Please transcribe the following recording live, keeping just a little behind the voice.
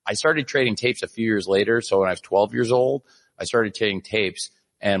I started trading tapes a few years later. So when I was 12 years old, I started trading tapes.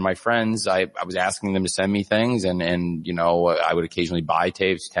 And my friends, I was asking them to send me things, and you know, I would occasionally buy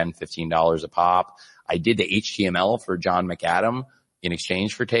tapes, $10, $15 a pop. I did the HTML for John McAdam in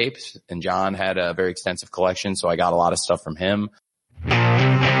exchange for tapes, and John had a very extensive collection, so I got a lot of stuff from him.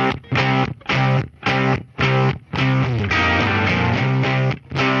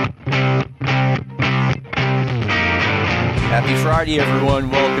 Happy Friday,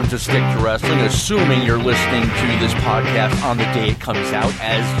 everyone. Welcome to Stick to Wrestling, assuming you're listening to this podcast on the day it comes out,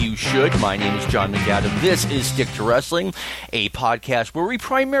 as you should. My name is John McAdam. This is Stick to Wrestling, a podcast where we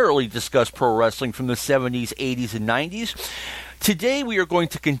primarily discuss pro wrestling from the 70s, 80s, and 90s. Today, we are going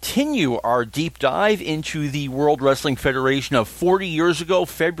to continue our deep dive into the World Wrestling Federation of 40 years ago,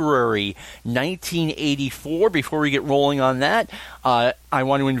 February 1984. Before we get rolling on that, I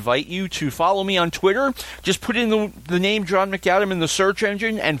want to invite you to follow me on Twitter. Just put in the name John McAdam in the search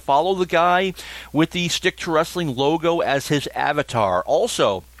engine and follow the guy with the Stick to Wrestling logo as his avatar.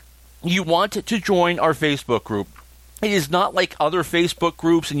 Also, you want to join our Facebook group. It is not like other Facebook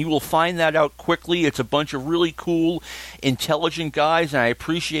groups, and you will find that out quickly. It's a bunch of really cool, intelligent guys, and I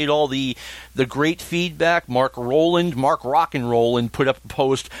appreciate all the great feedback. Mark Rockin' Roland put up a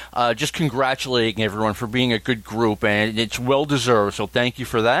post just congratulating everyone for being a good group, and it's well-deserved, so thank you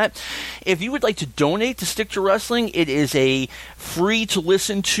for that. If you would like to donate to Stick to Wrestling, it is a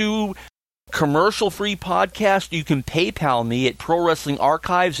free-to-listen-to commercial-free podcast. You can PayPal me at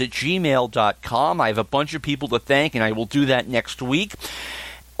prowrestlingarchives@gmail.com. I have a bunch of people to thank, and I will do that next week.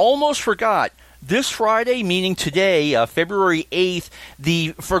 Almost forgot. This Friday, meaning today, February 8th,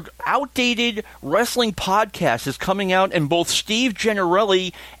 the outdated wrestling podcast is coming out, and both Steve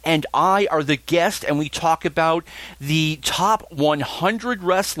Gennarelli and I are the guest, and we talk about the top 100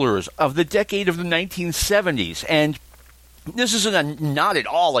 wrestlers of the decade of the 1970s. And this isn't not at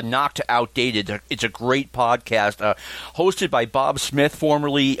all a knock to outdated. It's a great podcast, hosted by Bob Smith,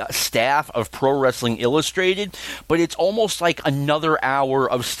 formerly staff of Pro Wrestling Illustrated, but it's almost like another hour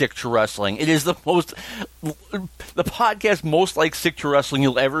of Stick to Wrestling. It is the podcast most like Stick to Wrestling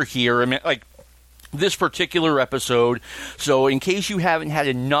you'll ever hear. I mean, like this particular episode. So in case you haven't had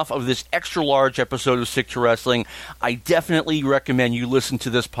enough of this extra large episode of Stick to Wrestling, I definitely recommend you listen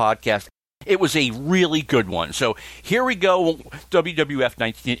to this podcast. It was a really good one. So here we go, WWF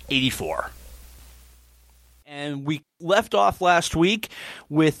 1984. And we left off last week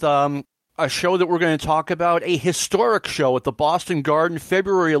with a show that we're going to talk about, a historic show at the Boston Garden,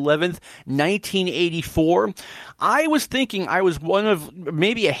 February 11th, 1984. I was thinking I was one of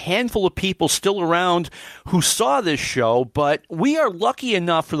maybe a handful of people still around who saw this show, but we are lucky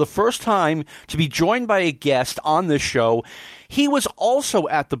enough for the first time to be joined by a guest on this show. He was also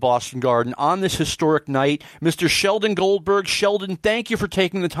at the Boston Garden on this historic night, Mr. Sheldon Goldberg. Sheldon, thank you for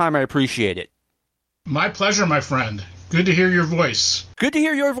taking the time. I appreciate it. My pleasure, my friend. Good to hear your voice. Good to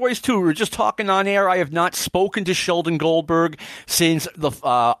hear your voice, too. We were just talking on air. I have not spoken to Sheldon Goldberg since the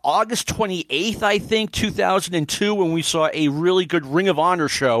August 28th, I think, 2002, when we saw a really good Ring of Honor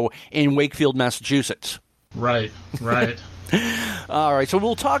show in Wakefield, Massachusetts. Right. All right, so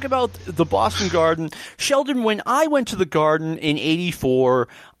we'll talk about the Boston Garden. Sheldon, when I went to the Garden in 84,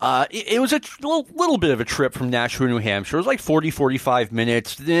 it was a little bit of a trip from Nashua, New Hampshire. It was like 45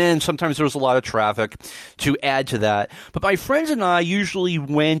 minutes. Then sometimes there was a lot of traffic to add to that. But my friends and I usually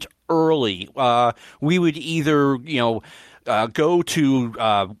went early. We would either, go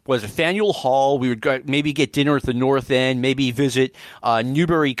to, Faneuil Hall. We would maybe get dinner at the North End, maybe visit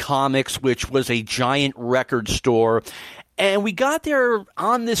Newbury Comics, which was a giant record store. And we got there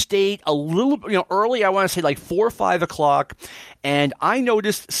on this date a little, early. I want to say like 4 or 5 o'clock. And I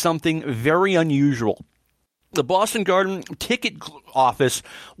noticed something very unusual. The Boston Garden ticket office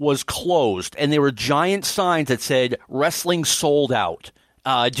was closed, and there were giant signs that said "Wrestling sold out."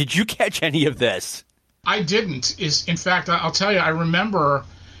 Did you catch any of this? I didn't. In fact, I'll tell you, I remember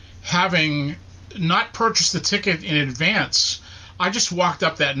having not purchased the ticket in advance. I just walked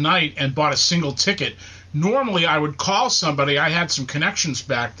up that night and bought a single ticket. Normally, I would call somebody. I had some connections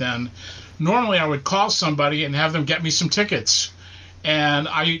back then. Normally, I would call somebody and have them get me some tickets. And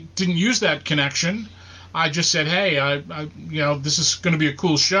I didn't use that connection. I just said, hey, this is going to be a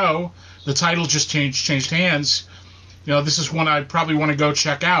cool show. The title just changed hands. This is one I probably want to go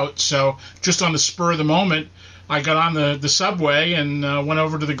check out. So just on the spur of the moment, I got on the subway and went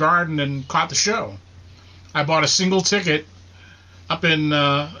over to the Garden and caught the show. I bought a single ticket up in,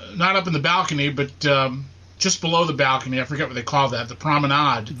 not up in the balcony, but just below the balcony. I forget what they call that, the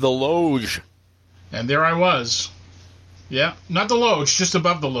promenade. The Loge. And there I was. Yeah, not the Loge, just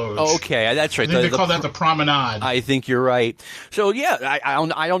above the Loge. Oh, okay, that's right. I think they call that the Promenade. I think you're right. So yeah,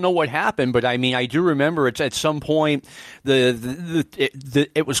 I don't know what happened, but I mean, I do remember it's at some point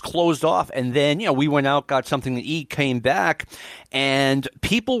it was closed off, and then we went out, got something to eat, came back, and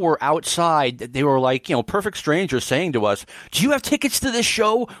people were outside. They were like perfect strangers saying to us, "Do you have tickets to this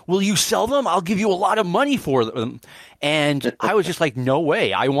show? Will you sell them? I'll give you a lot of money for them." And I was just like, no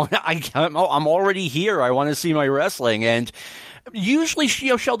way. I'm already here. I want to see my wrestling. And usually,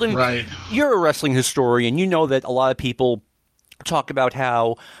 Sheldon, right. You're a wrestling historian. You know that a lot of people talk about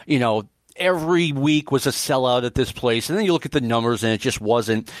how, every week was a sellout at this place. And then you look at the numbers and it just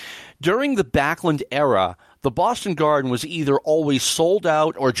wasn't. During the Backlund era, the Boston Garden was either always sold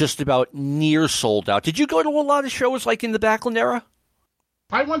out or just about near sold out. Did you go to a lot of shows like in the Backlund era?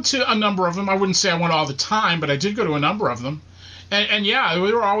 I went to a number of them. I wouldn't say I went all the time, but I did go to a number of them. And yeah, they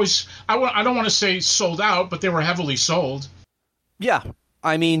were always, I don't want to say sold out, but they were heavily sold. Yeah.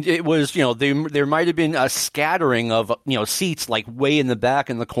 I mean, it was, there might have been a scattering of, seats like way in the back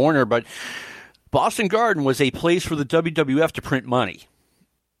in the corner, but Boston Garden was a place for the WWF to print money.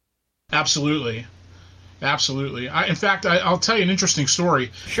 Absolutely. Absolutely. In fact, I'll tell you an interesting story.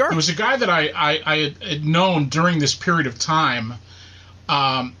 Sure. There was a guy that I had known during this period of time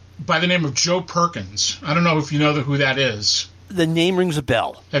by the name of Joe Perkins. I don't know if you know who that is. The name rings a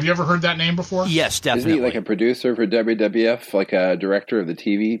bell. Have you ever heard that name before? Yes, definitely. Is he like a producer for WWF, like a director of the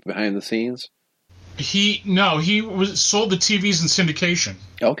TV behind the scenes? He sold the TVs in syndication.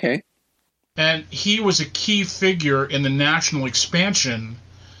 Okay. And he was a key figure in the national expansion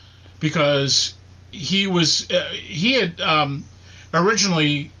because he had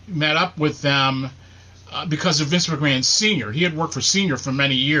originally met up with them because of Vince McMahon Sr. He had worked for Sr. for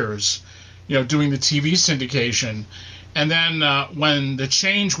many years, doing the TV syndication. And then when the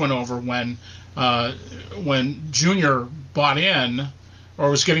change went over, when Junior bought in or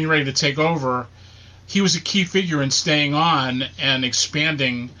was getting ready to take over, he was a key figure in staying on and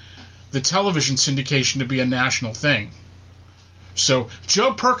expanding the television syndication to be a national thing. So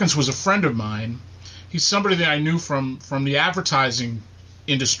Joe Perkins was a friend of mine. He's somebody that I knew from the advertising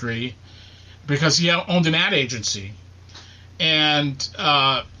industry because he owned an ad agency. And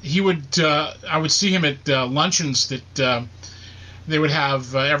I would see him at luncheons that they would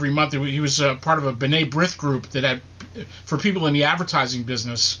have every month. He was part of a B'nai B'rith group that had for people in the advertising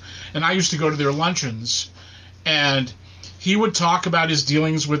business. And I used to go to their luncheons. And he would talk about his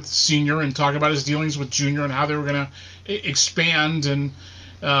dealings with Senior and talk about his dealings with Junior and how they were going to expand and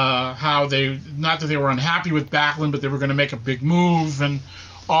how not that they were unhappy with Backlund, but they were going to make a big move and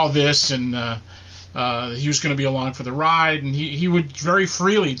all this. And he was going to be along for the ride, and he would very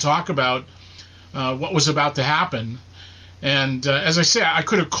freely talk about what was about to happen. And as I say, I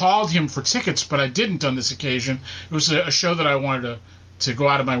could have called him for tickets, but I didn't on this occasion. It was a show that I wanted to go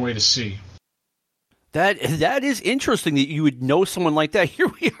out of my way to see. That is interesting that you would know someone like that. Here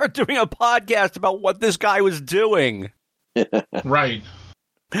we are doing a podcast about what this guy was doing. Right.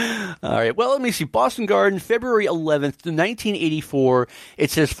 All right. Well, let me see. Boston Garden, February 11th, 1984. It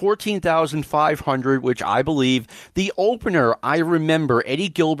says 14,500, which I believe. The opener, I remember, Eddie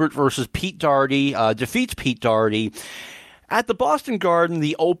Gilbert versus Pete Doherty, defeats Pete Doherty. At the Boston Garden,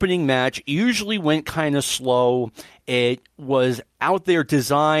 the opening match usually went kind of slow. It was out there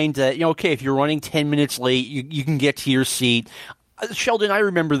designed that, okay, if you're running 10 minutes late, you can get to your seat. Sheldon, I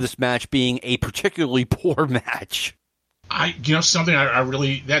remember this match being a particularly poor match. Something I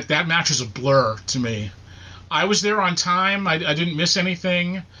really that match is a blur to me. I was there on time. I didn't miss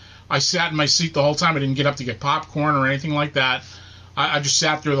anything. I sat in my seat the whole time. I didn't get up to get popcorn or anything like that. I just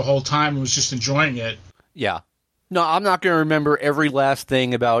sat there the whole time and was just enjoying it. Yeah. No, I'm not going to remember every last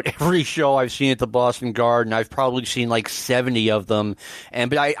thing about every show I've seen at the Boston Garden. I've probably seen like 70 of them.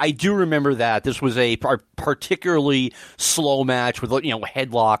 But I do remember that. This was a particularly slow match with,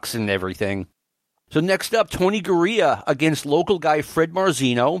 headlocks and everything. So next up, Tony Gurria against local guy Fred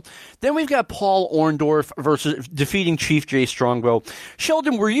Marzino. Then we've got Paul Orndorff versus defeating Chief Jay Strongbow.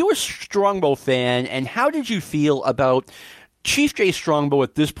 Sheldon, were you a Strongbow fan, and how did you feel about Chief Jay Strongbow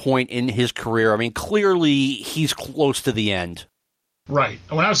at this point in his career? I mean, clearly he's close to the end. Right.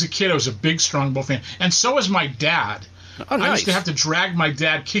 When I was a kid, I was a big Strongbow fan, and so was my dad. Oh, nice. I used to have to drag my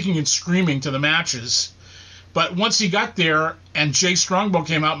dad kicking and screaming to the matches. But once he got there and Jay Strongbow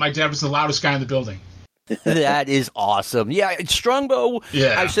came out, my dad was the loudest guy in the building. That is awesome. Yeah, Strongbow,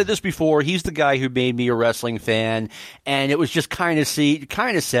 yeah. I've said this before, he's the guy who made me a wrestling fan, and it was just kind of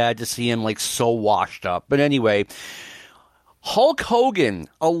sad to see him like so washed up. But anyway, Hulk Hogan,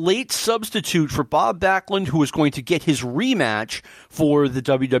 a late substitute for Bob Backlund, who was going to get his rematch for the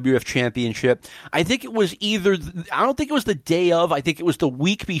WWF Championship. I think it was I don't think it was the day of, I think it was the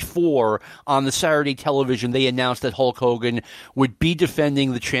week before on the Saturday television, they announced that Hulk Hogan would be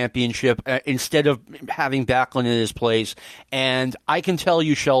defending the championship instead of having Backlund in his place. And I can tell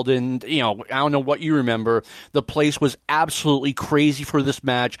you, Sheldon, I don't know what you remember, the place was absolutely crazy for this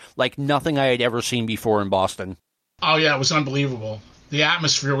match, like nothing I had ever seen before in Boston. Oh, yeah, it was unbelievable. The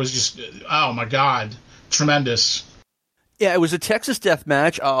atmosphere was just, oh, my God, tremendous. Yeah, it was a Texas death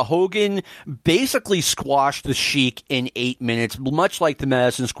match. Hogan basically squashed the Sheik in 8 minutes, much like the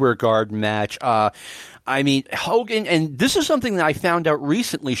Madison Square Garden match. Hogan, and this is something that I found out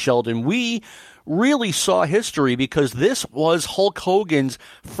recently, Sheldon, we really saw history because this was Hulk Hogan's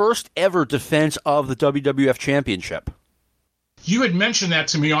first ever defense of the WWF Championship. You had mentioned that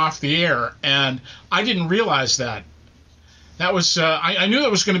to me off the air, and I didn't realize that. That was I knew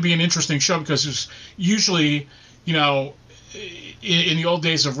that was going to be an interesting show because it was usually, in the old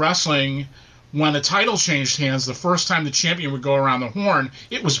days of wrestling, when a title changed hands, the first time the champion would go around the horn,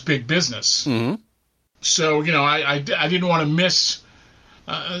 it was big business. Mm-hmm. So, I didn't want to miss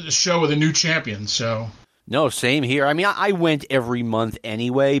a show with a new champion, so... No, same here. I went every month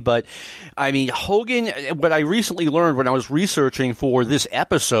anyway, but, Hogan, what I recently learned when I was researching for this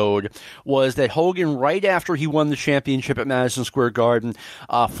episode was that Hogan, right after he won the championship at Madison Square Garden,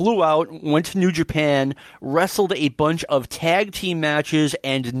 flew out, went to New Japan, wrestled a bunch of tag team matches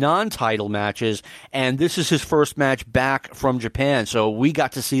and non-title matches, and this is his first match back from Japan, so we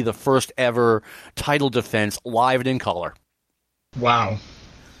got to see the first ever title defense live and in color. Wow.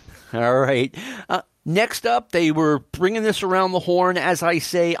 All right. Next up, they were bringing this around the horn, as I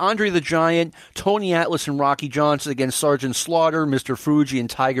say, Andre the Giant, Tony Atlas, and Rocky Johnson against Sergeant Slaughter, Mr. Fuji, and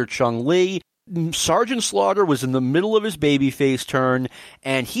Tiger Chung Lee. Sergeant Slaughter was in the middle of his babyface turn,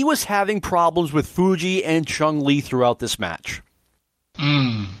 and he was having problems with Fuji and Chung Lee throughout this match.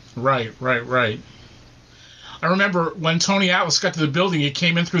 Right. I remember when Tony Atlas got to the building, he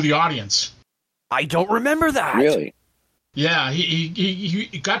came in through the audience. I don't remember that. Really? Yeah, he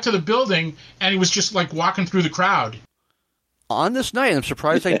got to the building, and he was just, walking through the crowd. On this night, I'm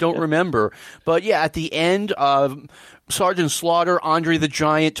surprised I don't remember. But, yeah, at the end, Sergeant Slaughter, Andre the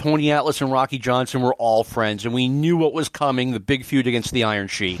Giant, Tony Atlas, and Rocky Johnson were all friends, and we knew what was coming, the big feud against the Iron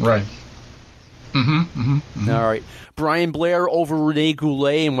Sheik. Right. All right. Brian Blair over Rene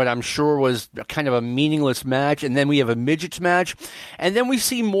Goulet in what I'm sure was kind of a meaningless match, and then we have a midgets match, and then we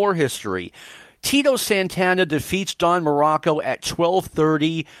see more history. Tito Santana defeats Don Morocco at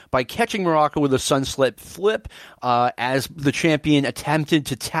 12:30 by catching Morocco with a sunset flip as the champion attempted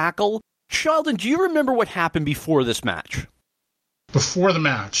to tackle. Sheldon, do you remember what happened before this match? Before the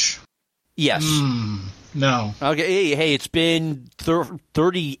match? Yes. No. Okay, hey, it's been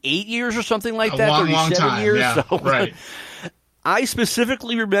 38 years or something like that. Long time. Years. Yeah, so, right. I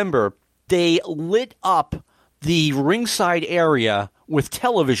specifically remember they lit up the ringside area with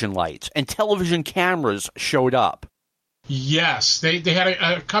television lights, and television cameras showed up. Yes, they had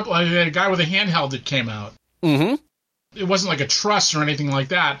a couple. They had a guy with a handheld that came out. Mm-hmm. It wasn't like a truss or anything like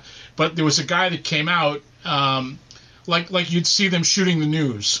that, but there was a guy that came out, like you'd see them shooting the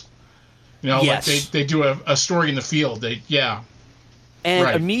news. Yes. Like they do a story in the field. And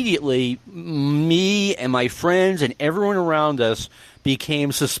right. Immediately, me and my friends and everyone around us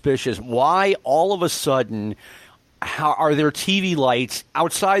became suspicious. Why all of a sudden are there TV lights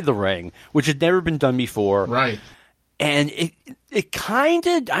outside the ring, which had never been done before? Right. And it kind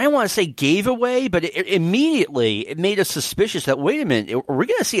of, I don't want to say gave away, but immediately it made us suspicious that, wait a minute, are we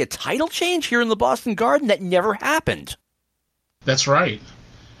going to see a title change here in the Boston Garden? That never happened. That's right.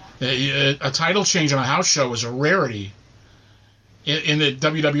 A title change on a house show was a rarity in the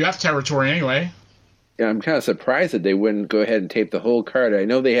WWF territory anyway. Yeah, I'm kind of surprised that they wouldn't go ahead and tape the whole card. I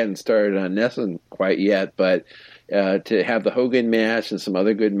know they hadn't started on Nesson quite yet, but to have the Hogan match and some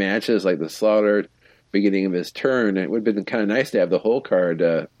other good matches like the Slaughter beginning of his turn, it would have been kind of nice to have the whole card,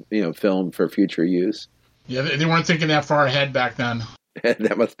 filmed for future use. Yeah, they weren't thinking that far ahead back then.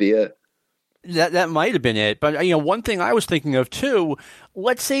 That must be it. That might have been it. But, one thing I was thinking of, too,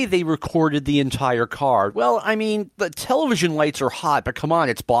 let's say they recorded the entire card. Well, the television lights are hot, but come on,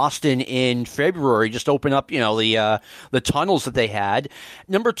 it's Boston in February. Just open up, the tunnels that they had.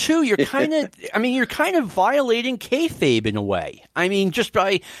 Number two, you're kind of violating kayfabe in a way. Just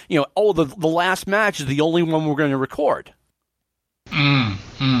by, the last match is the only one we're going to record. I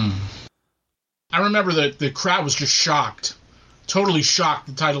remember that the crowd was just shocked. Totally shocked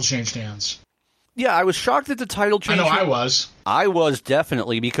the title changed hands. Yeah, I was shocked at the title change. I know I was. I was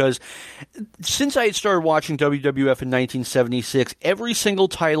definitely, because since I had started watching WWF in 1976, every single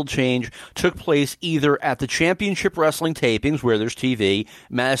title change took place either at the Championship Wrestling tapings, where there's TV,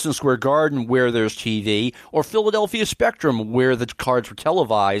 Madison Square Garden, where there's TV, or Philadelphia Spectrum, where the cards were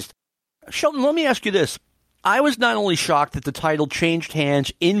televised. Sheldon, let me ask you this. I was not only shocked that the title changed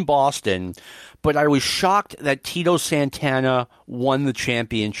hands in Boston, but I was shocked that Tito Santana won the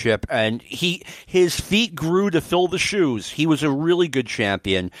championship, and his feet grew to fill the shoes. He was a really good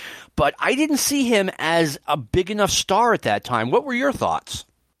champion, but I didn't see him as a big enough star at that time. What were your thoughts?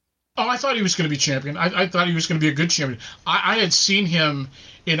 Oh, I thought he was going to be champion. I thought he was going to be a good champion. I had seen him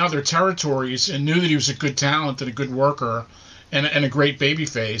in other territories and knew that he was a good talent and a good worker and a great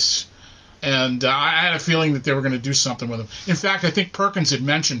babyface. And I had a feeling that they were going to do something with him. In fact, I think Perkins had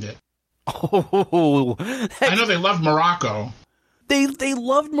mentioned it. Oh, I know they loved Morocco. They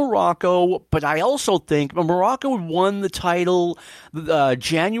loved Morocco, but I also think Morocco won the title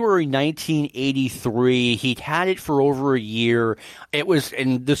January 1983. He'd had it for over a year. It was,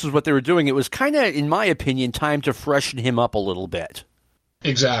 and this is what they were doing. It was kind of, in my opinion, time to freshen him up a little bit.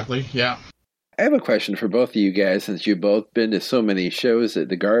 Exactly, yeah. I have a question for both of you guys, since you've both been to so many shows at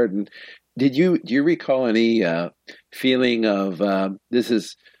the Garden. Do you recall any feeling of this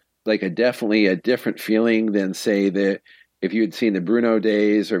is like definitely a different feeling than, say, if you had seen the Bruno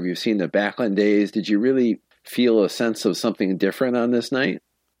days or if you've seen the Backlund days? Did you really feel a sense of something different on this night?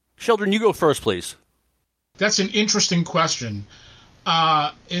 Sheldon, you go first, please. That's an interesting question.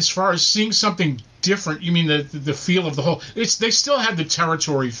 As far as seeing something different, you mean the feel of the whole? They still had the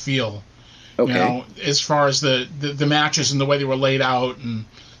territory feel. Okay. You know, as far as the matches and the way they were laid out and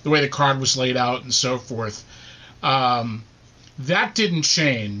the way the card was laid out and so forth. That didn't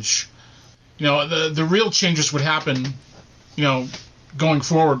change. You know, the real changes would happen, you know, going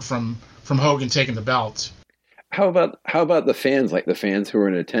forward from Hogan taking the belt. How about the fans, like the fans who were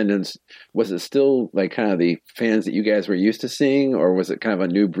in attendance? Was it still like kind of the fans that you guys were used to seeing, or was it kind of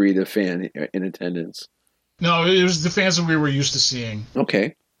a new breed of fan in attendance? No, it was the fans that we were used to seeing.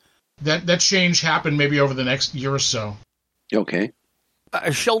 Okay. That change happened maybe over the next year or so. Okay.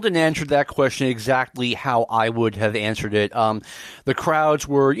 Sheldon answered that question exactly how I would have answered it. The crowds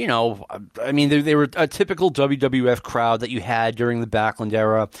were, you know, I mean, they were a typical WWF crowd that you had during the Backlund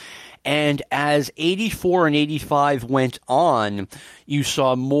era. And as 84 and 85 went on, you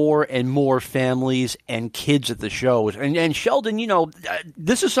saw more and more families and kids at the shows. And Sheldon, you know,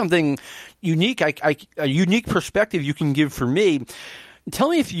 this is something unique, a unique perspective you can give for me. Tell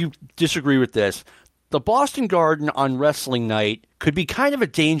me if you disagree with this. The Boston Garden on wrestling night could be kind of a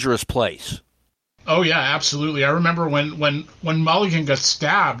dangerous place. Oh yeah, absolutely. I remember when Mulligan got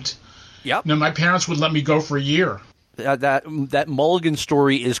stabbed. Yep. You know, my parents would let me go for a year. That Mulligan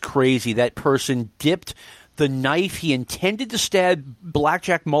story is crazy. That person dipped the knife he intended to stab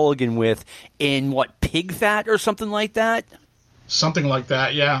Blackjack Mulligan with in pig fat or something like that. Something like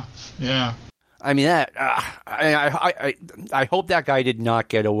that. Yeah. Yeah. I mean that. I hope that guy did not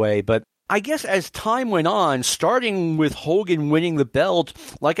get away, but. I guess as time went on, starting with Hogan winning the belt,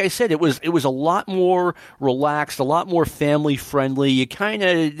 like I said, it was a lot more relaxed, a lot more family friendly. You kind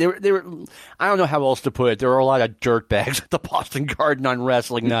of there were, I don't know how else to put it. There were a lot of dirtbags at the Boston Garden on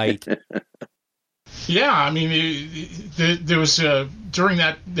wrestling night. Yeah, I mean, there was during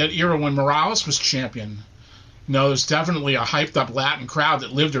that era when Morales was champion. You know, there's definitely a hyped up Latin crowd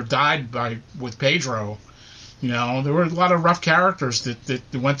that lived or died with Pedro. You know, there were a lot of rough characters that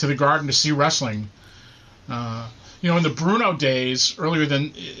went to the Garden to see wrestling. You know, in the Bruno days, earlier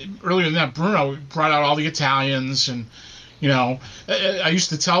than that, Bruno brought out all the Italians, and you know, I used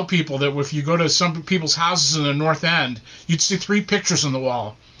to tell people that if you go to some people's houses in the North End, you'd see 3 pictures on the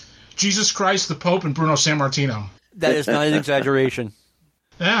wall: Jesus Christ, the Pope, and Bruno Sammartino. That is not an exaggeration.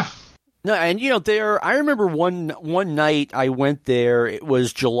 Yeah. No, and you know, I remember one night I went there. It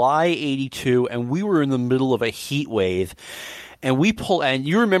was July '82, and we were in the middle of a heat wave. And and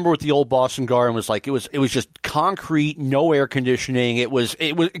you remember what the old Boston Garden was like? It was just concrete, no air conditioning. It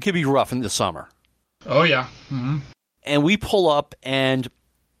could be rough in the summer. Oh yeah. Mm-hmm. And we pull up, and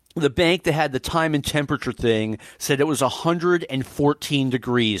the bank that had the time and temperature thing said it was 114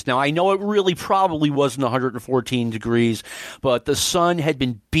 degrees. Now, I know it really probably wasn't 114 degrees, but the sun had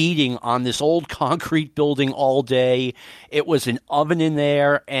been beating on this old concrete building all day. It was an oven in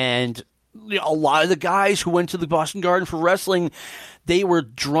there, and a lot of the guys who went to the Boston Garden for wrestling, they were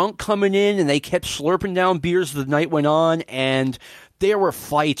drunk coming in, and they kept slurping down beers as the night went on, and there were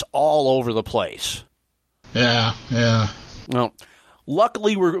fights all over the place. Yeah, yeah. Well,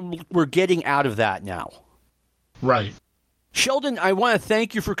 luckily, we're getting out of that now. Right. Sheldon, I want to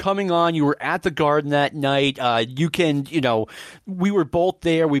thank you for coming on. You were at the Garden that night. We were both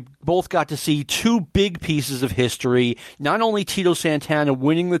there. We both got to see two big pieces of history. Not only Tito Santana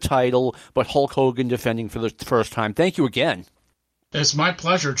winning the title, but Hulk Hogan defending for the first time. Thank you again. It's my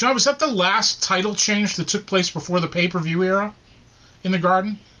pleasure. John, was that the last title change that took place before the pay-per-view era in the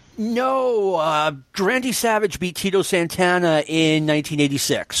Garden? No. Randy Savage beat Tito Santana in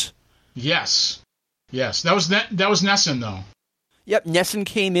 1986. Yes. That was Nesson, though. Yep, Nesson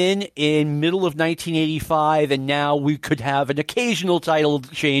came in middle of 1985, and now we could have an occasional title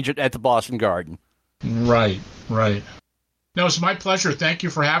change at the Boston Garden. Right. No, it's my pleasure. Thank you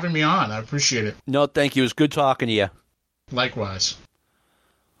for having me on. I appreciate it. No, thank you. It was good talking to you. Likewise.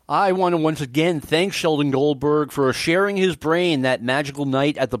 I want to once again thank Sheldon Goldberg for sharing his brain that magical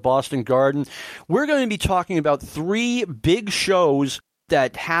night at the Boston Garden. We're going to be talking about 3 big shows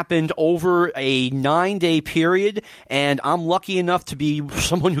that happened over a 9-day period, and I'm lucky enough to be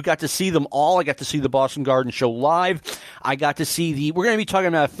someone who got to see them all. I got to see the Boston Garden show live. I got to see we're going to be talking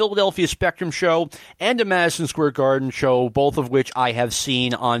about a Philadelphia Spectrum show and a Madison Square Garden show, both of which I have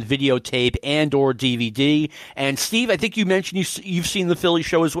seen on videotape and or DVD. And Steve, I think you mentioned you've seen the Philly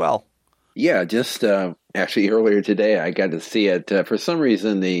show as well. Yeah, just actually earlier today I got to see it. For some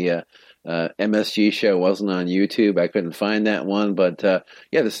reason, the MSG show wasn't on YouTube. I couldn't find that one, but the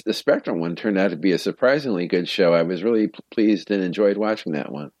Spectrum one turned out to be a surprisingly good show. I was really pleased and enjoyed watching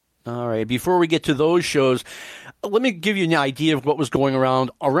that one. All right. Before we get to those shows, let me give you an idea of what was going around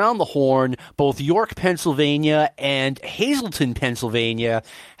the Horn. Both York, Pennsylvania and Hazleton, Pennsylvania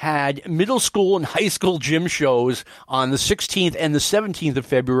had middle school and high school gym shows on the 16th and the 17th of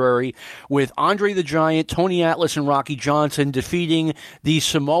February with Andre the Giant, Tony Atlas, and Rocky Johnson defeating the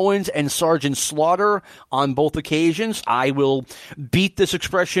Samoans and Sergeant Slaughter on both occasions. I will beat this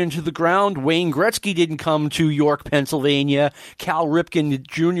expression to the ground. Wayne Gretzky didn't come to York, Pennsylvania. Cal Ripken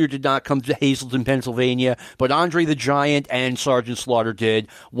Jr. did not come to Hazleton, Pennsylvania, but Andre the Giant and Sergeant Slaughter did.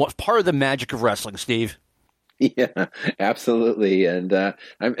 What part of the magic of wrestling, Steve? Yeah, absolutely. And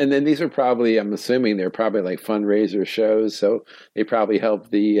then these are probably, I'm assuming they're probably like fundraiser shows, so they probably help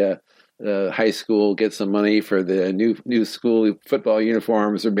the high school get some money for the new school football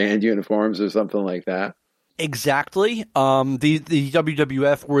uniforms or band uniforms or something like that. Exactly. The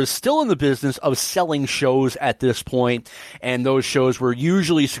WWF was still in the business of selling shows at this point, and those shows were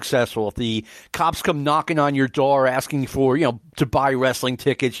usually successful. If the cops come knocking on your door asking for, to buy wrestling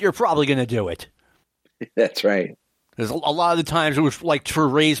tickets, you're probably going to do it. That's right. Because a lot of the times it was like to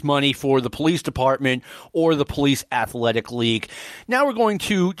raise money for the police department or the police athletic league. Now we're going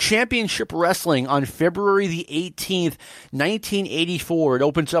to Championship Wrestling on February the 18th, 1984. It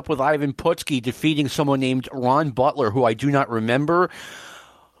opens up with Ivan Putski defeating someone named Ron Butler, who I do not remember.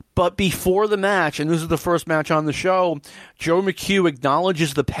 But before the match, and this is the first match on the show, Joe McHugh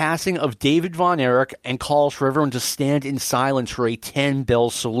acknowledges the passing of David Von Erich and calls for everyone to stand in silence for a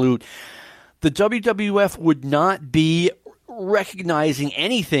 10-bell salute. The WWF would not be recognizing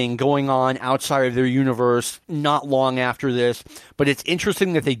anything going on outside of their universe not long after this, but it's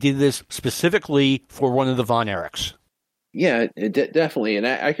interesting that they did this specifically for one of the Von Erichs. Yeah, definitely. And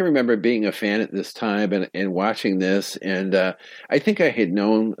I can remember being a fan at this time and watching this. And I think I had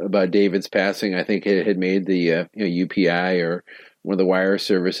known about David's passing. I think it had made the UPI or one of the wire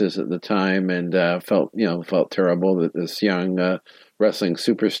services at the time, and felt terrible that this young wrestling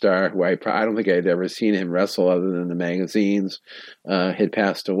superstar, who I don't think I'd ever seen him wrestle other than the magazines, had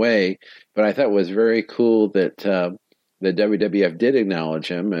passed away. But I thought it was very cool that the WWF did acknowledge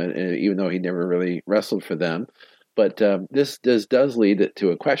him, and even though he never really wrestled for them. But this does lead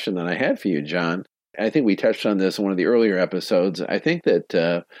to a question that I had for you, John. I think we touched on this in one of the earlier episodes. I think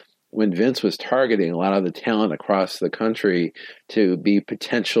that when Vince was targeting a lot of the talent across the country to be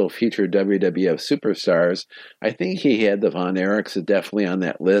potential future WWF superstars, I think he had the Von Erichs definitely on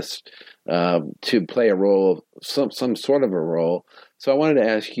that list to play a role, some sort of a role. So I wanted to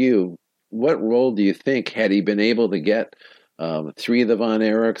ask you, what role do you think, had he been able to get 3 of the Von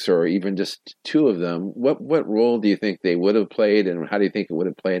Erichs or even just 2 of them, what role do you think they would have played, and how do you think it would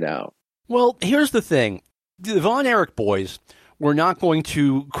have played out? Well, here's the thing. The Von Erich boys were not going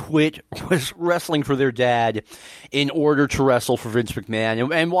to quit wrestling for their dad in order to wrestle for Vince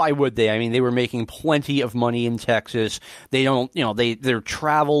McMahon. And why would they? I mean, they were making plenty of money in Texas. They don't, their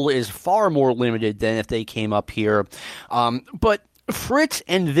travel is far more limited than if they came up here. But Fritz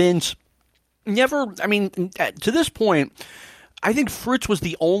and Vince never, to this point, I think Fritz was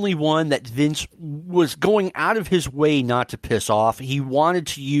the only one that Vince was going out of his way not to piss off. He wanted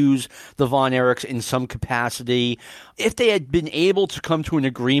to use the Von Erichs in some capacity. If they had been able to come to an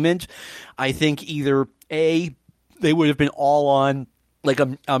agreement, I think either A, they would have been all on like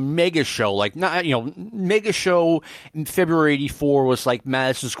a mega show, like not, mega show in February '84 was like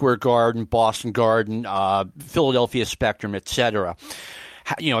Madison Square Garden, Boston Garden, Philadelphia Spectrum, etc.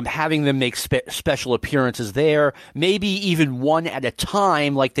 Having them make special appearances there, maybe even one at a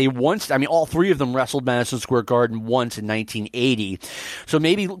time, like they once. I mean, all three of them wrestled Madison Square Garden once in 1980. So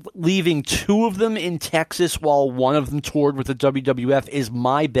maybe leaving two of them in Texas while one of them toured with the WWF is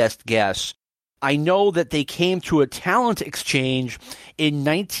my best guess. I know that they came to a talent exchange in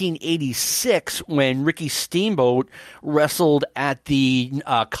 1986 when Ricky Steamboat wrestled at the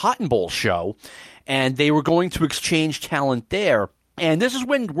Cotton Bowl show, and they were going to exchange talent there. And this is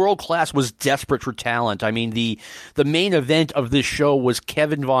when World Class was desperate for talent. I mean, the main event of this show was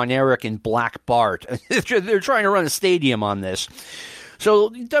Kevin Von Erich and Black Bart. They're trying to run a stadium on this. So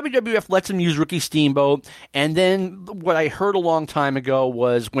WWF lets him use Ricky Steamboat, and then what I heard a long time ago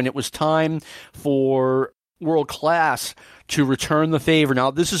was when it was time for World Class to return the favor.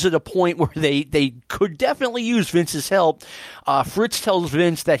 Now, this is at a point where they could definitely use Vince's help. Fritz tells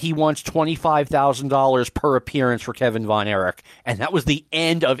Vince that he wants $25,000 per appearance for Kevin Von Erich, and that was the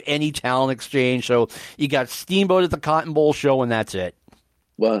end of any talent exchange. So you got Steamboat at the Cotton Bowl show, and that's it.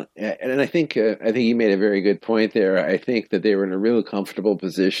 Well, and I think you made a very good point there. I think that they were in a really comfortable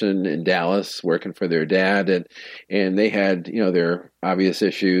position in Dallas, working for their dad, and they had their obvious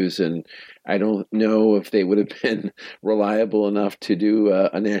issues, and I don't know if they would have been reliable enough to do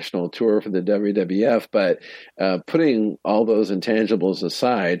a national tour for the WWF. But putting all those intangibles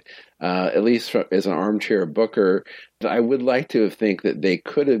aside, at least as an armchair booker, I would like to think that they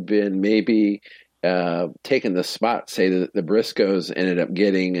could have been maybe taken the spot, say, that the Briscoes ended up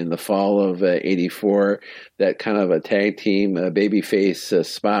getting in the fall of '84, that kind of a tag team babyface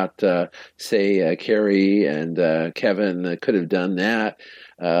spot, say Kerry and Kevin could have done that,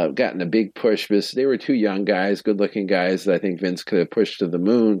 gotten a big push, because they were two young guys, good-looking guys that I think Vince could have pushed to the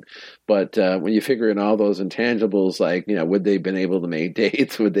moon. But when you figure in all those intangibles, like, would they have been able to make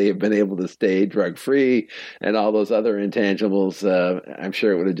dates? Would they have been able to stay drug-free? And all those other intangibles, I'm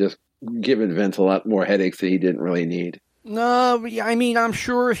sure it would have just given Vince a lot more headaches that he didn't really need. No, I mean, I'm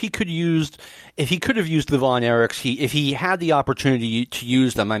sure if he could have used the Von Erichs, if he had the opportunity to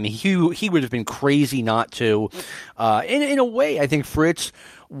use them, I mean, he would have been crazy not to. In a way, I think Fritz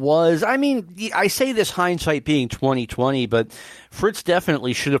was. I mean, I say this hindsight being 20/20, but Fritz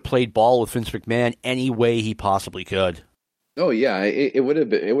definitely should have played ball with Vince McMahon any way he possibly could. Oh yeah, it would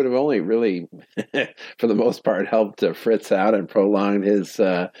have only really, for the most part, helped Fritz out and prolonged his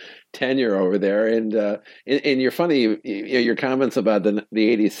tenure over there. And you're funny, your comments about the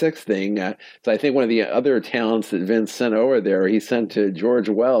 '86 thing. So I think one of the other talents that Vince sent over there, he sent to George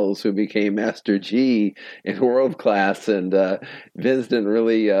Wells, who became Master G in World Class. And Vince didn't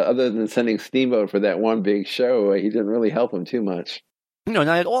really, other than sending Steamboat for that one big show, he didn't really help him too much. No,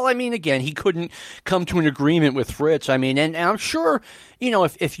 not at all. I mean, again, he couldn't come to an agreement with Fritz. I mean, and I'm sure,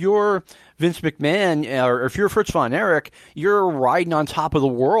 if you're Vince McMahon or if you're Fritz Von Erich, you're riding on top of the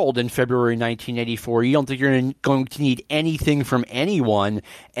world in February 1984. You don't think you're going to need anything from anyone.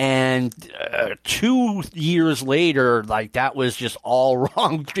 And 2 years later, like, that was just all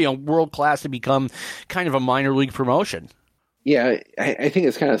wrong. World Class had become kind of a minor league promotion. Yeah, I think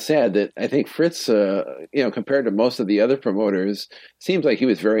it's kind of sad that I think Fritz, compared to most of the other promoters, seems like he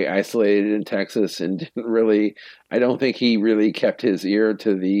was very isolated in Texas and didn't really, I don't think he really kept his ear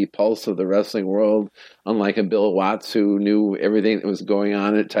to the pulse of the wrestling world, unlike a Bill Watts who knew everything that was going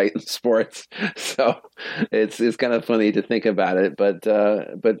on at Titan Sports. So it's kind of funny to think about it, but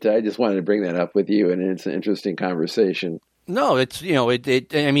I just wanted to bring that up with you, and it's an interesting conversation. No, it's,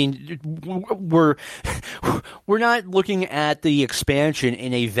 I mean, we're not looking at the expansion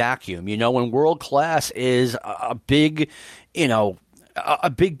in a vacuum, when World Class is a big,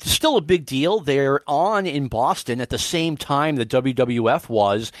 still a big deal. They're on in Boston at the same time the WWF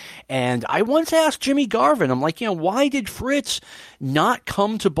was. And I once asked Jimmy Garvin, I'm like, why did Fritz not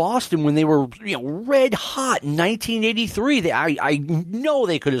come to Boston when they were, red hot in 1983? I know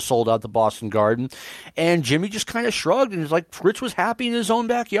they could have sold out the Boston Garden. And Jimmy just kind of shrugged and was like, Fritz was happy in his own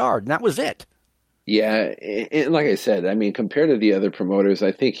backyard. And that was it. Yeah. And like I said, I mean, compared to the other promoters,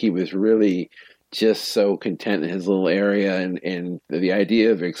 I think he was really just so content in his little area, and the idea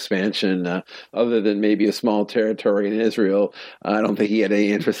of expansion, other than maybe a small territory in Israel, I don't think he had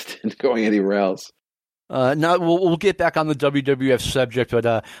any interest in going anywhere else. Now we'll get back on the WWF subject, but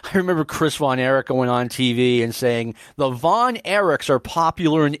I remember Chris Von Erich going on TV and saying the Von Erichs are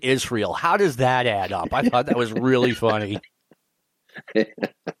popular in Israel. How does that add up? I thought that was really funny.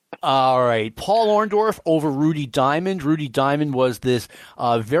 All right. Paul Orndorff over Rudy Diamond. Rudy Diamond was this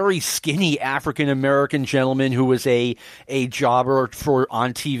very skinny African-American gentleman who was a jobber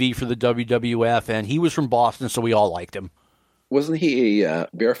on TV for the WWF, and he was from Boston, so we all liked him. Wasn't he a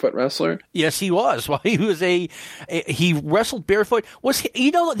barefoot wrestler? Yes, he was. Well, he was he wrestled barefoot.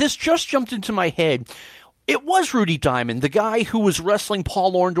 This just jumped into my head. It was Rudy Diamond, the guy who was wrestling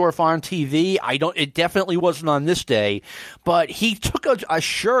Paul Orndorff on TV. It definitely wasn't on this day, but he took a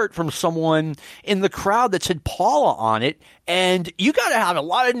shirt from someone in the crowd that said Paula on it, and you got to have a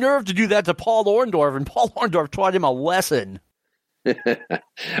lot of nerve to do that to Paul Orndorff, and Paul Orndorff taught him a lesson.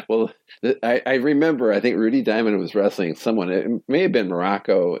 Well, I remember, I think Rudy Diamond was wrestling someone, it may have been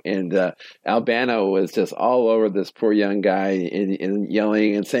Morocco, and Albano was just all over this poor young guy and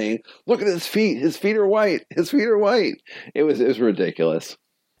yelling and saying, "Look at his feet are white, his feet are white." It was ridiculous.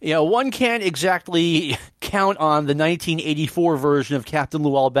 Yeah, one can't exactly count on the 1984 version of Captain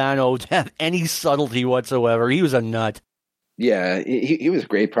Lou Albano to have any subtlety whatsoever. He was a nut. Yeah, he was a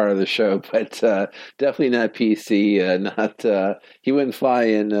great part of the show, but definitely not PC. He wouldn't fly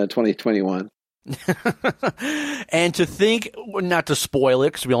in 2021. And to think, not to spoil it,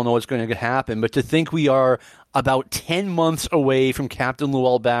 because we all know what's going to happen, but to think we are about 10 months away from Captain Lou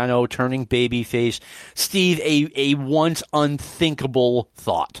Albano turning babyface, Steve, a once unthinkable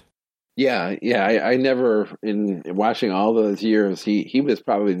thought. Yeah. I never, in watching all those years, he was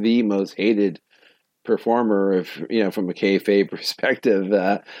probably the most hated performer, from a kayfabe perspective,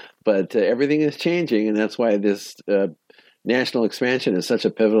 but everything is changing, and that's why this national expansion is such a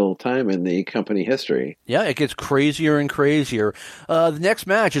pivotal time in the company history. Yeah, it gets crazier and crazier. The next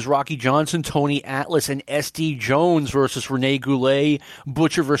match is Rocky Johnson, Tony Atlas, and SD Jones versus Rene Goulet,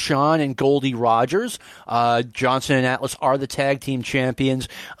 Butcher Vachon, and Goldie Rogers. Johnson and Atlas are the tag team champions.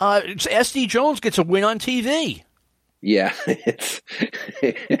 SD Jones gets a win on TV. Yeah, it's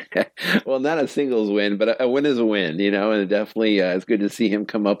well, not a singles win, but a win is a win, and definitely it's good to see him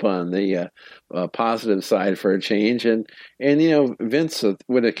come up on the positive side for a change. And Vince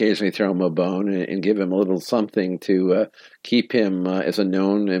would occasionally throw him a bone and give him a little something to keep him as a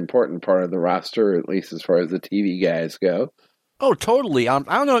known important part of the roster, at least as far as the TV guys go. Oh, totally. I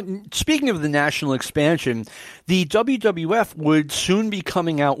don't know. Speaking of the national expansion, the WWF would soon be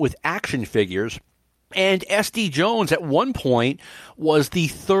coming out with action figures. And SD Jones at one point was the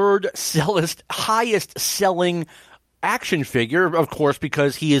third highest selling action figure, of course,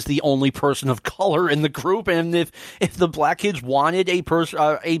 because he is the only person of color in the group. And if the black kids wanted a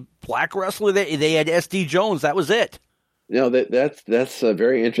black wrestler, they had SD Jones. That was it. That's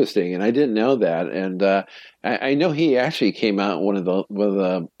very interesting, and I didn't know that. And I know he actually came out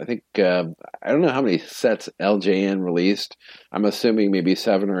I think I don't know how many sets LJN released. I'm assuming maybe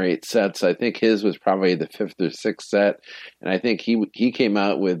 7 or 8 sets. I think his was probably the 5th or 6th set, and I think he came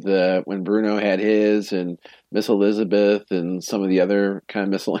out with when Bruno had his and Miss Elizabeth and some of the other kind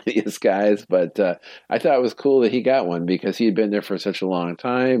of miscellaneous guys. But I thought it was cool that he got one because he had been there for such a long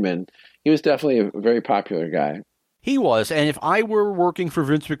time, and he was definitely a very popular guy. He was, and if I were working for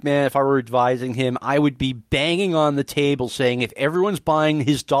Vince McMahon, if I were advising him, I would be banging on the table saying, if everyone's buying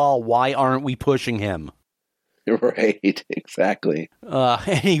his doll, why aren't we pushing him? Right, exactly.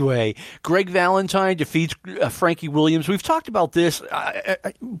 Anyway, Greg Valentine defeats Frankie Williams. We've talked about this.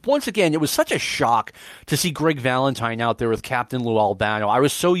 Once again, it was such a shock to see Greg Valentine out there with Captain Lou Albano. I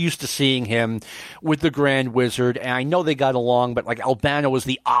was so used to seeing him with the Grand Wizard, and I know they got along, but Albano was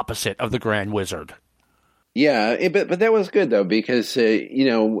the opposite of the Grand Wizard. Yeah, but that was good, though, because, as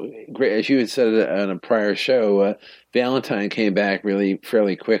you had said on a prior show, Valentine came back really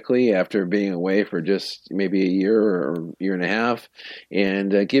fairly quickly after being away for just maybe a year or year and a half,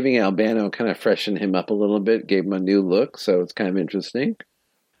 and giving Albano kind of freshened him up a little bit, gave him a new look, so it's kind of interesting.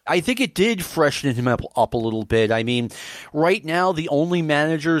 I think it did freshen him up a little bit. I mean, right now, the only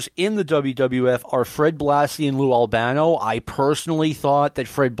managers in the WWF are Fred Blassie and Lou Albano. I personally thought that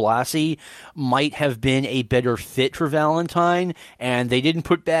Fred Blassie might have been a better fit for Valentine, and they didn't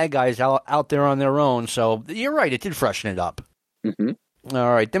put bad guys out there on their own. So you're right, it did freshen it up. Mm-hmm.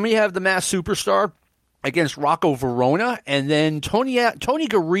 All right, then we have the Masked Superstar against Rocco Verona, and then Tony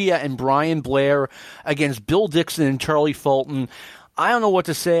Garea and Brian Blair against Bill Dixon and Charlie Fulton. I don't know what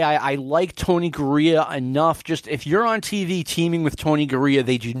to say. I like Tony Garea enough. Just if you're on TV teaming with Tony Garea,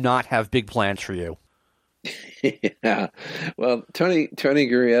 they do not have big plans for you. Yeah. Well, Tony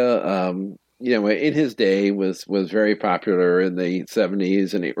Garea, in his day was very popular in the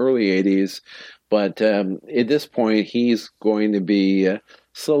 70s and the early 80s. But at this point, he's going to be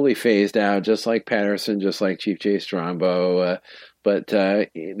slowly phased out, just like Patterson, just like Chief Jay Strongbow. But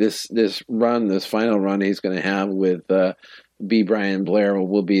this final run he's going to have with B. Brian Blair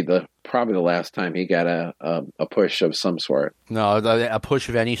will be probably the last time he got a push of some sort. No, a push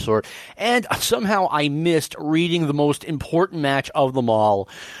of any sort. And somehow I missed reading the most important match of them all.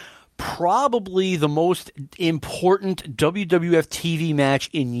 Probably the most important WWF TV match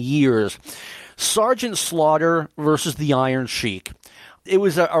in years. Sergeant Slaughter versus the Iron Sheik. It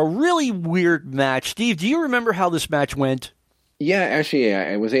was a really weird match. Steve, do you remember how this match went? Yeah, actually,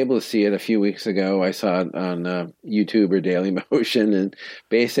 I was able to see it a few weeks ago. I saw it on YouTube or Daily Motion, and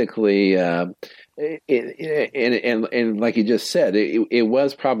basically, and like you just said, it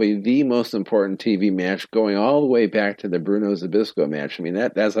was probably the most important TV match, going all the way back to the Bruno Zbyszko match. I mean,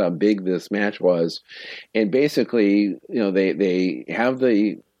 that's how big this match was. And basically, they have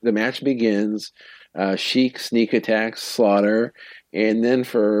the match begins. Sheik sneak attacks Slaughter. And then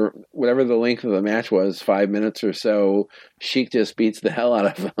for whatever the length of the match was, 5 minutes or so, Sheik just beats the hell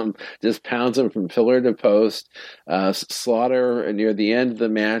out of him, just pounds him from pillar to post. Slaughter, near the end of the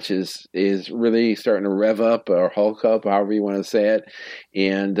match, is really starting to rev up or hulk up, however you want to say it.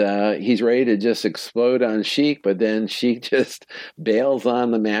 And he's ready to just explode on Sheik, but then Sheik just bails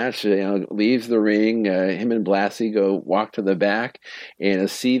on the match, leaves the ring. Him and Blassie walk to the back, and a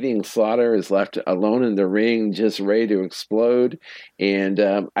seething Slaughter is left alone in the ring, just ready to explode. And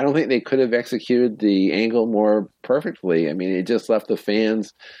I don't think they could have executed the angle more perfectly. I mean, it just left the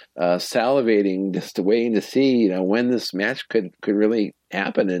fans salivating, just waiting to see, when this match could really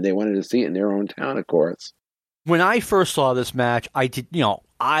happen, and they wanted to see it in their own town, of course. When I first saw this match, I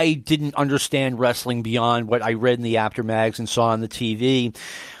didn't understand wrestling beyond what I read in the aftermags and saw on the TV.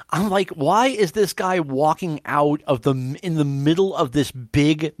 I'm like, why is this guy walking out in the middle of this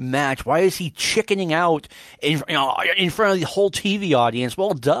big match? Why is he chickening out in front of the whole TV audience?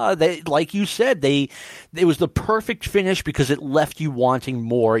 Well, duh. Like you said, it was the perfect finish because it left you wanting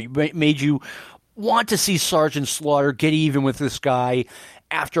more. It made you want to see Sergeant Slaughter get even with this guy.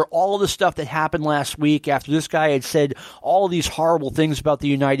 After all of the stuff that happened last week, after this guy had said all of these horrible things about the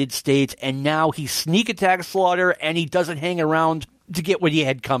United States, and now he sneak attacks Slaughter, and he doesn't hang around to get what he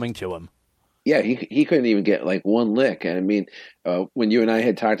had coming to him. Yeah, he couldn't even get like one lick. I mean, when you and I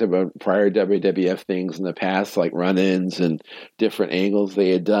had talked about prior WWF things in the past, like run-ins and different angles they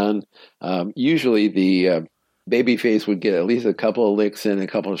had done, usually the babyface would get at least a couple of licks in, a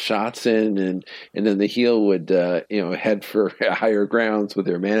couple of shots in, and then the heel would head for higher grounds with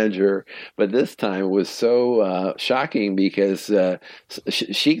their manager. But this time it was so shocking because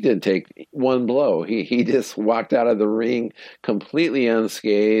Sheik didn't take one blow. He just walked out of the ring completely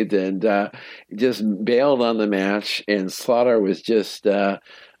unscathed and just bailed on the match. And Slaughter was just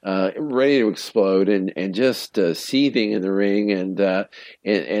ready to explode and just seething in the ring, and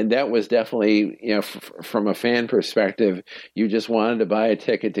that was definitely, from a fan perspective, you just wanted to buy a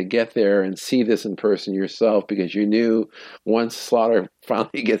ticket to get there and see this in person yourself, because you knew once Slaughter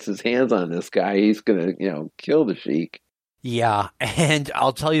finally gets his hands on this guy, he's going to kill the Sheik. Yeah, and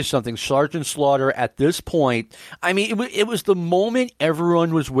I'll tell you something, Sergeant Slaughter at this point, I mean, it was the moment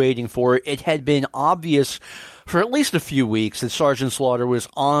everyone was waiting for. It had been obvious for at least a few weeks that Sergeant Slaughter was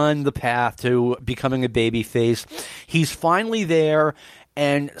on the path to becoming a babyface. He's finally there,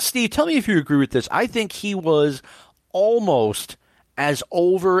 and Steve, tell me if you agree with this. I think he was almost as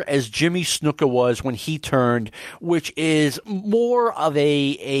over as Jimmy Snuka was when he turned, which is more of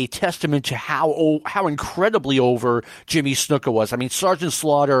a testament to how incredibly over Jimmy Snuka was. I mean, Sergeant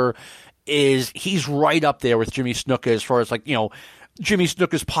Slaughter he's right up there with Jimmy Snuka as far as Jimmy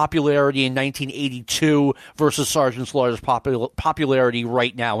Snuka's popularity in 1982 versus Sergeant Slaughter's popularity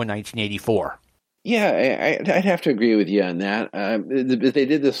right now in 1984. Yeah, I'd have to agree with you on that. They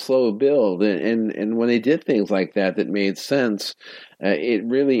did this slow build, and when they did things like that made sense, it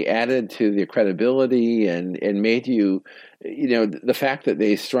really added to the credibility and made you, the fact that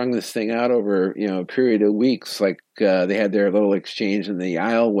they strung this thing out over, a period of weeks, like they had their little exchange in the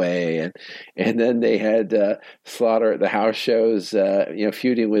aisleway, and then they had Slaughter at the house shows,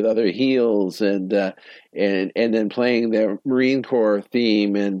 feuding with other heels, and then playing the Marine Corps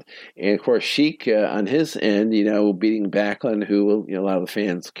theme, and of course Sheik on his end, beating Backlund, who a lot of the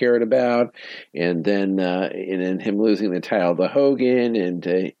fans cared about, and then him losing the title to Hogan, and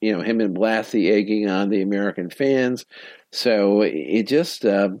him and Blassie egging on the American fans. So it just,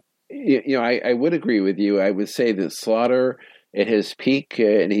 I would agree with you. I would say that Slaughter at his peak,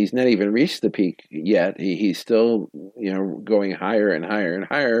 and he's not even reached the peak yet. He's still, going higher and higher and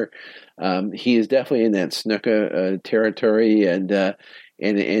higher. He is definitely in that Snuka territory, and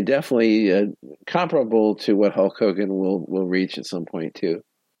definitely comparable to what Hulk Hogan will reach at some point too.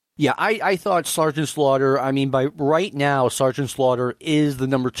 Yeah, I thought Sergeant Slaughter, by right now, Sergeant Slaughter is the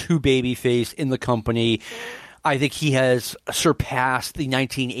number 2 babyface in the company. I think he has surpassed the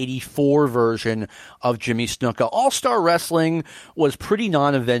 1984 version of Jimmy Snuka. All-Star Wrestling was pretty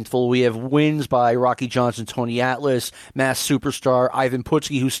non-eventful. We have wins by Rocky Johnson, Tony Atlas, Masked Superstar, Ivan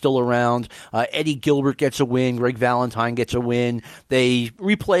Putski, who's still around. Eddie Gilbert gets a win. Greg Valentine gets a win. They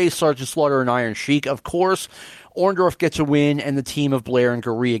replay Sergeant Slaughter and Iron Sheik, of course. Orndorff gets a win, and the team of Blair and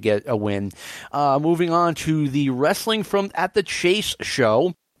Gurria get a win. Moving on to the Wrestling from at the Chase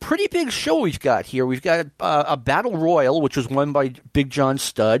show. Pretty big show we've got here. We've got a Battle Royal, which was won by Big John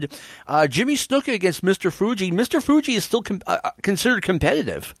Studd. Jimmy Snuka against Mr. Fuji. Mr. Fuji is still considered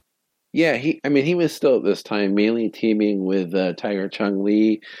competitive. Yeah, he was still at this time mainly teaming with Tiger Chung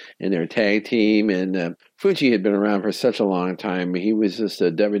Lee in their tag team, and Fuji had been around for such a long time. He was just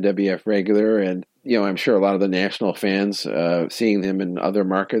a WWF regular, and I'm sure a lot of the national fans seeing him in other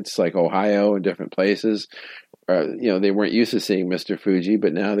markets like Ohio and different places. They weren't used to seeing Mr. Fuji,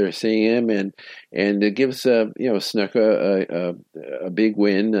 but now they're seeing him, and it gives Snuka a big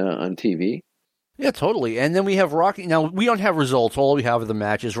win on TV. Yeah, totally. And then we have Rocky. Now, we don't have results. All we have are the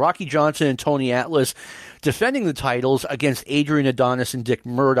matches. Rocky Johnson and Tony Atlas defending the titles against Adrian Adonis and Dick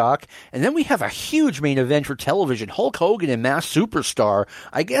Murdoch. And then we have a huge main event for television. Hulk Hogan and Masked Superstar.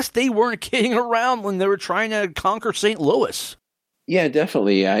 I guess they weren't kidding around when they were trying to conquer St. Louis. Yeah,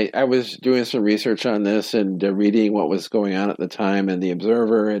 definitely. I was doing some research on this and reading what was going on at the time in the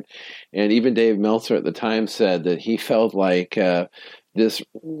Observer. And even Dave Meltzer at the time said that he felt like this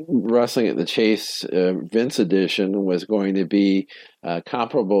Wrestling at the Chase Vince edition was going to be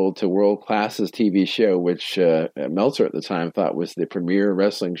comparable to World Class's TV show, which Meltzer at the time thought was the premier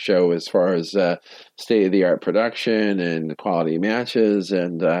wrestling show as far as state-of-the-art production and quality matches.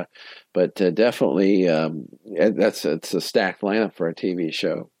 But definitely, it's a stacked lineup for a TV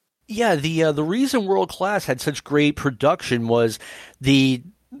show. Yeah, the reason World Class had such great production was the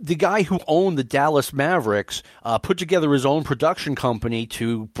guy who owned the Dallas Mavericks put together his own production company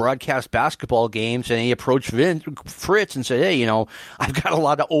to broadcast basketball games, and he approached Fritz and said, "Hey, I've got a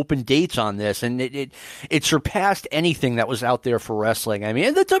lot of open dates on this," and it surpassed anything that was out there for wrestling. I mean,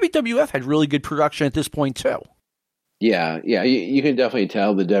 and the WWF had really good production at this point too. Yeah, you can definitely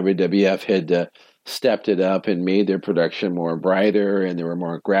tell the WWF had stepped it up and made their production more brighter, and there were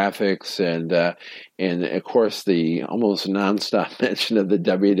more graphics, and of course the almost nonstop mention of the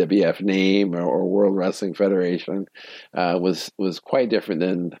WWF name or World Wrestling Federation was quite different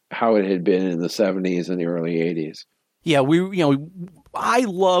than how it had been in the 70s and the early 80s. Yeah, I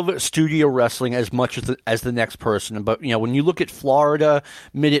love studio wrestling as much as the next person. But, when you look at Florida,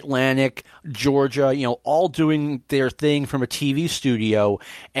 Mid-Atlantic, Georgia, all doing their thing from a TV studio,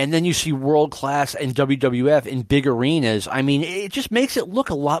 and then you see World Class and WWF in big arenas, I mean, it just makes it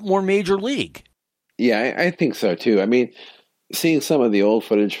look a lot more major league. Yeah, I think so, too. I mean, seeing some of the old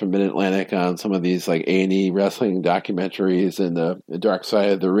footage from Mid-Atlantic on some of these like A&E wrestling documentaries and the Dark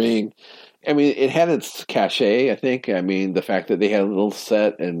Side of the Ring, I mean, it had its cachet, I think. I mean, the fact that they had a little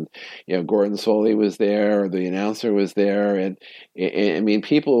set and, Gordon Soley was there, or the announcer was there. And I mean,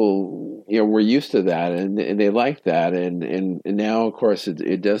 people, were used to that and they liked that. And now, of course,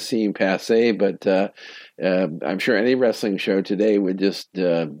 it does seem passe, but I'm sure any wrestling show today would just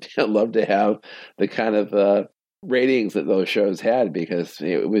love to have the kind of ratings that those shows had, because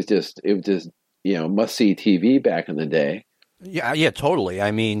it was just must-see TV back in the day. Yeah, totally. I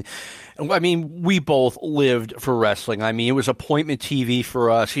mean, we both lived for wrestling. I mean, it was appointment TV for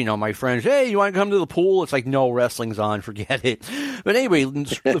us. My friends, hey, you want to come to the pool? It's like, no, wrestling's on, forget it. But anyway,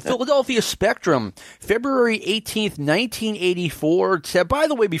 the Philadelphia Spectrum, February 18th, 1984. By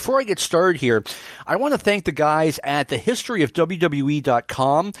the way, before I get started here, I want to thank the guys at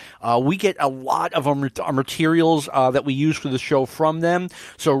thehistoryofwwe.com. We get a lot of our materials that we use for the show from them.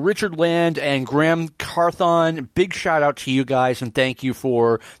 So Richard Land and Graham Carthon, big shout out to you guys, and thank you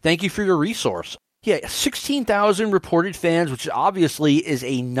for your resource. Yeah, 16,000 reported fans, which obviously is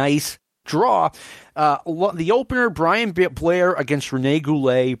a nice draw. The opener, Brian Blair against Rene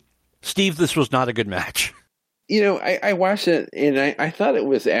Goulet. Steve, this was not a good match. I watched it, and I thought it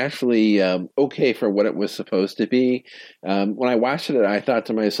was actually okay for what it was supposed to be. When I watched it, I thought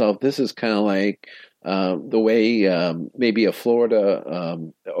to myself, this is kind of like the way maybe a Florida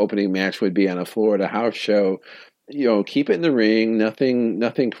opening match would be on a Florida house show. keep it in the ring.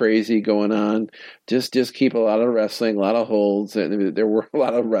 Nothing crazy going on. Just keep a lot of wrestling, a lot of holds. And there were a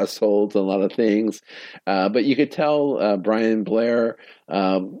lot of rest holds and a lot of things. But you could tell Brian Blair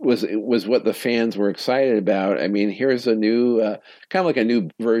was what the fans were excited about. I mean, here's a new, kind of like a new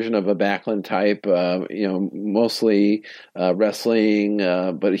version of a Backlund type, mostly wrestling,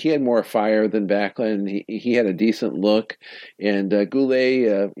 but he had more fire than Backlund. He had a decent look, and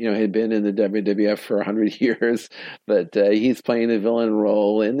Goulet, had been in the WWF for 100 years, but he's playing the villain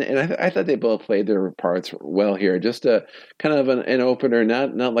role, and I thought they both played their parts well here. Just a kind of an opener,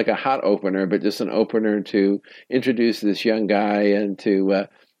 not like a hot opener, but just an opener to introduce this young guy and to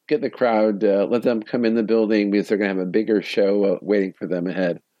get the crowd, let them come in the building because they're going to have a bigger show waiting for them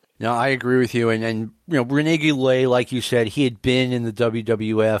ahead. No, I agree with you. And Rene Goulet, like you said, he had been in the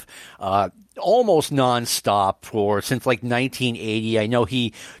WWF almost nonstop since like 1980. I know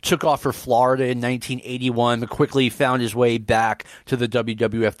he took off for Florida in 1981, but quickly found his way back to the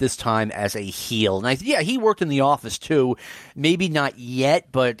WWF, this time as a heel. And he worked in the Office too. Maybe not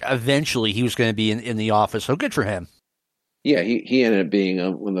yet, but eventually he was going to be in the Office. So good for him. Yeah, he ended up being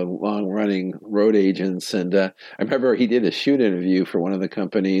one of the long-running road agents, and I remember he did a shoot interview for one of the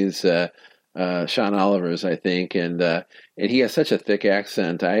companies, Sean Oliver's, I think, and he has such a thick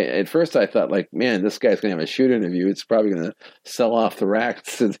accent. At first I thought, like, man, this guy's going to have a shoot interview. It's probably going to sell off the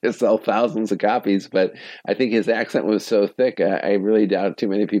racks and sell thousands of copies, but I think his accent was so thick, I really doubt too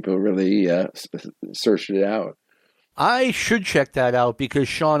many people really searched it out. I should check that out because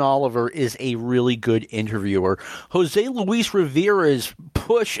Sean Oliver is a really good interviewer. Jose Luis Rivera's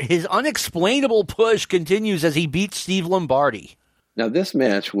push, his unexplainable push, continues as he beats Steve Lombardi. Now, this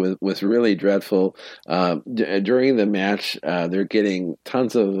match was really dreadful. During the match, they're getting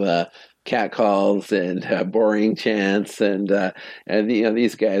tons of catcalls and boring chants, and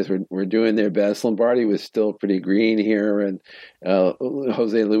these guys were doing their best. Lombardi was still pretty green here, and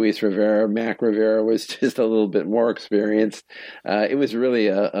Jose Luis Rivera, Mac Rivera, was just a little bit more experienced. It was really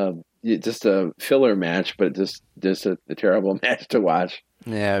just a filler match, but just a terrible match to watch.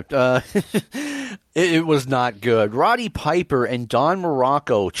 Yeah, it was not good. Roddy Piper and Don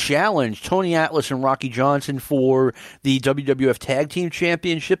Morocco challenged Tony Atlas and Rocky Johnson for the WWF Tag Team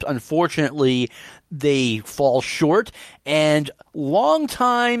Championships. Unfortunately, they fall short, and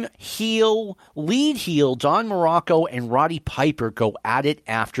longtime lead heel Don Morocco and Roddy Piper go at it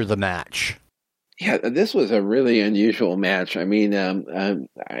after the match. Yeah, this was a really unusual match. I mean,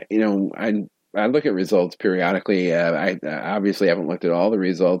 I look at results periodically. I obviously haven't looked at all the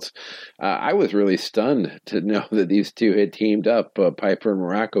results. I was really stunned to know that these two had teamed up, Piper and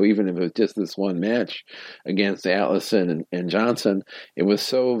Morocco, even if it was just this one match against Allison and Johnson. It was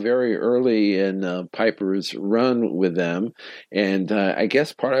so very early in Piper's run with them. And I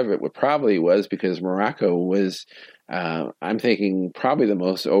guess part of it probably was because Morocco was, I'm thinking, probably the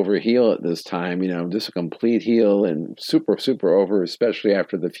most over heel at this time, just a complete heel and super, super over, especially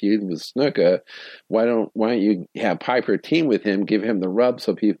after the feud with Snuka. Why don't you have Piper team with him, give him the rub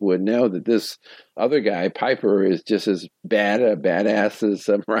so people would know that this other guy, Piper, is just as badass as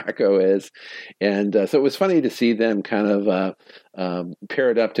Morocco is. And so it was funny to see them kind of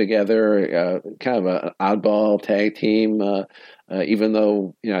paired up together, kind of an oddball tag team, even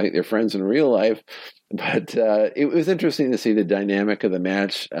though, I think they're friends in real life. But it was interesting to see the dynamic of the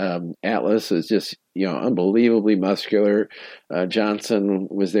match. Atlas is just, unbelievably muscular. Johnson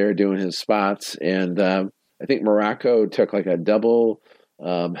was there doing his spots. And I think Morocco took like a double.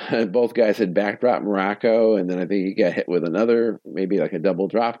 Both guys had backdrop Morocco, and then I think he got hit with another, maybe like a double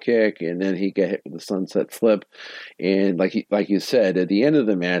drop kick, and then he got hit with a sunset flip. And like you said, at the end of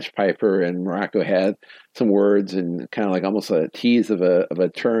the match, Piper and Morocco had some words and kind of like almost a tease of a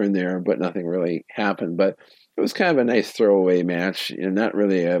turn there, but nothing really happened. But it was kind of a nice throwaway match, not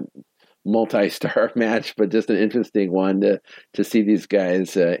really a multi-star match, but just an interesting one to see these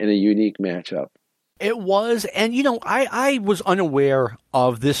guys in a unique matchup. It was, and I was unaware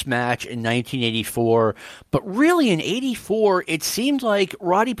of this match in 1984, but really in 84, it seemed like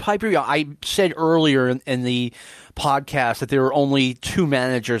Roddy Piper, I said earlier in the podcast that there were only two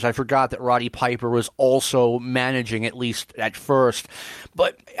managers. I forgot that Roddy Piper was also managing, at least at first.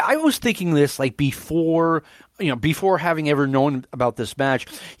 But I was thinking this like before having ever known about this match.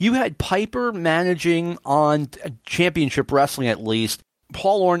 You had Piper managing on Championship Wrestling, at least.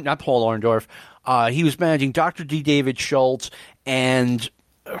 Not Paul Orndorff. He was managing Dr. D. David Schultz, and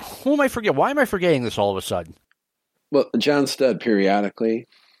who am I forgetting? Why am I forgetting this all of a sudden? Well, John Studd periodically.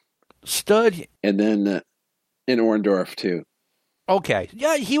 Studd? And then in Orndorff, too. Okay.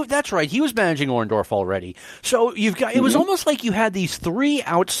 Yeah, that's right. He was managing Orndorff already. So it was almost like you had these three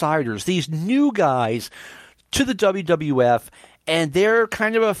outsiders, these new guys, to the WWF, and they're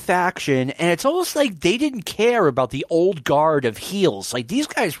kind of a faction, and it's almost like they didn't care about the old guard of heels. Like, these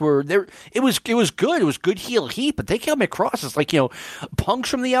guys were there. It was good. It was good heel heat, but they came across as like, punks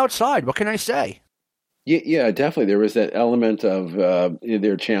from the outside. What can I say? Yeah, definitely. There was that element of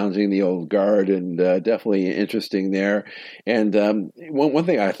they're challenging the old guard, and definitely interesting there. And one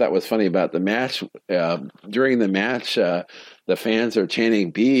thing I thought was funny about the match, during the match, the fans are chanting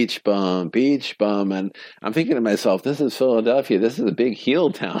 "Beach Bum, Beach Bum," and I'm thinking to myself, "This is Philadelphia. This is a big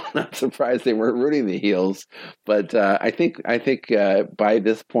heel town." I'm surprised they weren't rooting the heels, but I think by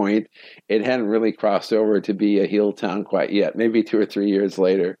this point, it hadn't really crossed over to be a heel town quite yet. Maybe 2 or 3 years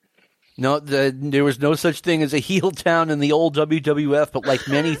later. No, there was no such thing as a heel town in the old WWF, but like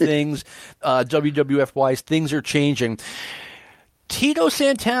many things, WWF-wise, things are changing. Tito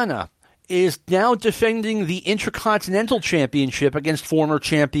Santana is now defending the Intercontinental Championship against former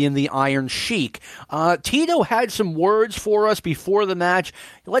champion, the Iron Sheik. Tito had some words for us before the match.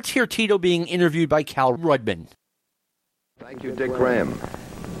 Let's hear Tito being interviewed by Cal Rudman. Thank you, Dick Graham.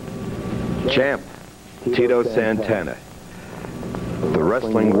 Champ, Tito Santana. The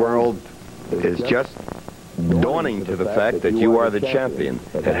wrestling world is just dawning to the fact that you are the champion.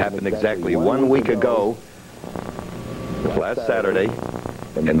 It happened exactly 1 week ago, last Saturday,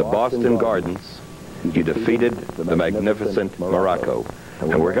 in the Boston Gardens. You defeated the magnificent Morocco.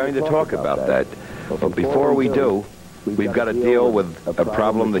 And we're going to talk about that. But before we do, we've got to deal with a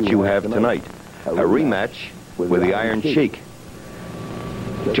problem that you have tonight. A rematch with the Iron Sheik.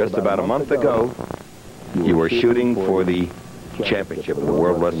 Just about a month ago, you were shooting for the championship of the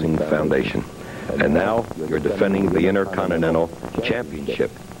World Wrestling Foundation, and now you're defending the Intercontinental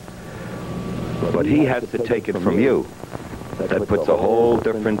Championship. But he has to take it from you. That puts a whole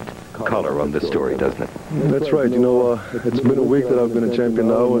different color on this story, doesn't it? That's right. It's been a week that I've been a champion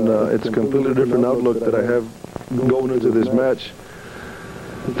now, and it's a completely different outlook that I have going into this match.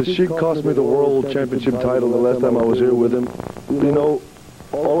 The Sheik cost me the World Championship title the last time I was here with him.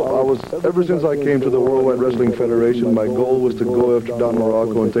 Ever since I came to the Worldwide Wrestling Federation, my goal was to go after Don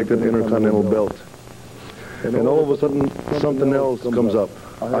Morocco and take that Intercontinental belt. And all of a sudden, something else comes up.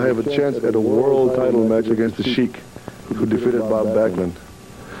 I have a chance at a world title match against the Sheik, who defeated Bob Backlund.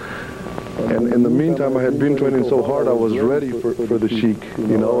 And in the meantime, I had been training so hard, I was ready for the Sheik,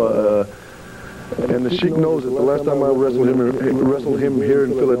 and the Sheik knows it. The last time I wrestled him here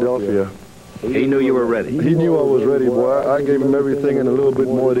in Philadelphia, he knew you were ready. He knew I was ready, boy. I gave him everything and a little bit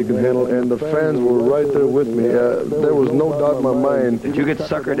more that he could handle, and the fans were right there with me. There was no doubt in my mind. Did you get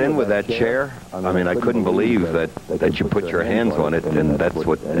suckered in with that chair? I mean, I couldn't believe that you put your hands on it, and that's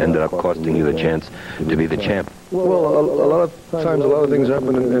what ended up costing you the chance to be the champ. Well, a lot of times, a lot of things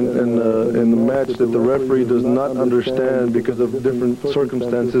happen in the match that the referee does not understand because of different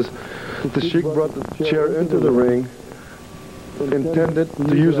circumstances. The Sheik brought the chair into the ring, intended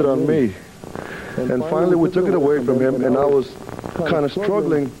to use it on me. And finally, we took it away from him, and I was kind of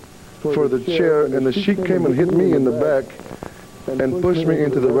struggling for the chair, and the Sheik came and hit me in the back and pushed me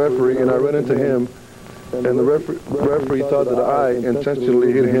into the referee, and I ran into him, and the referee thought that I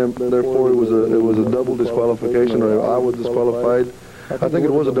intentionally hit him. Therefore, it was a double disqualification, or I was disqualified. I think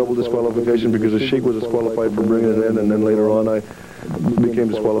it was a double disqualification because the Sheik was disqualified for bringing it in, and then later on I became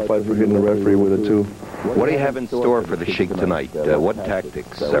disqualified for hitting the referee with it too. What do you have in store for the Sheik tonight? What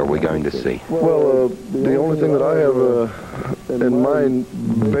tactics are we going to see? Well, the only thing that I have in mind,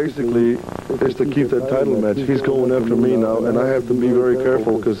 basically, is to keep that title match. He's going after me now, and I have to be very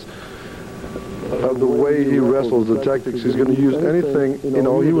careful because of the way he wrestles, the tactics. He's going to use anything.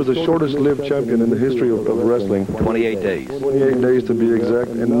 He was the shortest-lived champion in the history of wrestling. 28 days. 28 days to be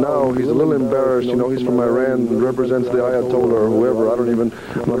exact. And now he's a little embarrassed. He's from Iran, represents the Ayatollah or whoever. I'm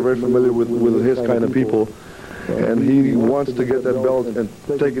not very familiar with his kind of people. And he wants to get that belt and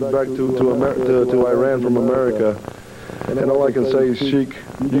take it back to Iran from America. And all I can say is, Sheik,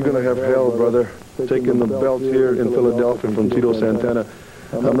 you're going to have hell, brother, taking the belt here in Philadelphia from Tito Santana.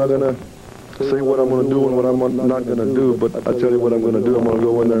 I'm not going to say what I'm going to do and what I'm not going to do, but I tell you what I'm going to do. I'm going to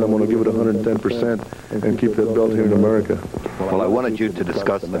go in there and I'm going to give it 110% and keep that belt here in America. Well, I wanted you to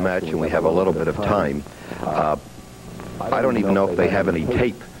discuss the match, and we have a little bit of time. I don't even know if they have any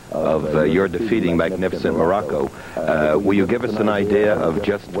tape of your defeating magnificent Morocco. Will you give us an idea of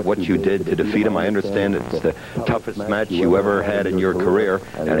just what you did to defeat him? I understand it's the toughest match you ever had in your career,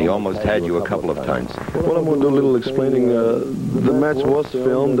 and he almost had you a couple of times. Well, I'm going to do a little explaining. The match was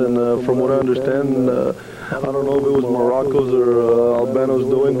filmed, and from what I understand, I don't know if it was Morocco's or Albano's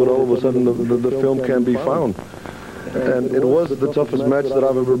doing, but all of a sudden the film can't be found. And it was the toughest match that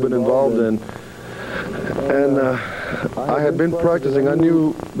I've ever been involved in. And I had been practicing. I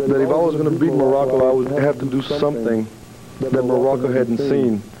knew that if I was going to beat Morocco, I would have to do something that Morocco hadn't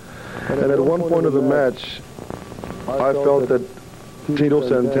seen. And at one point of the match, I felt that Tito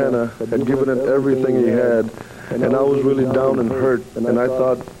Santana had given it everything he had, and I was really down and hurt, and I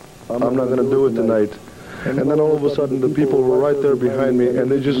thought, I'm not going to do it tonight. And then all of a sudden, the people were right there behind me,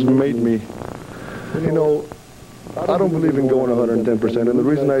 and they just made me. You know, I don't believe in going 110%, and the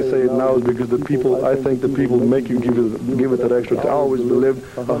reason I say it now is because I think the people make you give it that extra. I always believed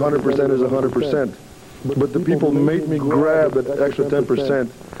 100% is 100%, but the people made me grab that extra 10%.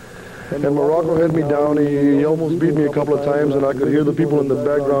 And Morocco had me down. He almost beat me a couple of times, and I could hear the people in the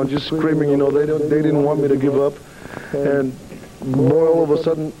background just screaming. You know, they didn't want me to give up. And boy, all of a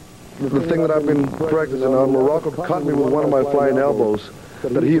sudden, the thing that I've been practicing on, Morocco caught me with one of my flying elbows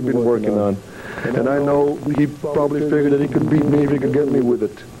that he had been working on. And I know he probably figured that he could beat me if he could get me with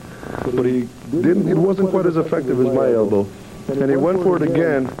it. But he didn't. It wasn't quite as effective as my elbow. And he went for it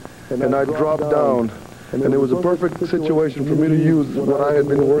again, and I dropped down. And it was a perfect situation for me to use what I had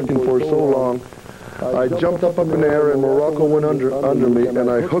been working for so long. I jumped up in the air, and Morocco went under me, and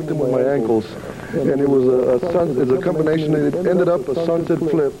I hooked him with my ankles. And it was it's a combination. It ended up a sunset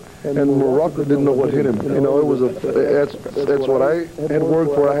flip, and Morocco didn't know what hit him. You know, it was that's what I had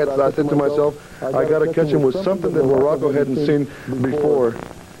worked for. I said to myself, I got to catch him with something that Morocco hadn't seen before.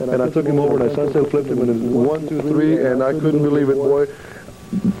 And I took him over, and I sunset flipped him, and it was 1, 2, 3, and I couldn't believe it, boy.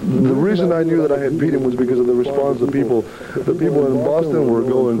 The reason I knew that I had beat him was because of the response of people. The people in Boston were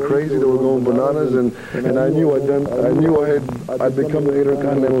going crazy. They were going bananas, and I knew I'd become the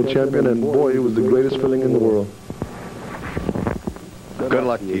Intercontinental Champion, and boy, it was the greatest feeling in the world. Good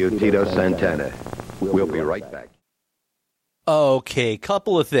luck to you, Tito Santana. We'll be right back. Okay,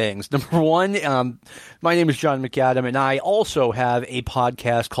 couple of things. Number one, my name is John McAdam, and I also have a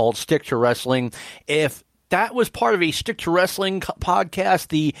podcast called Stick to Wrestling. If that was part of a Stick to Wrestling podcast,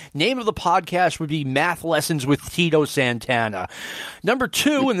 the name of the podcast would be Math Lessons with Tito Santana. Number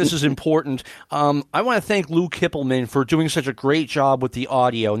two, and this is important, I want to thank Lou Kippelman for doing such a great job with the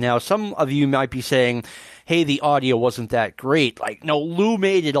audio. Now, some of you might be saying, hey, the audio wasn't that great. Like, no, Lou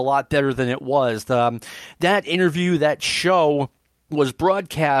made it a lot better than it was. That interview, that show was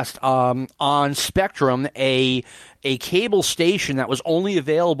broadcast on Spectrum, a cable station that was only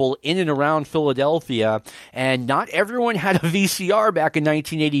available in and around Philadelphia, and not everyone had a VCR back in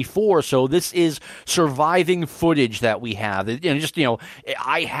 1984, so this is surviving footage that we have.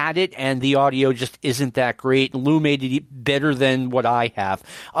 I had it, and the audio just isn't that great. Lou made it better than what I have.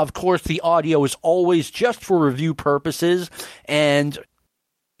 Of course, the audio is always just for review purposes, and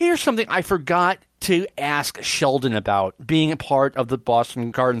here's something I forgot to ask Sheldon about, being a part of the Boston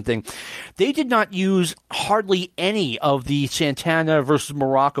Garden thing. They did not use hardly any of the Santana versus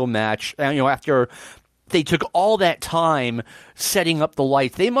Morocco match, after they took all that time setting up the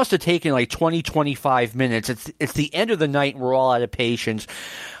lights. They must have taken like 20, 25 minutes. It's the end of the night and we're all out of patience.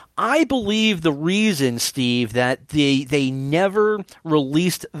 I believe the reason, Steve, that they never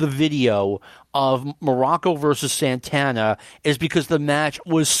released the video of Morocco versus Santana is because the match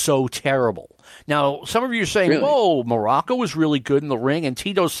was so terrible. Now, some of you are saying, really? Whoa, Morocco was really good in the ring, and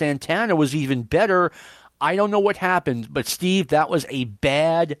Tito Santana was even better. I don't know what happened, but Steve, that was a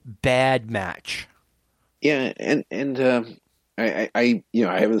bad, bad match. Yeah, and I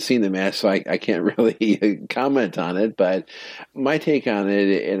haven't seen the match, so I can't really comment on it. But my take on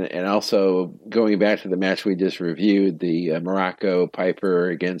it, and also going back to the match we just reviewed, the Morocco Piper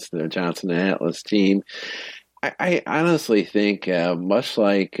against the Johnson and Atlas team, I honestly think much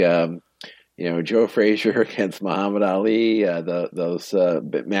like Joe Frazier against Muhammad Ali, those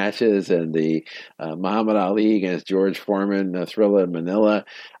matches, and the Muhammad Ali against George Foreman, Thrilla in Manila.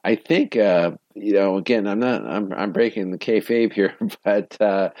 I think, again, I'm breaking the kayfabe here, but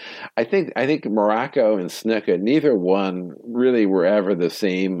I think Morocco and Snuka, neither one really were ever the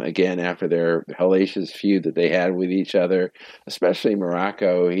same again after their hellacious feud that they had with each other. Especially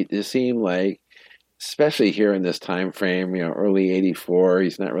Morocco, he just seemed like, especially here in this time frame, early '84,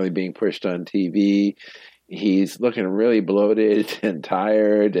 he's not really being pushed on TV. He's looking really bloated and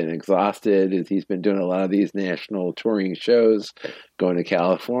tired and exhausted. He's been doing a lot of these national touring shows, going to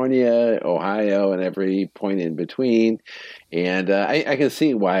California, Ohio, and every point in between. And I can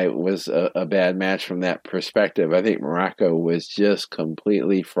see why it was a bad match from that perspective. I think Morocco was just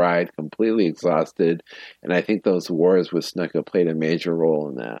completely fried, completely exhausted. And I think those wars with Snuka played a major role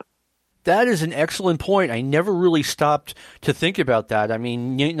in that. That is an excellent point. I never really stopped to think about that. I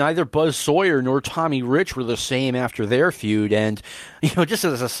mean, neither Buzz Sawyer nor Tommy Rich were the same after their feud. And, just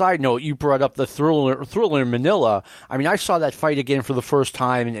as a side note, you brought up the Thriller in Manila. I mean, I saw that fight again for the first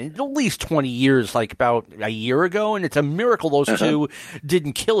time in at least 20 years, like about a year ago. And it's a miracle those two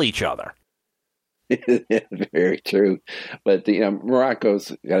didn't kill each other. Very true. But,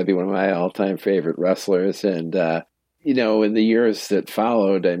 Morocco's got to be one of my all-time favorite wrestlers. And, in the years that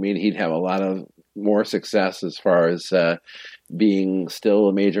followed, I mean, he'd have a lot of more success as far as being still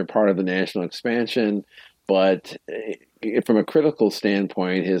a major part of the national expansion. But from a critical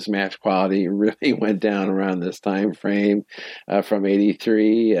standpoint, his match quality really went down around this time frame from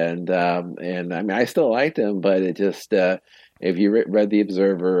 '83. And I mean, I still liked him, but it just, if you read The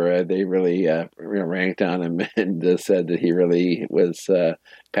Observer, they really ranked on him and said that he really was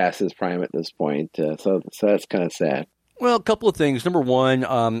past his prime at this point. So that's kind of sad. Well, a couple of things. Number one,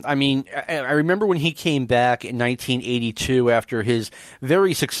 I mean, I remember when he came back in 1982 after his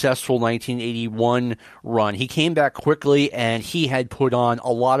very successful 1981 run. He came back quickly, and he had put on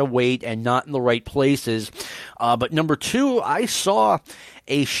a lot of weight and not in the right places. But number two, I saw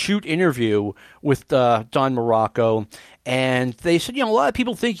a shoot interview with Don Morocco, and they said, a lot of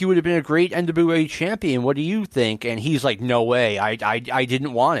people think you would have been a great NWA champion. What do you think? And he's like, no way. I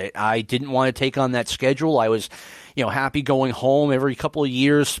didn't want it. I didn't want to take on that schedule. I was happy going home every couple of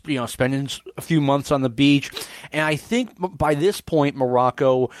years, spending a few months on the beach. And I think by this point,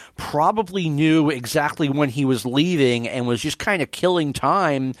 Morocco probably knew exactly when he was leaving and was just kind of killing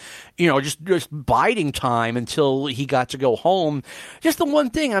time, just biding time until he got to go home. Just the one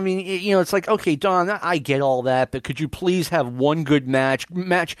thing, I mean, it's like, okay, Don, I get all that, but could you please have one good match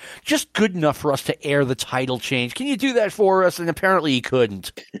just good enough for us to air the title change? Can you do that for us? And apparently he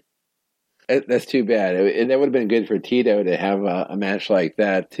couldn't. That's too bad. That would have been good for Tito to have a match like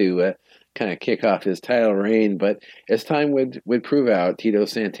that to kind of kick off his title reign. But as time would prove out, Tito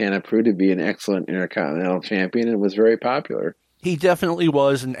Santana proved to be an excellent Intercontinental Champion and was very popular. He definitely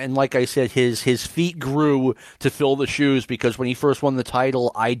was, and like I said, his feet grew to fill the shoes, because when he first won the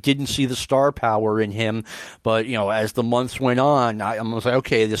title, I didn't see the star power in him. But, as the months went on, I was like,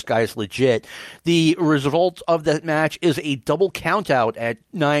 okay, this guy's legit. The result of that match is a double countout at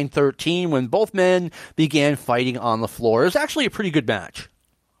 9:13 when both men began fighting on the floor. It was actually a pretty good match.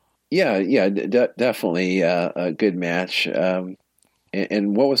 Yeah, definitely a good match.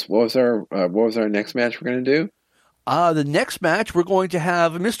 And what was our next match we're going to do? The next match, we're going to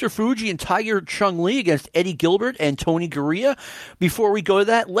have Mr. Fuji and Tiger Chung Lee against Eddie Gilbert and Tony Garea. Before we go to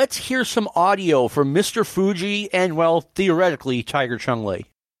that, let's hear some audio from Mr. Fuji and, well, theoretically, Tiger Chung Lee.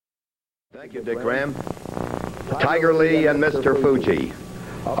 Thank you, Dick Graham. Tiger Lee and Mr. Fuji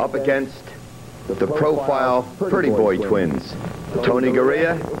up against the profile Pretty Boy twins, Tony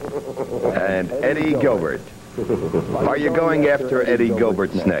Garea and Eddie Gilbert. Are you going after Eddie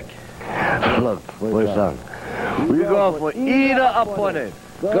Gilbert's neck? Look, listen. We go for either opponent.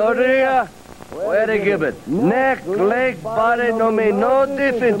 Garea or Eddie Gilbert. Neck, leg, body don't make no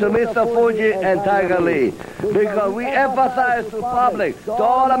difference to Mr. Fuji and Tiger Lee. Because we emphasize to public, to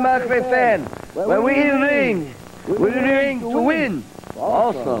all American fans, when we in ring, we're in ring to win.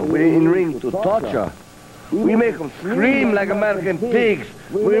 Also, we're in ring to torture. We make them scream like American pigs.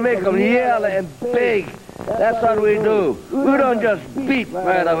 We make them yell and beg. That's what we do. We don't just beat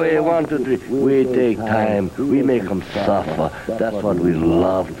right away, 1, 2, 3. We take time. We make them suffer. That's what we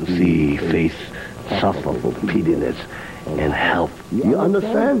love to see, face suffer for pitiless and help. You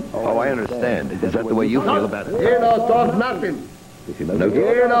understand? Oh, I understand. Is that the way you feel about it? He don't talk nothing. He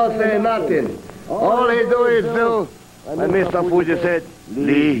don't say nothing. All he do is do. And Mr. Fuji said,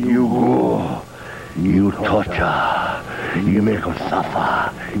 Lee, you go. You torture. You make him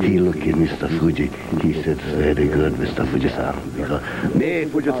suffer. He look at Mr. Fuji. He said, very good, Mr. Fuji-san. Because me,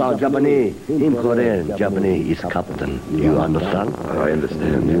 Fuji-san, Japanese. Him Korean. Japanese is captain. You understand? Oh, I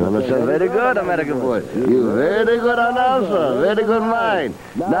understand. You understand? Very good, American boy. You very good announcer. Very good mind.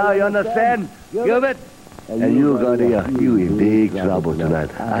 Now you understand? Gilbert? And you, Garea, you in big trouble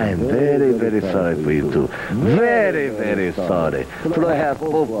tonight. I am very, very sorry for you too. Very, very sorry. Perhaps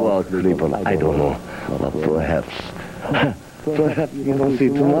both will cripple. I don't know. But perhaps you don't see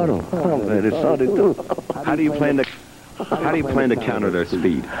tomorrow. I'm very sorry too. How do you plan to counter their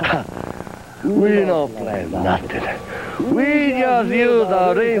speed? We don't plan nothing. We just use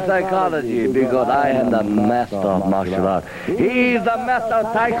our ring psychology because I am the master of martial art. He's the master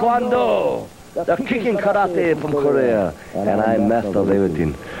of Taekwondo. The kicking karate from Korea, and I master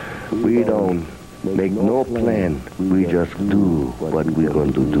everything. We don't make no plan. We just do what we're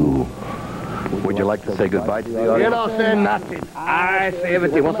going to do. Would you like to say goodbye to the audience? You don't say nothing. I say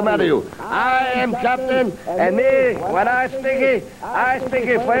everything. What's the matter with you? I am captain, and me, when I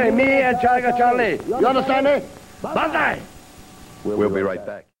speak for me and Tiger Charlie. You understand me? Banzai! We'll be right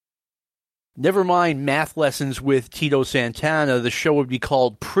back. Never mind math lessons with Tito Santana. The show would be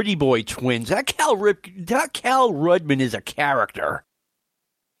called Pretty Boy Twins. That Cal Rudman is a character.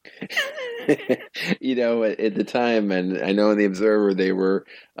 You know, at the time, and I know in the Observer, they were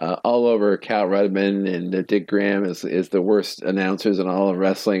all over Cal Rudman, and Dick Graham is the worst announcers in all of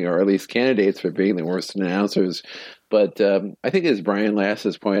wrestling, or at least candidates for being the worst announcers. But I think, as Brian Last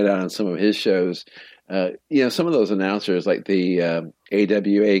has pointed out on some of his shows, you know, some of those announcers, like the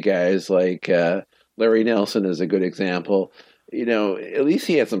AWA guys, like Larry Nelson is a good example. You know, at least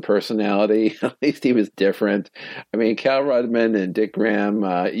he had some personality. At least he was different. I mean, Cal Rudman and Dick Graham,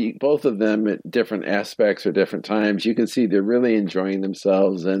 both of them at different aspects or different times, you can see they're really enjoying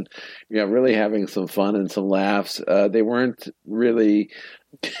themselves and, you know, really having some fun and some laughs. They weren't really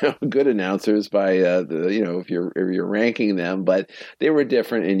good announcers by if you're ranking them, but they were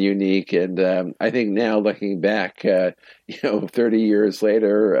different and unique. And I think now, looking back, 30 years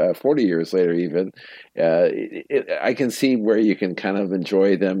later, 40 years later even, I can see where you can kind of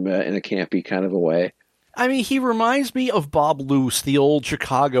enjoy them in a campy kind of a way. I mean, he reminds me of Bob Luce, the old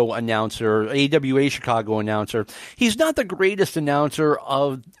Chicago announcer, AWA Chicago announcer. He's not the greatest announcer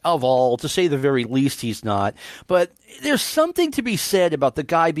of all, to say the very least he's not. But there's something to be said about the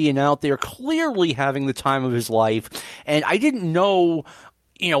guy being out there clearly having the time of his life. And I didn't know,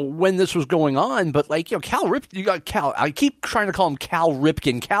 when this was going on, but Cal Ripken, you got Cal, I keep trying to call him Cal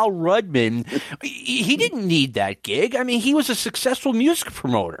Ripken, Cal Rudman. He didn't need that gig. I mean, he was a successful music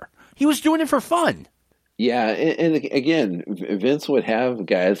promoter. He was doing it for fun. Yeah, and again, Vince would have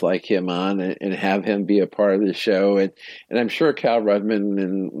guys like him on and have him be a part of the show, and I'm sure Cal Rudman,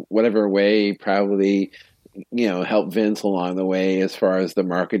 in whatever way, probably helped Vince along the way as far as the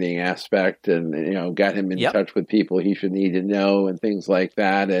marketing aspect, and got him in touch with people he should need to know and things like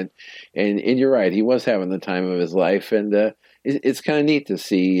that. And you're right, he was having the time of his life, and it's kind of neat to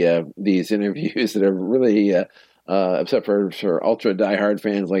see these interviews that are really. Except for ultra diehard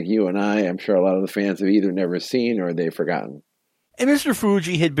fans like you and I'm sure a lot of the fans have either never seen or they've forgotten. And Mr.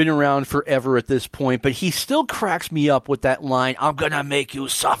 Fuji had been around forever at this point, but he still cracks me up with that line, "I'm gonna make you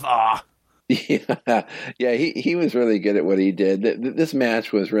suffer." Yeah, he was really good at what he did. This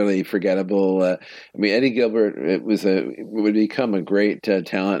match was really forgettable. I mean, Eddie Gilbert would become a great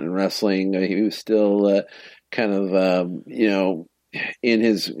talent in wrestling. He was still kind of, in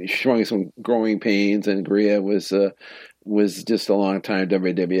his showing some growing pains, and Gria was just a long time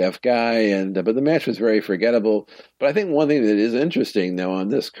WWF guy, but the match was very forgettable. But I think one thing that is interesting though on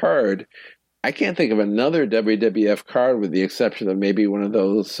this card, I can't think of another WWF card with the exception of maybe one of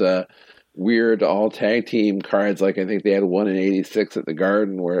those weird all tag team cards, like I think they had one in '86 at the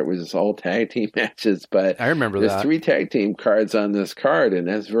Garden where it was all tag team matches. But I remember there's 3 tag team cards on this card, and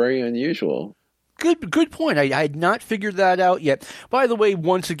that's very unusual. Good point. I had not figured that out yet. By the way,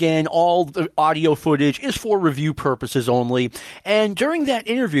 once again, all the audio footage is for review purposes only. And during that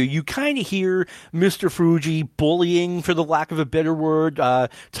interview, you kind of hear Mr. Fuji bullying, for the lack of a better word,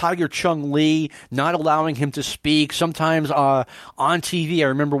 Tiger Chung Lee, not allowing him to speak. Sometimes on TV, I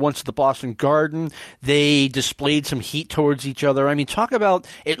remember once at the Boston Garden, they displayed some heat towards each other. I mean, talk about,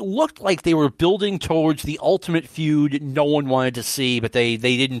 it looked like they were building towards the ultimate feud no one wanted to see, but they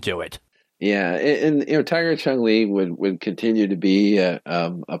didn't do it. Yeah, and Tiger Chung Lee would continue to be a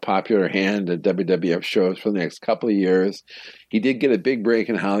popular hand at WWF shows for the next couple of years. He did get a big break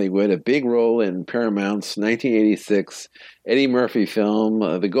in Hollywood, a big role in Paramount's 1986 Eddie Murphy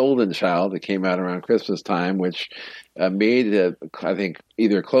film, The Golden Child, that came out around Christmas time, which made, I think,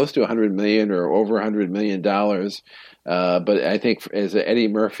 either close to $100 million or over $100 million. But I think as an Eddie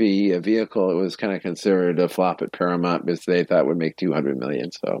Murphy vehicle, it was kind of considered a flop at Paramount because they thought it would make $200 million.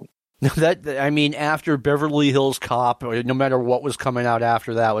 So. After Beverly Hills Cop, no matter what was coming out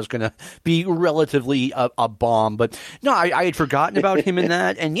after that, was going to be relatively a bomb. But no, I had forgotten about him in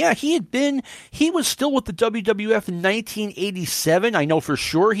that. And yeah, he was still with the WWF in 1987. I know for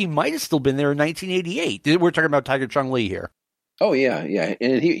sure he might have still been there in 1988. We're talking about Tiger Chung Lee here. Oh, yeah.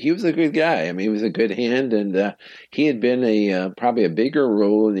 And he was a good guy. I mean, he was a good hand, and he had been probably a bigger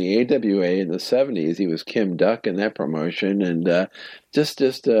role in the AWA in the 70s. He was Kim Duck in that promotion, and just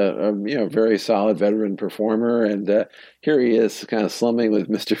a very solid veteran performer. And here he is kind of slumming with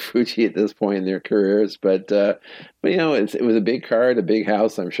Mr. Fuji at this point in their careers. But it was a big card, a big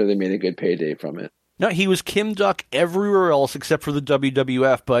house. I'm sure they made a good payday from it. No, he was Kim Duck everywhere else except for the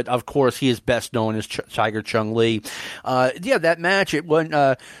WWF, but of course he is best known as Tiger Chung Lee. That match, it went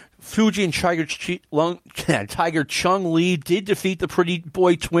Fuji and Tiger Chung Lee did defeat the Pretty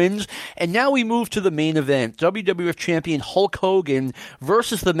Boy Twins, and now we move to the main event, WWF Champion Hulk Hogan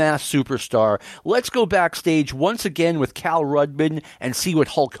versus the Masked Superstar. Let's go backstage once again with Cal Rudman and see what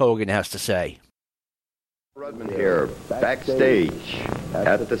Hulk Hogan has to say. Rudman here, backstage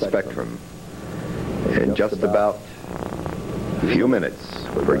at the Spectrum. In just about a few minutes,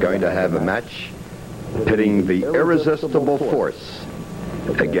 we're going to have a match pitting the irresistible force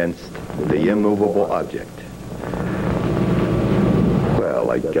against the immovable object.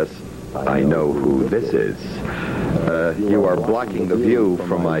 Well, I guess I know who this is. You are blocking the view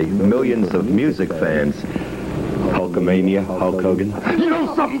from my millions of music fans. Hulkamania, Hulk Hogan. You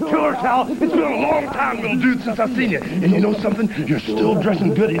know something, Killer Cal? It's been a long time, little dude, since I've seen you. And you know something? You're still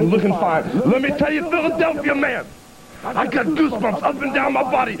dressing good and looking fine. Let me tell you, Philadelphia man, I got goosebumps up and down my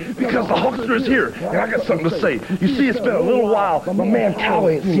body because the Hulkster is here, and I got something to say. You see, it's been a little while. My man Cal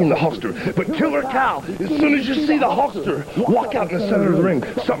ain't seen the Hulkster, but Killer Cal, as soon as you see the Hulkster walk out in the center of the ring,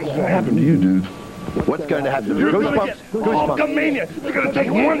 something's going to happen to you, dude. What's going to happen? You're going to get Hulkamania. You're going to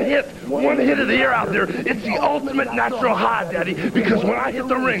take one hit of the air out there. It's the ultimate natural high, Daddy, because when I hit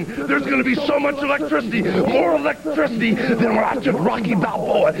the ring, there's going to be so much electricity, more electricity than when I took Rocky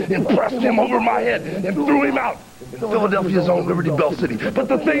Balboa and pressed him over my head and threw him out in Philadelphia's own Liberty Bell City. But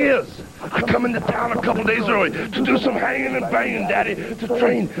the thing is, I come into town a couple days early to do some hanging and banging, Daddy, to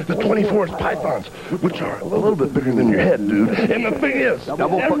train the 24-inch pythons, which are a little bit bigger than your head, dude. And the thing is,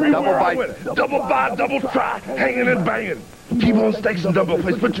 everywhere I went, double buy, double try, hanging and banging. T-bone steaks and dumbbell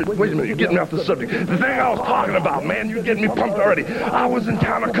plates. But wait a minute, you're getting me off the subject. The thing I was talking about, man, you're getting me pumped already. I was in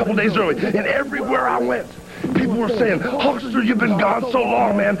town a couple days early, and everywhere I went, people were saying, Hulkster, you've been gone so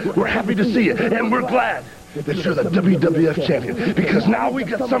long, man. We're happy to see you, and we're glad that you're the WWF champion, because now we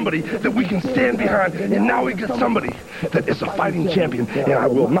get somebody that we can stand behind, and now we get somebody that is a fighting champion, and I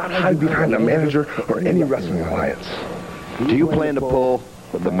will not hide behind a manager or any wrestling alliance. Do you plan to pull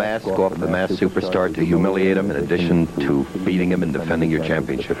the mask off the Masked Superstar to humiliate him in addition to beating him and defending your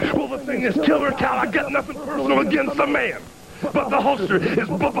championship? Well, the thing is, Killer Cal, I got nothing personal against the man. But the Hulkster is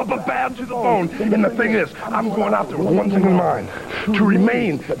bad to the bone. And the thing is, I'm going out there with one thing in mind, to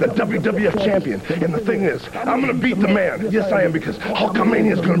remain the WWF champion. And the thing is, I'm going to beat the man. Yes, I am, because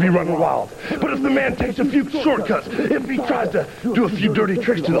Hulkamania is going to be running wild. But if the man takes a few shortcuts, if he tries to do a few dirty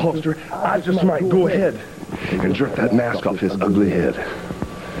tricks to the Hulkster, I just might go ahead and jerk that mask off his ugly head.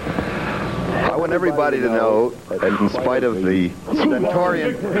 I want everybody to know that in spite of the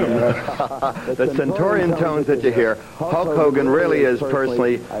Centaurian tones that you hear, Hulk Hogan really is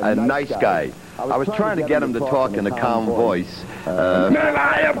personally a nice guy. I was trying to get him to talk in a calm voice. Man,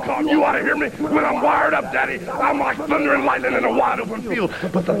 I am calm. You ought to hear me when I'm wired up, Daddy. I'm like thunder and lightning in a wide open field.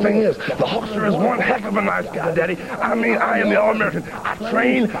 But the thing is, the Hulkster is one heck of a nice guy, Daddy. I mean, I am the All-American. I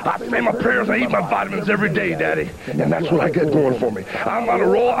train, I say my prayers, I eat my vitamins every day, Daddy. And that's what I get going for me. I'm on a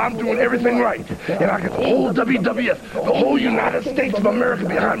roll. I'm doing everything right. And I get the whole WWF, the whole United States of America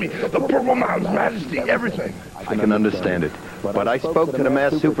behind me, the Purple Mountains, Majesty, everything. I can understand it. But I spoke to the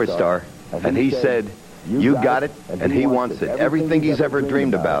Masked Superstar, and he said, you got it, and he wants it. Everything he's ever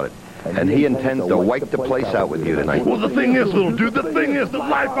dreamed about it. And he intends to wipe the place out with you tonight. Well, the thing is, little dude, the thing is, the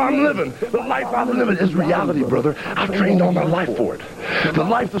life I'm living is reality, brother. I've trained all my life for it. The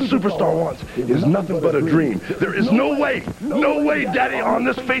life the superstar wants is nothing but a dream. There is no way, Daddy, on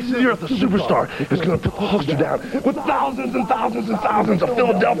this face of the earth, the superstar is going to put the Hulkster down with thousands and thousands and thousands of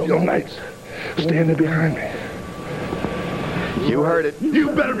Philadelphia Knights standing behind me. You heard it. You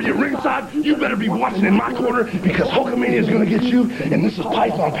better be ringside. You better be watching in my corner, because Hulkamania is going to get you, and this is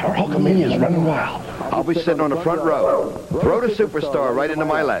Python Power. Hulkamania is running wild. I'll be sitting on the front row. Throw the superstar right into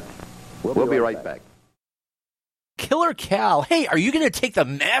my lap. We'll be right back. Killer Cal, hey, are you going to take the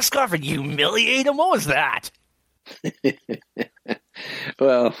mask off and humiliate him? What was that?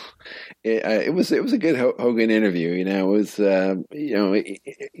 Well, it was a good Hogan interview. You know, it was again,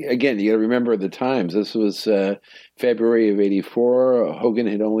 you got to remember the times. This was February of '84. Hogan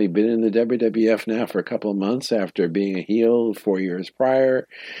had only been in the WWF now for a couple of months after being a heel 4 years prior.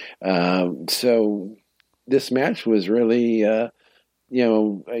 So this match was really,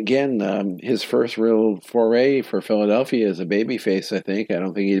 his first real foray for Philadelphia as a babyface, I think. I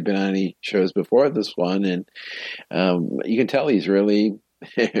don't think he'd been on any shows before this one. And you can tell he's really,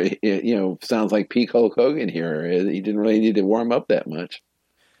 sounds like peak Hulk Hogan here. He didn't really need to warm up that much.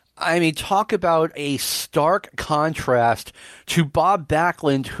 I mean, talk about a stark contrast to Bob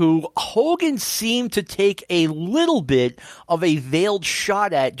Backlund, who Hogan seemed to take a little bit of a veiled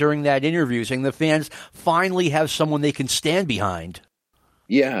shot at during that interview, saying the fans finally have someone they can stand behind.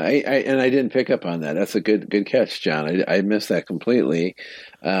 Yeah, and I didn't pick up on that. That's a good catch, John. I missed that completely.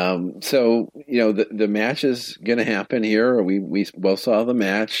 So the match is going to happen here. We both saw the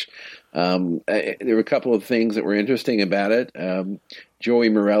match. There were a couple of things that were interesting about it. Joey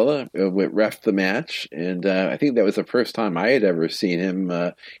Morella ref the match, and I think that was the first time I had ever seen him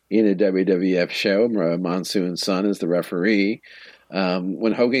in a WWF show. Monsoon Sun is the referee.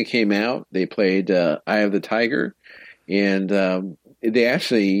 When Hogan came out, they played "Eye of the Tiger," and they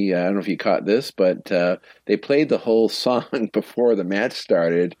actually, I don't know if you caught this, but they played the whole song before the match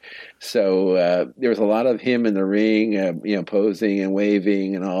started. So there was a lot of him in the ring, posing and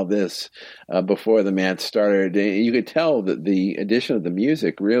waving and all this before the match started. And you could tell that the addition of the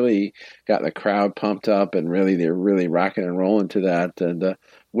music really got the crowd pumped up, and really they're really rocking and rolling to that. And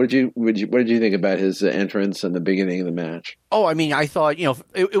what did you think about his entrance and the beginning of the match? Oh, I mean, I thought,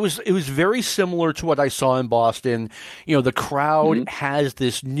 it was very similar to what I saw in Boston. The crowd has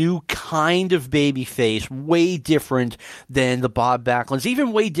this new kind of baby face, way different than the Bob Backlunds,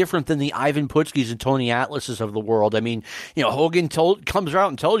 even way different than the Ivan Putskis and Tony Atlases of the world. I mean, Hogan comes out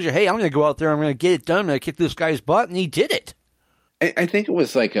and tells you, hey, I'm going to go out there, I'm going to get it done, I'm going to kick this guy's butt, and he did it. I think it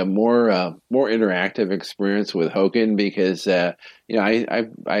was like a more interactive experience with Hogan because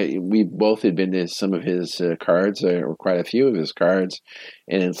we both had been to some of his cards, or quite a few of his cards,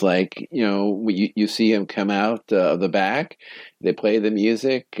 and it's like you see him come out of the back, they play the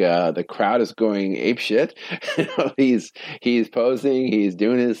music, the crowd is going apeshit. He's posing, he's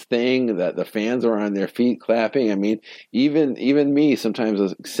doing his thing, that the fans are on their feet clapping. I mean, even me, sometimes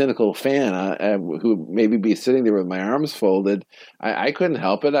a cynical fan who maybe be sitting there with my arms folded, I couldn't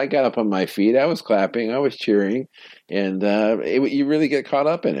help it. I got up on my feet, I was clapping, I was cheering. And you really get caught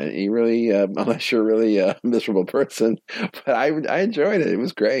up in it. You really, unless you're really a miserable person. But I enjoyed it. It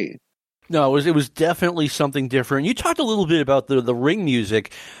was great. No, it was definitely something different. You talked a little bit about the ring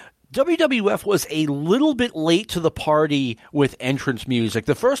music. WWF was a little bit late to the party with entrance music.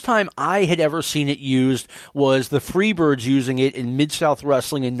 The first time I had ever seen it used was the Freebirds using it in Mid-South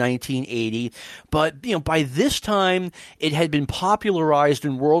Wrestling in 1980. But, by this time, it had been popularized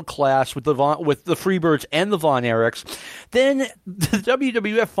in World Class with the Freebirds and the Von Erichs. Then the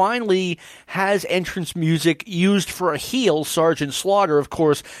WWF finally has entrance music used for a heel, Sergeant Slaughter. Of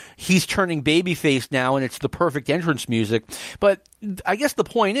course, he's turning babyface now, and it's the perfect entrance music. But I guess the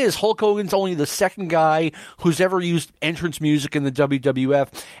point is, Hulk Hogan's only the second guy who's ever used entrance music in the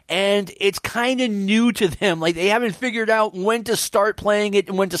WWF, and it's kind of new to them. Like, they haven't figured out when to start playing it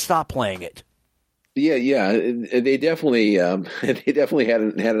and when to stop playing it. Yeah, they definitely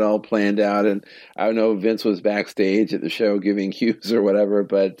hadn't had it all planned out, and I don't know if Vince was backstage at the show giving cues or whatever.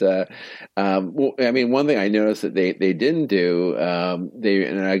 But one thing I noticed that they didn't do,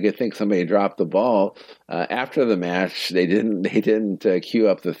 and I think somebody dropped the ball after the match. They didn't cue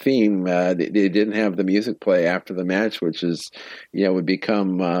up the theme. They didn't have the music play after the match, which is would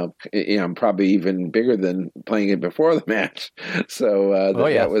become probably even bigger than playing it before the match. So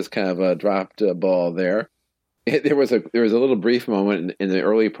that was kind of a dropped ball there. There was a little brief moment in the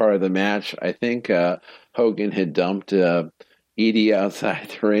early part of the match. I think Hogan had dumped Edie outside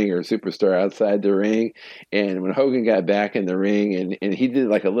the ring, or Superstar outside the ring, and when Hogan got back in the ring, and he did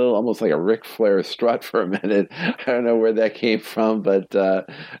like a little, almost like a Ric Flair strut for a minute. I don't know where that came from, but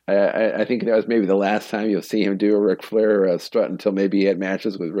I think that was maybe the last time you'll see him do a Ric Flair strut, until maybe he had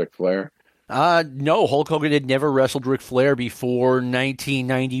matches with Ric Flair. No, Hulk Hogan had never wrestled Ric Flair before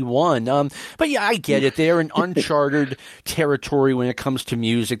 1991. But yeah, I get it. They're in uncharted territory when it comes to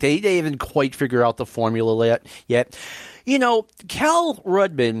music. They haven't quite figured out the formula yet. Cal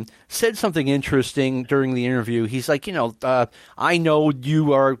Rudman said something interesting during the interview. He's like, I know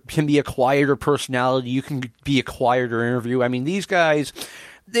you can be a quieter personality. You can be a quieter interview. I mean, these guys,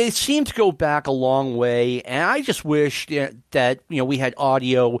 they seem to go back a long way, and I just wish that we had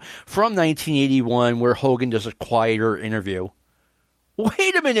audio from 1981 where Hogan does a quieter interview.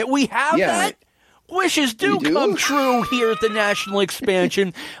 Wait a minute, we have that? Wishes do come true here at the National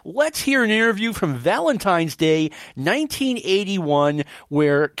Expansion. Let's hear an interview from Valentine's Day, 1981,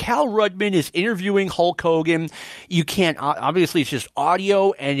 where Cal Rudman is interviewing Hulk Hogan. You can't, obviously it's just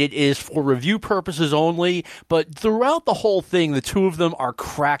audio, and it is for review purposes only, but throughout the whole thing, the two of them are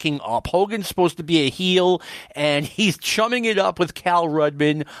cracking up. Hogan's supposed to be a heel, and he's chumming it up with Cal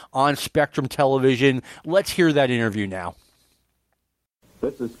Rudman on Spectrum Television. Let's hear that interview now.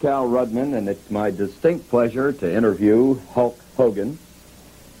 This is Cal Rudman, and it's my distinct pleasure to interview Hulk Hogan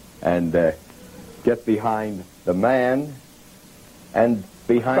and get behind the man and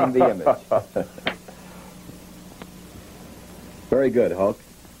behind the image. Very good, Hulk.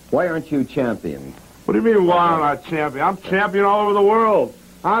 Why aren't you champion? What do you mean, why am I champion? I'm champion all over the world.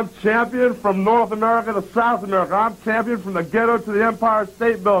 I'm champion from North America to South America. I'm champion from the ghetto to the Empire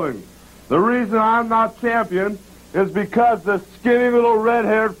State Building. The reason I'm not champion is because this skinny little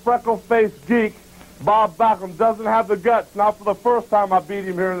red-haired, freckle-faced geek, Bob Backlund, doesn't have the guts. Not for the first time I beat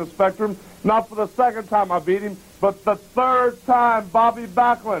him here in the Spectrum, not for the second time I beat him, but the third time Bobby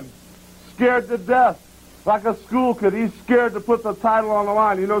Backlund, scared to death, like a school kid. He's scared to put the title on the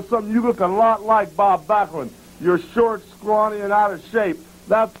line. You know something? You look a lot like Bob Backlund. You're short, scrawny, and out of shape.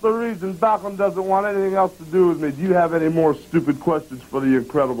 That's the reason Backlund doesn't want anything else to do with me. Do you have any more stupid questions for the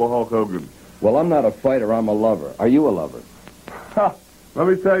incredible Hulk Hogan? Well, I'm not a fighter. I'm a lover. Are you a lover? Let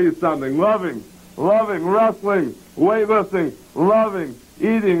me tell you something. Loving, wrestling, weightlifting, loving,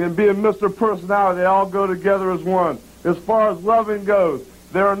 eating, and being Mr. Personality, they all go together as one. As far as loving goes,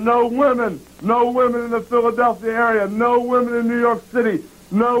 there are no women in the Philadelphia area, no women in New York City,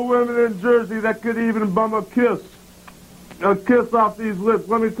 no women in Jersey that could even bum a kiss off these lips.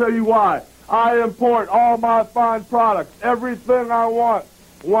 Let me tell you why. I import all my fine products, everything I want,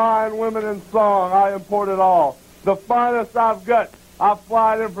 wine, women, and song. I import it all. The finest I've got, I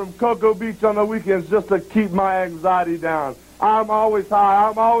fly it in from Cocoa Beach on the weekends just to keep my anxiety down. I'm always high.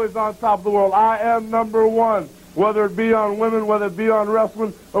 I'm always on top of the world. I am number one, whether it be on women, whether it be on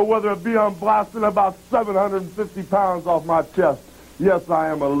wrestling, or whether it be on blasting about 750 pounds off my chest. Yes, I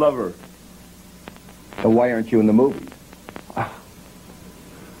am a lover. So why aren't you in the movies?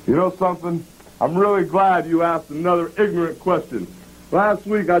 You know something? I'm really glad you asked another ignorant question. Last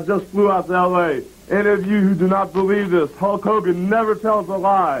week, I just flew out to L.A. Any of you who do not believe this, Hulk Hogan never tells a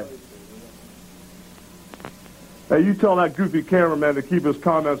lie. Hey, you tell that goofy cameraman to keep his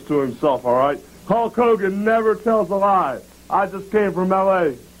comments to himself, all right? Hulk Hogan never tells a lie. I just came from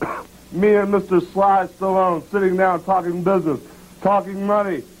L.A. Me and Mr. Sly Stallone sitting down talking business, talking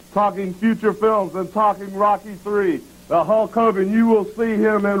money, talking future films, and talking Rocky III. Hulk Hogan, you will see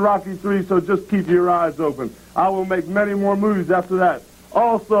him in Rocky III, so just keep your eyes open. I will make many more movies after that.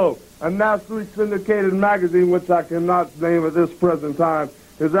 Also, a nationally syndicated magazine, which I cannot name at this present time,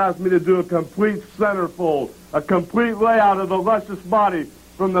 has asked me to do a complete centerfold, a complete layout of the luscious body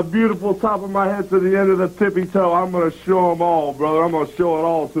from the beautiful top of my head to the end of the tippy toe. I'm going to show them all, brother. I'm going to show it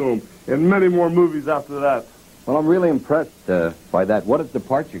all to them, and many more movies after that. Well, I'm really impressed by that. What is the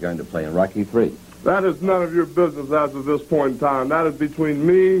part you're going to play in Rocky III? That is none of your business as of this point in time. That is between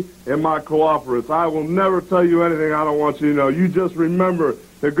me and my cooperates. I will never tell you anything I don't want you to know. You just remember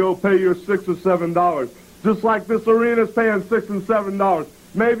to go pay your $6 or $7. Just like this arena's paying $6 and $7.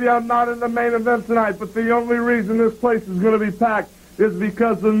 Maybe I'm not in the main event tonight, but the only reason this place is going to be packed is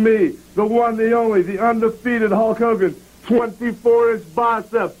because of me. The one, the only, the undefeated Hulk Hogan. 24-inch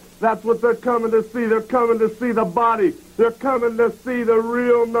biceps. That's what they're coming to see. They're coming to see the body. They're coming to see the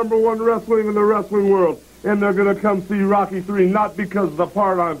real number one wrestling in the wrestling world. And they're going to come see Rocky III, not because of the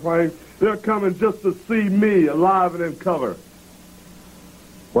part I'm playing. They're coming just to see me alive and in color.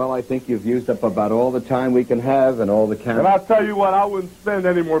 Well, I think you've used up about all the time we can have and all the cameras. And I'll tell you what, I wouldn't spend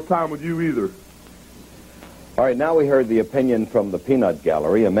any more time with you either. All right, now we heard the opinion from the Peanut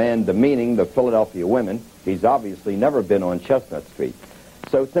Gallery, a man demeaning the Philadelphia women. He's obviously never been on Chestnut Street.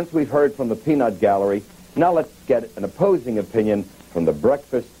 So since we've heard from the Peanut Gallery, now let's get an opposing opinion from the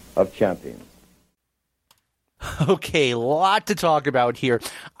Breakfast of Champions. Okay, a lot to talk about here.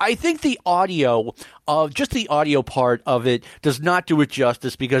 I think the audio, just the audio part of it does not do it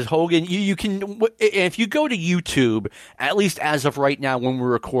justice because Hogan, you can, if you go to YouTube, at least as of right now when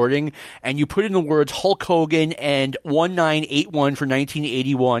we're recording, and you put in the words Hulk Hogan and 1981 for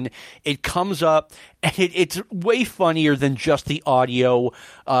 1981, it comes up and it's way funnier than just the audio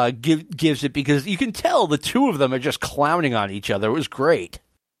gives it because you can tell the two of them are just clowning on each other. It was great.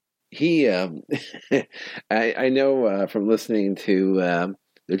 He, I know from listening to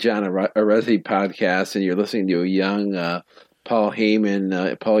the John Arezzi podcast, and you're listening to a young Paul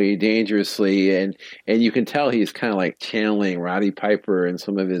Heyman, Paulie Dangerously, and you can tell he's kind of like channeling Roddy Piper in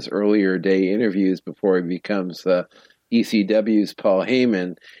some of his earlier day interviews before he becomes ECW's Paul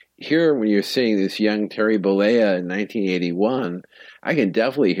Heyman. Here, when you're seeing this young Terry Bollea in 1981, I can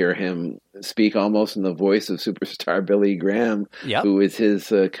definitely hear him speak almost in the voice of superstar Billy Graham, who is his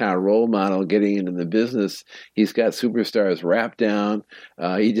kind of role model getting into the business. He's got superstars wrapped down.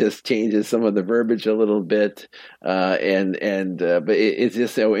 He just changes some of the verbiage a little bit, but it's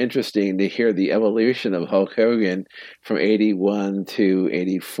just so interesting to hear the evolution of Hulk Hogan from 81 to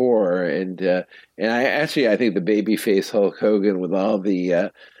 84, and I think the babyface Hulk Hogan with all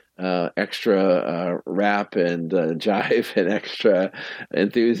the extra rap and jive and extra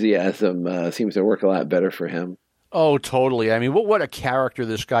enthusiasm seems to work a lot better for him. Oh, totally. I mean, what a character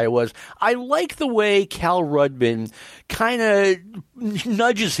this guy was. I like the way Cal Rudman kind of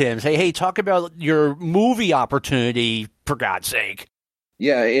nudges him, say, hey, talk about your movie opportunity, for God's sake.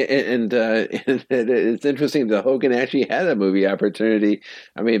 Yeah, and it's interesting that Hogan actually had a movie opportunity.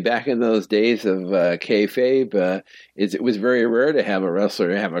 I mean, back in those days of kayfabe, it was very rare to have a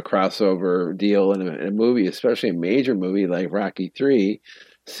wrestler have a crossover deal in a movie, especially a major movie like Rocky III.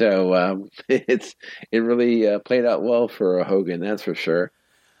 So it really played out well for Hogan, that's for sure.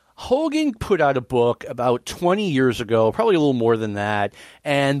 Hogan put out a book about 20 years ago, probably a little more than that.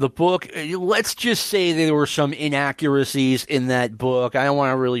 And the book, let's just say there were some inaccuracies in that book. I don't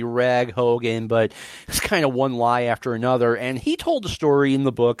want to really rag Hogan, but it's kind of one lie after another. And he told a story in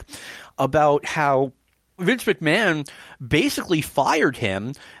the book about how Vince McMahon basically fired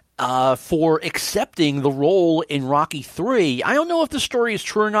him for accepting the role in Rocky III. I don't know if the story is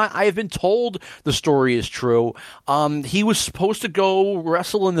true or not. I have been told the story is true. He was supposed to go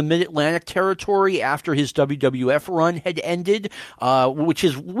wrestle in the Mid-Atlantic territory after his WWF run had ended, which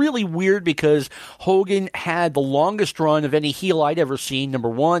is really weird because Hogan had the longest run of any heel I'd ever seen, number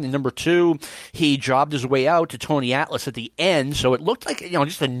one. And number two, he jobbed his way out to Tony Atlas at the end. So it looked like,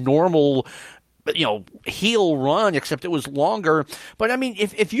 just a normal heel run, except it was longer. But I mean,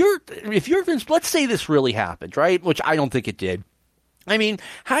 if you're Vince, let's say this really happened, right? Which I don't think it did. I mean,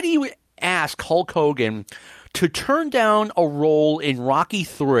 how do you ask Hulk Hogan to turn down a role in Rocky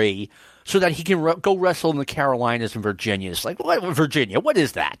III so that he can go wrestle in the Carolinas and Virginia? It's like, what, Virginia? What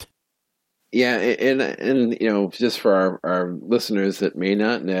is that? Yeah, and just for our listeners that may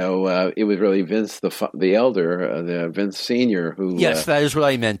not know, it was really Vince the elder, the Vince Senior, who yes, that is what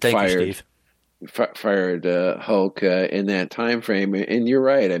I meant. Thank you, Steve. Fired Hulk in that time frame, and you're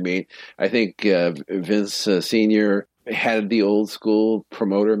right. I mean, I think Vince Senior had the old school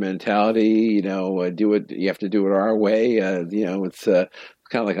promoter mentality. Do it. You have to do it our way. It's kind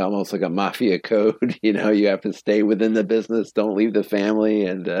of like almost like a mafia code. You have to stay within the business, don't leave the family,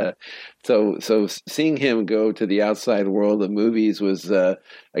 and so seeing him go to the outside world of movies was, I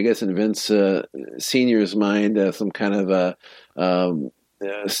guess, in Vince Senior's mind, some kind of a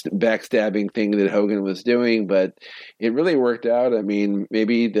backstabbing thing that Hogan was doing, but it really worked out. I mean,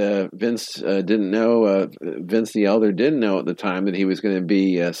 maybe Vince didn't know, Vince the Elder didn't know at the time that he was going to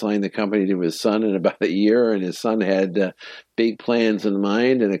be selling the company to his son in about a year, and his son had big plans in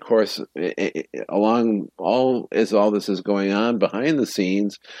mind. And of course, all this is going on behind the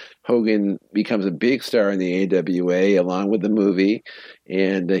scenes, Hogan becomes a big star in the AWA along with the movie,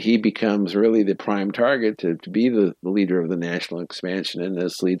 and he becomes really the prime target to be the leader of the national expansion, and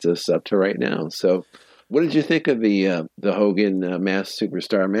this leads us up to right now. So what did you think of the Hogan Masked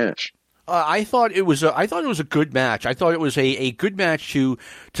Superstar match? I thought it was a good match. I thought it was a good match to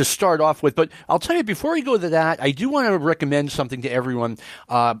start off with. But I'll tell you, before we go to that, I do want to recommend something to everyone.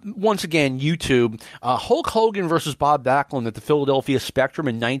 Once again, YouTube. Hulk Hogan versus Bob Backlund at the Philadelphia Spectrum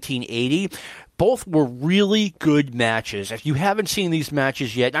in 1980. Both were really good matches. If you haven't seen these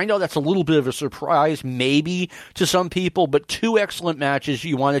matches yet, I know that's a little bit of a surprise maybe to some people, but two excellent matches.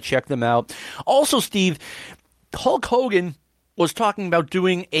 You want to check them out. Also, Steve, Hulk Hogan was talking about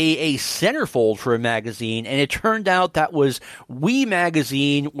doing a centerfold for a magazine, and it turned out that was We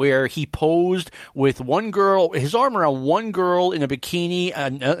Magazine, where he posed with one girl, his arm around one girl in a bikini,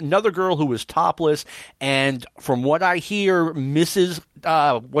 another girl who was topless, and from what I hear, Mrs.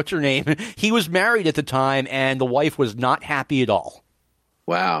 What's her name? He was married at the time, and the wife was not happy at all.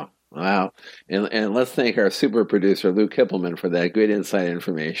 Wow. And let's thank our super producer, Lou Kippelman, for that good inside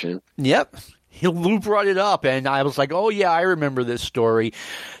information. Yep. Lou brought it up, and I was like, oh, yeah, I remember this story.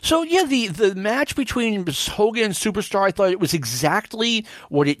 So, yeah, the match between Hogan and Superstar, I thought it was exactly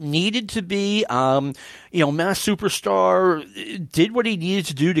what it needed to be. Masked Superstar did what he needed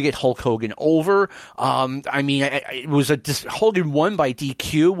to do to get Hulk Hogan over. It was Hogan won by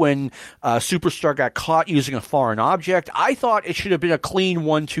DQ when Superstar got caught using a foreign object. I thought it should have been a clean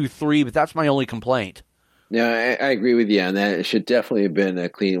 1, 2, 3, but that's my only complaint. No, I agree with you on that. It should definitely have been a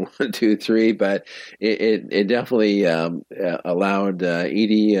clean 1, 2, 3, but it definitely allowed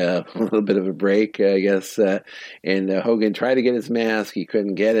Edie a little bit of a break, I guess. And Hogan tried to get his mask; he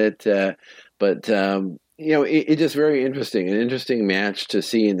couldn't get it. But it's just very interesting, an interesting match to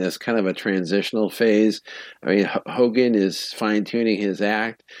see in this kind of a transitional phase. I mean, Hogan is fine tuning his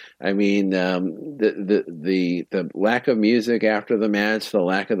act. I mean, the lack of music after the match, the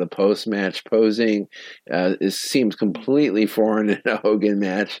lack of the post-match posing, seems completely foreign in a Hogan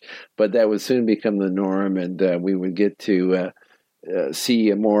match. But that would soon become the norm, and we would get to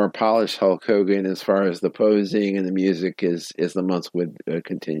see a more polished Hulk Hogan as far as the posing and the music as the months would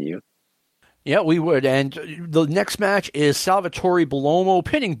continue. Yeah, we would. And the next match is Salvatore Bellomo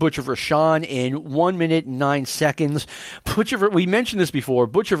pinning Butcher Vachon in 1 minute and 9 seconds. We mentioned this before.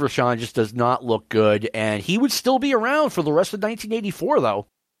 Butcher Vachon just does not look good, and he would still be around for the rest of 1984, though.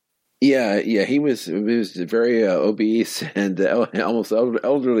 Yeah, he was very obese and almost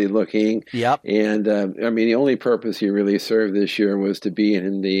elderly looking. Yep. And the only purpose he really served this year was to be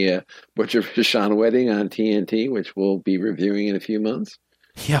in the Butcher Vachon wedding on TNT, which we'll be reviewing in a few months.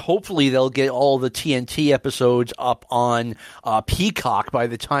 Yeah, hopefully they'll get all the TNT episodes up on Peacock by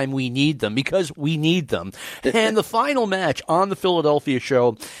the time we need them, because we need them. And the final match on the Philadelphia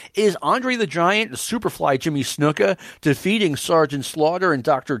show is Andre the Giant and Superfly Jimmy Snuka defeating Sergeant Slaughter and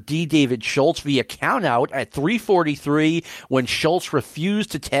Dr. D. David Schultz via countout at 3:43 when Schultz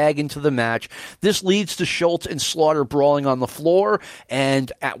refused to tag into the match. This leads to Schultz and Slaughter brawling on the floor, and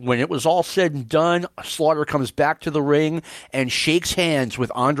when it was all said and done, Slaughter comes back to the ring and shakes hands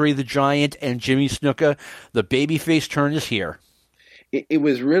with Andre the Giant and Jimmy Snuka. The babyface turn is here. It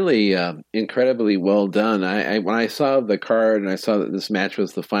was really incredibly well done. When I saw the card and I saw that this match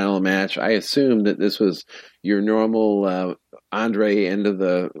was the final match, I assumed that this was your normal Andre end of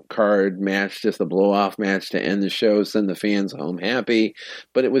the card match, just a blow-off match to end the show, send the fans home happy.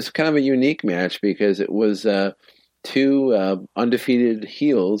 But it was kind of a unique match because it was two undefeated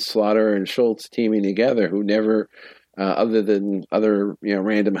heels, Slaughter and Schultz, teaming together, who never... other than other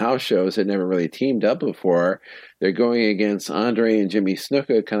random house shows, had never really teamed up before. They're going against Andre and Jimmy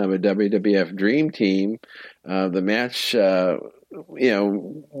Snuka, kind of a WWF dream team. The match,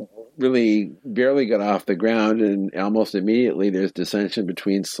 really barely got off the ground, and almost immediately there's dissension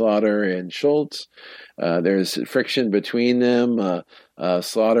between Slaughter and Schultz. There's friction between them.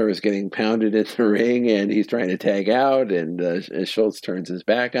 Slaughter is getting pounded in the ring, and he's trying to tag out, and Schultz turns his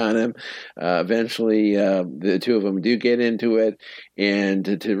back on him. Eventually, the two of them do get into it,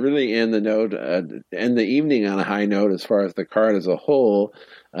 and to really end the evening on a high note as far as the card as a whole,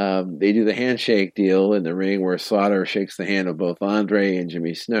 they do the handshake deal in the ring where Slaughter shakes the hand of both Andre and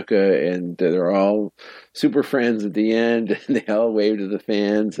Jimmy Snuka, and they're all super friends at the end, and they all wave to the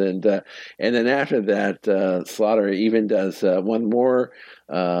fans, and then after that, Slaughter even does one more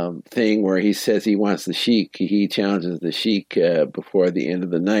thing where he says he wants the Sheik. He challenges the Sheik before the end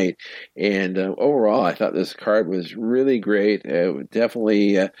of the night, and overall, I thought this card was really great. It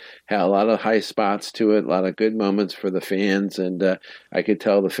definitely had a lot of high spots to it, a lot of good moments for the fans, and I could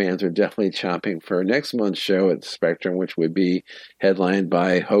tell the fans are definitely chomping for next month's show at Spectrum, which would be headlined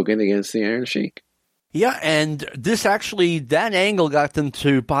by Hogan against the Iron Sheik. Yeah, and that angle got them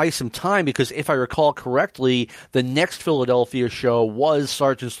to buy some time, because if I recall correctly, the next Philadelphia show was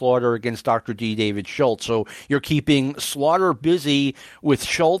Sergeant Slaughter against Dr. D. David Schultz. So you're keeping Slaughter busy with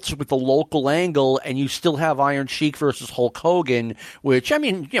Schultz with the local angle, and you still have Iron Sheik versus Hulk Hogan, which,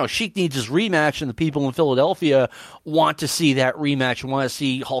 Sheik needs his rematch, and the people in Philadelphia want to see that rematch and want to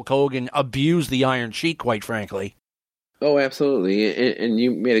see Hulk Hogan abuse the Iron Sheik, quite frankly. Oh, absolutely. And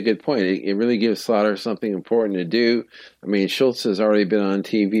you made a good point. It really gives Slaughter something important to do. Schultz has already been on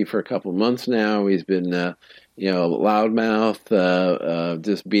TV for a couple months now. He's been, loudmouth,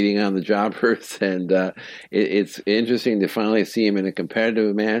 just beating on the jobbers. And it's interesting to finally see him in a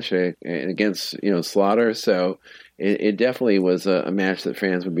competitive match against, Slaughter. So it definitely was a match that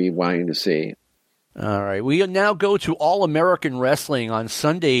fans would be wanting to see. All right. We now go to All American Wrestling on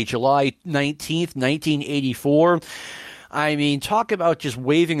Sunday, July 19th, 1984. Talk about just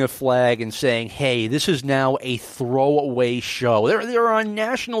waving a flag and saying, hey, this is now a throwaway show. They're on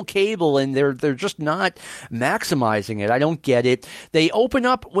national cable, and they're just not maximizing it. I don't get it. They open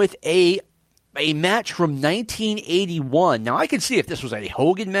up with a match from 1981. Now, I can see if this was a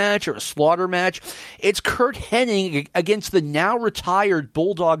Hogan match or a Slaughter match. It's Curt Hennig against the now retired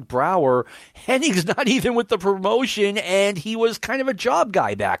Bulldog Brower. Hennig's not even with the promotion, and he was kind of a job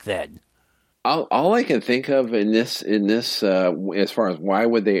guy back then. All I can think of in this, as far as why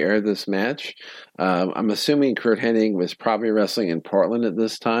would they air this match, I'm assuming Curt Hennig was probably wrestling in Portland at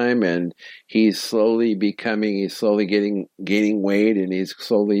this time, and he's slowly gaining weight, and he's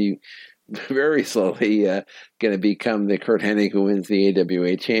very slowly going to become the Curt Hennig who wins the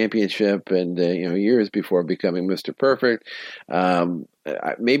AWA championship, and years before becoming Mr. Perfect.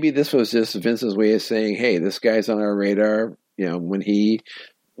 Maybe this was just Vince's way of saying, hey, this guy's on our radar.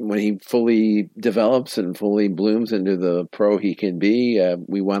 When he fully develops and fully blooms into the pro he can be,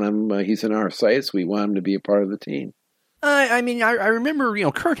 we want him. He's in our sights. We want him to be a part of the team. I mean, I remember,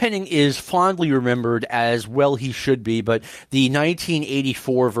 Curt Hennig is fondly remembered as well he should be, but the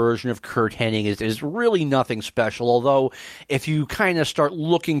 1984 version of Curt Hennig is really nothing special, although if you kind of start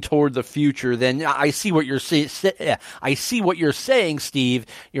looking toward the future, then I see what you're saying, Steve.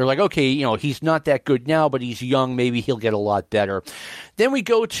 You're like, okay, he's not that good now, but he's young, maybe he'll get a lot better. Then we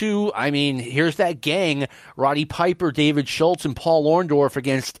go to, here's that gang, Roddy Piper, David Schultz, and Paul Orndorff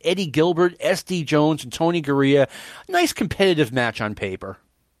against Eddie Gilbert, S.D. Jones, and Tony Gurria. Nice competitive match on paper.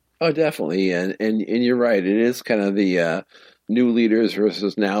 Oh, definitely. And you're right. It is kind of the new leaders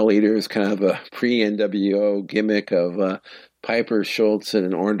versus now leaders, kind of a pre-NWO gimmick of Piper, Schultz,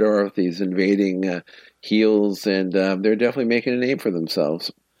 and Orndorff, these invading heels, and they're definitely making a name for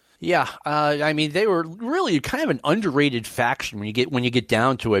themselves. Yeah, they were really kind of an underrated faction when you get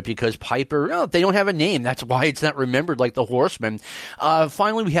down to it, because Piper, they don't have a name. That's why it's not remembered like the Horsemen.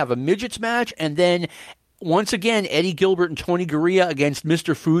 Finally, we have a midgets match, and then once again, Eddie Gilbert and Tony Gurria against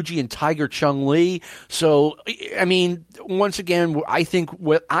Mr. Fuji and Tiger Chung Lee. So, once again,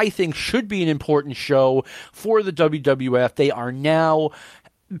 what I think should be an important show for the WWF, they are now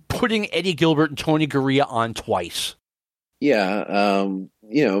putting Eddie Gilbert and Tony Gurria on twice. Yeah,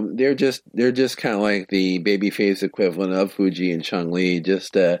 they're just kind of like the babyface equivalent of Fuji and Chung Lee,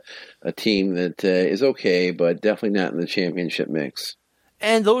 just a team that is okay, but definitely not in the championship mix.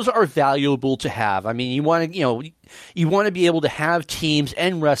 And those are valuable to have. You want to be able to have teams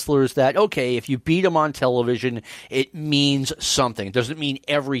and wrestlers that, okay, if you beat them on television, it means something. It doesn't mean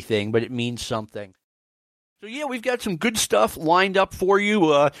everything, but it means something. So yeah, we've got some good stuff lined up for you.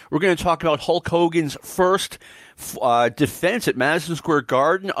 We're going to talk about Hulk Hogan's first defense at Madison Square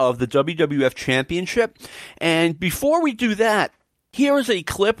Garden of the WWF Championship. And before we do that, here is a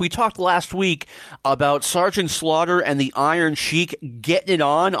clip. We talked last week about Sergeant Slaughter and the Iron Sheik getting it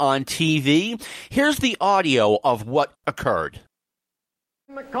on TV. Here's the audio of what occurred.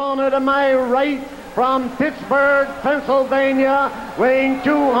 In the corner to my right, from Pittsburgh, Pennsylvania, weighing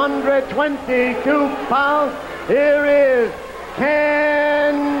 222 pounds, here is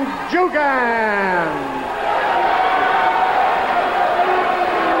Ken Jugan.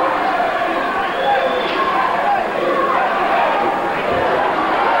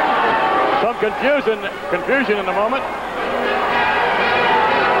 Confusion in the moment.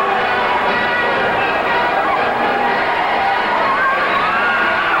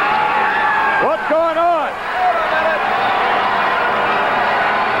 What's going on?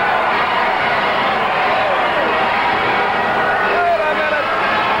 Wait a minute.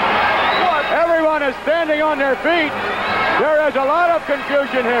 What? Everyone is standing on their feet. There is a lot of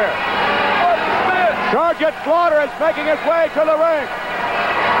confusion here. What's this? Sergeant Slaughter is making his way to the ring.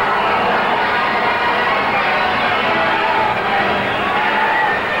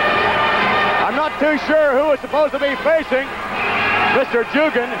 Not too sure who is supposed to be facing Mr.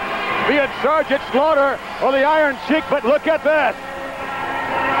 Jugan, be it Sergeant Slaughter or the Iron Sheik, but look at this.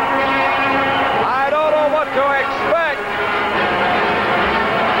 I don't know what to expect.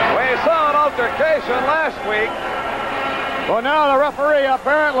 We saw an altercation last week. Well, now the referee,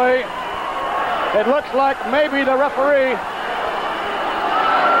 apparently, it looks like maybe the referee.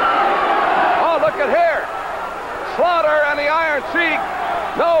 Oh, look at here. Slaughter and the Iron Sheik.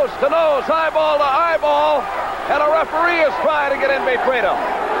 Nose to nose, eyeball to eyeball, and a referee is trying to get in between them.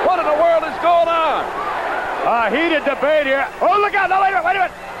 What in the world is going on? Heated debate here. Oh, look out! No, wait a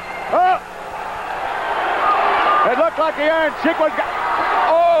minute! Oh! It looked like the Iron Sheik was.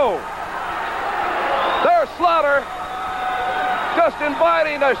 Oh! There's Slaughter just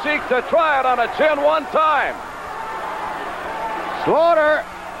inviting the Sheik to try it on a chin one time. Slaughter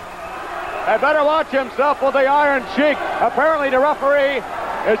had better watch himself with the Iron Sheik. Apparently, the referee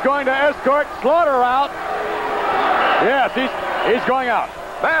is going to escort Slaughter out. Yes, he's going out.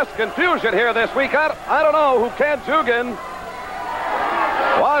 Mass confusion here this week. I don't know who Ken Jugan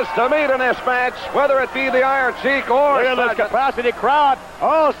was to meet in this match, whether it be the Iron Sheik or... Look at this capacity crowd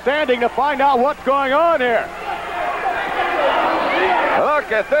all standing to find out what's going on here.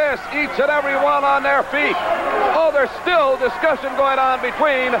 Look at this, each and every one on their feet. Oh, there's still discussion going on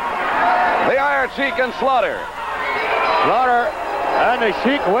between the Iron Sheik and Slaughter. Slaughter and the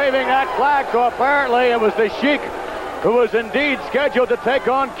Sheik waving that flag, so apparently it was the Sheik who was indeed scheduled to take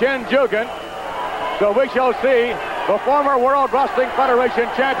on Ken Jugan. So we shall see the former World Wrestling Federation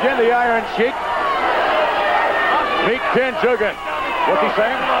champion, the Iron Sheik, meet Ken Jugan. What's he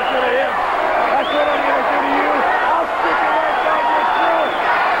saying? That's what I'm going to do to you. I'll stick it right down your throat.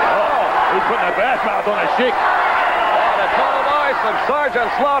 Oh, he's putting a bad mouth on the Sheik. The tone of voice of Sergeant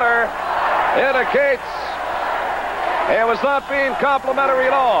Slaughter indicates it was not being complimentary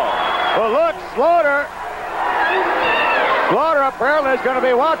at all. Well, look, Slaughter Slaughter apparently is going to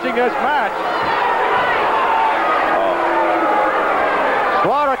be watching this match.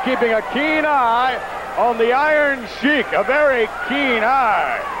 Slaughter keeping a keen eye on the Iron Sheik, a very keen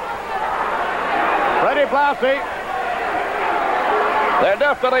eye. Freddie Blassie. There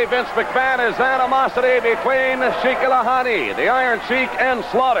definitely, Vince McMahon, is animosity between Sheik El-Ahani, the Iron Sheik, and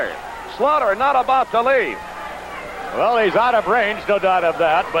Slaughter. Slaughter not about to leave. Well, he's out of range, no doubt of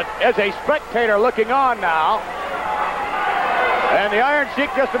that, but as a spectator looking on now, and the Iron Sheik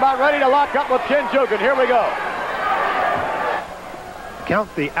just about ready to lock up with Ken Jugan. Here we go.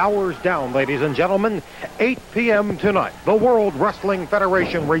 Count the hours down, ladies and gentlemen. 8 p.m. tonight. The World Wrestling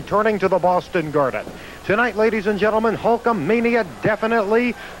Federation returning to the Boston Garden. Tonight, ladies and gentlemen, Hulkamania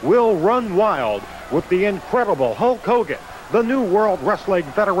definitely will run wild with the incredible Hulk Hogan, the new World Wrestling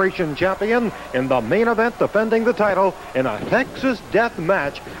Federation champion, in the main event defending the title in a Texas death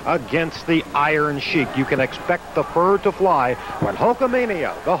match against the Iron Sheik. You can expect the fur to fly when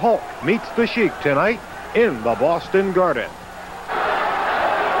Hulkamania, the Hulk, meets the Sheik tonight in the Boston Garden.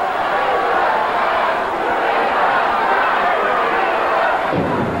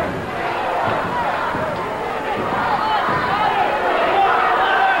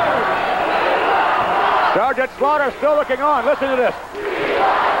 Sergeant Slaughter still looking on. Listen to this.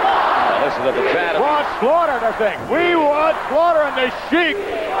 Listen to the chat. We want Slaughter to think. We want Slaughter, and the Sheik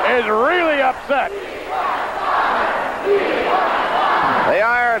is really upset. The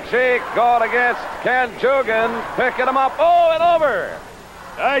Iron Sheik going against Ken Jugan, picking him up. Oh, and over.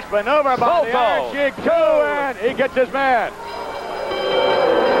 Nice maneuver by the Iron Sheik, too, and he gets his man.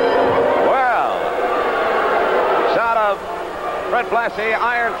 Well, shot of Fred Blassie,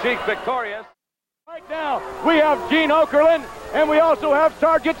 Iron Sheik victorious. Right now, we have Gene Okerlund, and we also have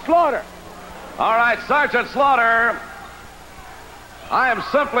Sergeant Slaughter. All right, Sergeant Slaughter. I am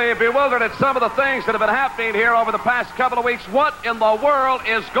simply bewildered at some of the things that have been happening here over the past couple of weeks. What in the world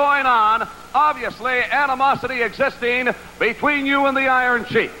is going on? Obviously, animosity existing between you and the Iron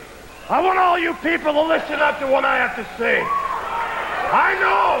Sheik. I want all you people to listen up to what I have to say. I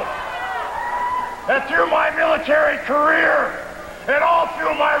know that through my military career and all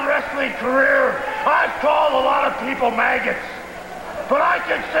through my wrestling career, I've called a lot of people maggots. But I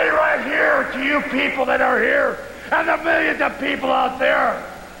can say right here to you people that are here and the millions of people out there,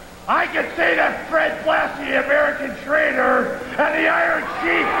 I can say that Fred Blassie, the American Trainer, and the Iron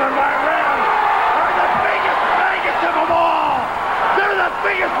Sheik on my round are the biggest maggots of them all. They're the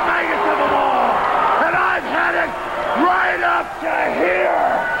biggest maggots of them all. And I've had it right up to here.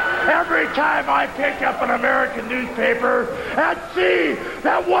 Every time I pick up an American newspaper and see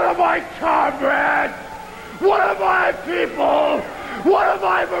that one of my comrades, one of my people, one of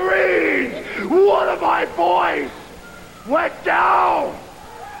my Marines, one of my boys went down.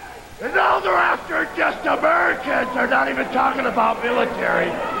 And now they're after just Americans. They're not even talking about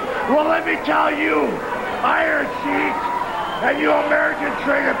military. Well, let me tell you, Iron Sheik and you American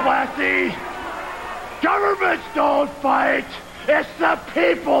Trainer Blassie, governments don't fight. It's the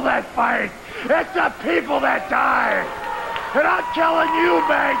people that fight. It's the people that die. And I'm telling you,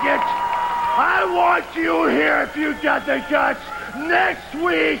 maggots, I want you here, if you got the guts, next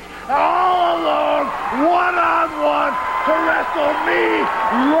week, all alone, one-on-one, to wrestle me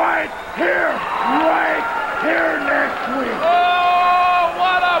right here next week. Oh,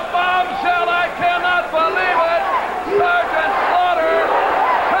 what a bombshell. I cannot believe it. Sergeant Slaughter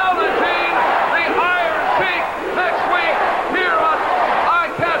challenging the Iron Sheik next week here on I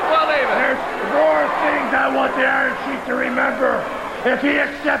Can't Believe It. There's 4 things I want the Iron Sheik to remember if he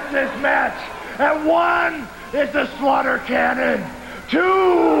accepts this match. And 1 is the Slaughter Cannon.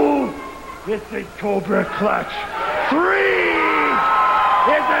 2 is the Cobra Clutch. 3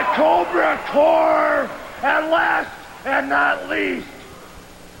 is the Cobra Core. And last and not least,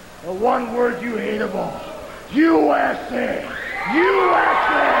 the one word you hate of all, USA.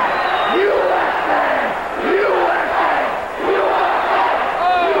 USA. USA. USA.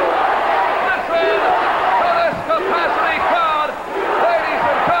 Listen to this capacity crowd. Ladies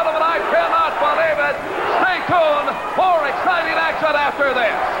and gentlemen, I cannot believe it. Stay tuned for exciting action after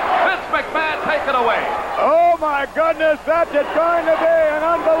this. Vince McMahon, take it away. Oh, my goodness, that's going to be an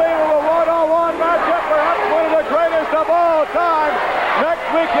unbelievable one-on-one matchup, perhaps one of the greatest of all time. Next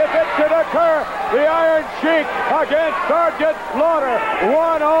week, if it should occur, the Iron Sheik against Sergeant Slaughter,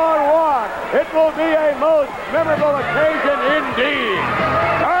 one-on-one. It will be a most memorable occasion indeed.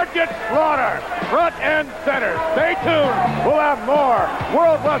 Sergeant Slaughter, front and center. Stay tuned. We'll have more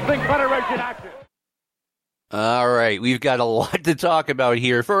World Wrestling Federation action. All right, we've got a lot to talk about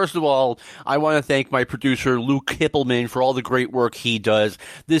here. First of all, I want to thank my producer, Luke Hippelman, for all the great work he does.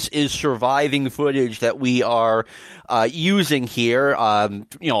 This is surviving footage that we are using here.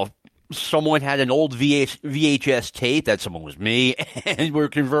 Someone had an old VHS tape. That someone was me, and we're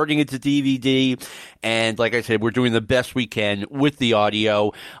converting it to DVD. And like I said, we're doing the best we can with the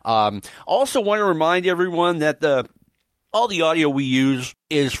audio. Also want to remind everyone that all the audio we use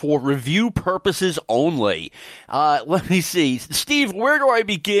is for review purposes only. Let me see. Steve, where do I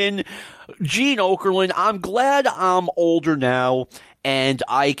begin? Gene Okerlund, I'm glad I'm older now, and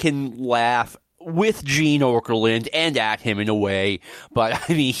I can laugh with Gene Okerlund and at him in a way. But,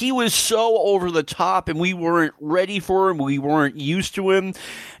 I mean, he was so over the top, and we weren't ready for him. We weren't used to him.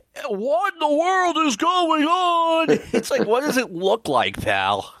 What in the world is going on? It's like, what does it look like,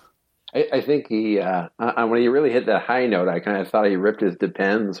 pal? I think he, when he really hit that high note, I kind of thought he ripped his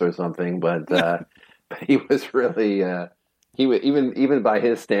Depends or something, but he was really, even by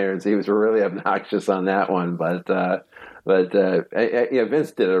his standards, he was really obnoxious on that one. But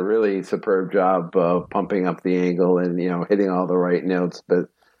Vince did a really superb job of pumping up the angle and, hitting all the right notes. But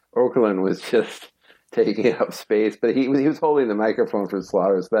Okerlund was just taking up space, but he was holding the microphone for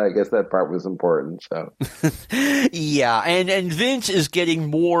Slaughter, so I guess that part was important. So, yeah, and Vince is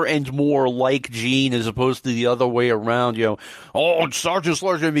getting more and more like Gene as opposed to the other way around. Sergeant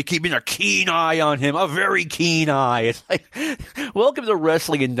Slaughter's going to be keeping a keen eye on him, a very keen eye. It's like, welcome to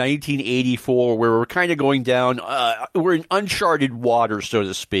wrestling in 1984, where we're kind of going down, we're in uncharted waters, so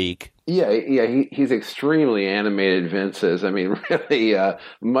to speak. Yeah, he's extremely animated, Vince is. I mean, really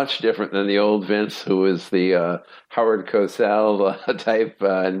much different than the old Vince, who was the Howard Cosell type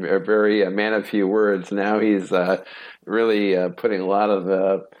and a very man of few words. Now he's really putting a lot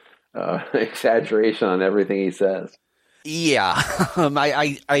of exaggeration on everything he says. Yeah,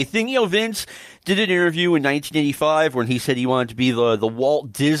 I think, Vince did an interview in 1985 when he said he wanted to be the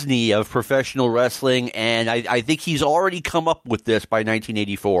Walt Disney of professional wrestling, and I think he's already come up with this by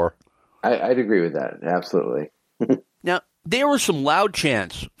 1984. I'd agree with that. Absolutely. Now, there were some loud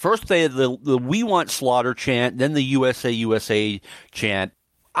chants. First, they had the We Want Slaughter chant, then the USA, USA chant.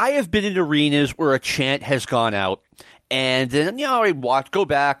 I have been in arenas where a chant has gone out, and then, I go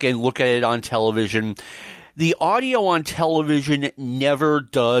back and look at it on television. The audio on television never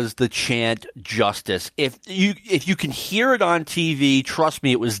does the chant justice. If you can hear it on TV, trust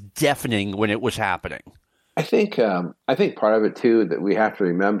me, it was deafening when it was happening. I think part of it too that we have to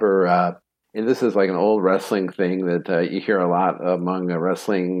remember, and this is like an old wrestling thing that you hear a lot among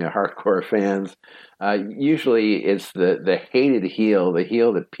wrestling hardcore fans. Usually, it's the hated heel, the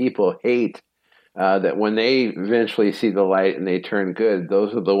heel that people hate. That when they eventually see the light and they turn good,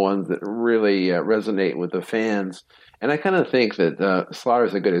 those are the ones that really resonate with the fans. And I kind of think that Slaughter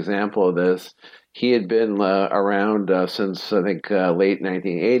is a good example of this. He had been around since I think late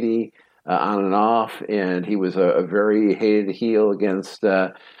 1980. On and off, and he was a very hated heel against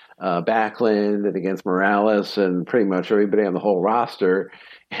Backlund and against Morales and pretty much everybody on the whole roster.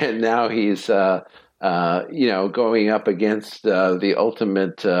 And now he's, going up against the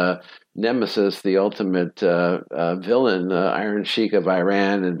ultimate nemesis, the ultimate villain, Iron Sheik of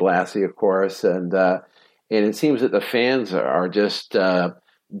Iran and Blassie, of course. And it seems that the fans are just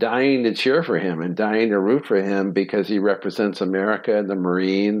dying to cheer for him and dying to root for him because he represents America and the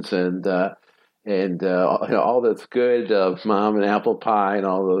Marines and all that's good of Mom and Apple Pie and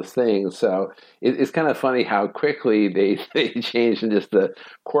all those things. So it's kind of funny how quickly they changed in just the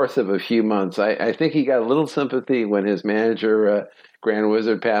course of a few months. I think he got a little sympathy when his manager, Grand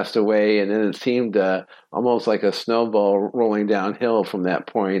Wizard, passed away, and then it seemed almost like a snowball rolling downhill from that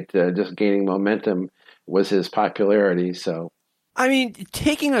point. Just gaining momentum was his popularity. So. I mean,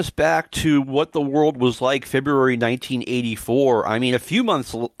 taking us back to what the world was like February 1984, I mean, a few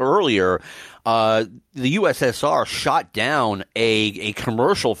months earlier, the USSR shot down a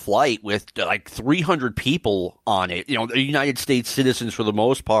commercial flight with like 300 people on it, United States citizens for the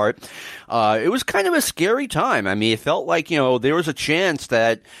most part. It was kind of a scary time. I mean, it felt like, there was a chance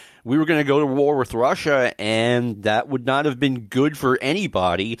that we were going to go to war with Russia, and that would not have been good for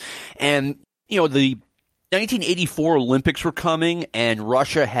anybody. And, the 1984 Olympics were coming, and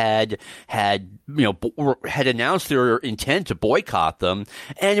Russia had announced their intent to boycott them,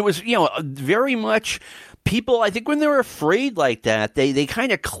 and it was very much people. I think when they're afraid like that, they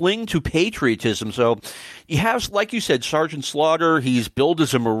kind of cling to patriotism. So you have, like you said, Sergeant Slaughter. He's billed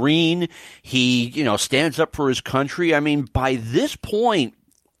as a Marine. He stands up for his country. I mean, by this point,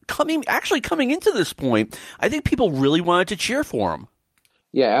 coming into this point, I think people really wanted to cheer for him.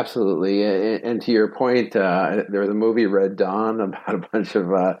 Yeah, absolutely. And to your point, there was a movie, Red Dawn, about a bunch of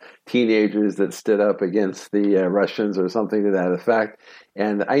teenagers that stood up against the Russians or something to that effect.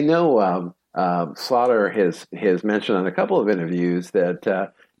 And I know Slaughter has mentioned on a couple of interviews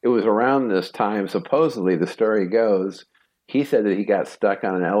that it was around this time, supposedly, the story goes, he said that he got stuck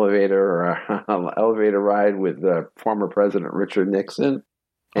on an elevator or an elevator ride with former President Richard Nixon.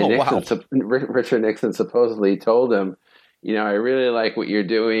 And Richard Nixon supposedly told him, I really like what you're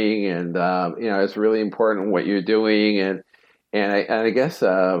doing, and it's really important what you're doing, and I guess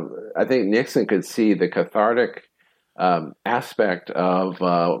I think Nixon could see the cathartic aspect of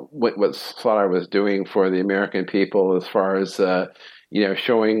what Slaughter was doing for the American people, as far as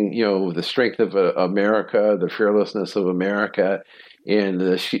showing the strength of America, the fearlessness of America, and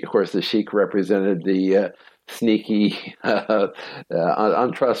of course the Sheik represented the sneaky,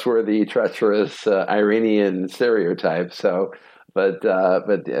 untrustworthy, treacherous Iranian stereotype. So, but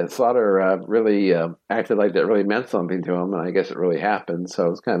Slaughter really acted like that really meant something to him, and I guess it really happened.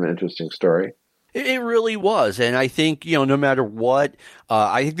 So it's kind of an interesting story. It really was, and I think no matter what,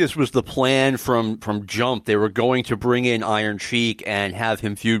 I think this was the plan from jump. They were going to bring in Iron Sheik and have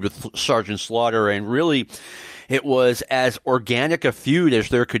him feud with Sergeant Slaughter, and really, it was as organic a feud as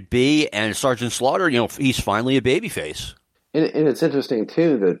there could be. And Sergeant Slaughter, he's finally a babyface. And it's interesting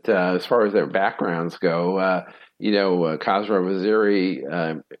too that as far as their backgrounds go, Khosrow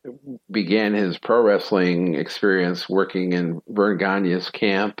Vaziri began his pro wrestling experience working in Vern Gagne's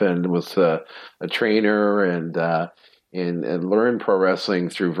camp, and was a trainer and learned pro wrestling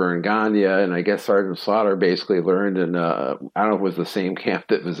through Vern Gagne. And I guess Sergeant Slaughter basically learned in I don't know if it was the same camp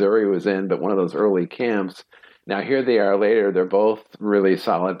that Vaziri was in, but one of those early camps. Now here they are later. They're both really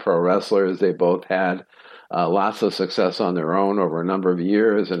solid pro wrestlers. They both had lots of success on their own over a number of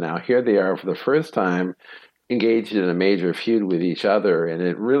years, and now here they are for the first time engaged in a major feud with each other, and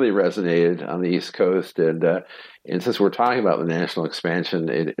it really resonated on the East Coast. And since we're talking about the national expansion,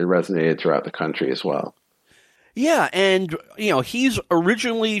 it resonated throughout the country as well. Yeah, and he's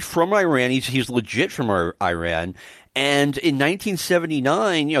originally from Iran. He's legit from Iran, and in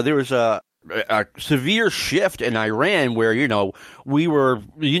 1979, there was a severe shift in Iran where, the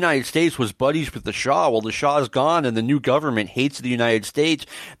United States was buddies with the Shah. Well, the Shah's gone and the new government hates the United States.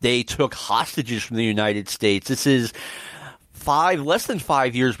 They took hostages from the United States. This is less than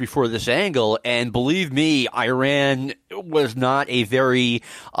 5 years before this angle. And believe me, Iran was not a very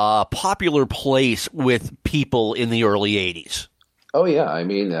popular place with people in the early 80s. Oh yeah, I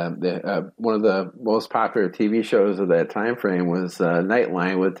mean, one of the most popular TV shows of that time frame was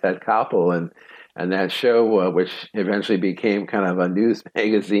Nightline with Ted Koppel, and that show, which eventually became kind of a news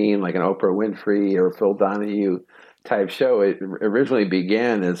magazine, like an Oprah Winfrey or Phil Donahue type show. It originally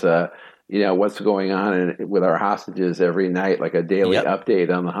began as what's going on with our hostages every night, like a daily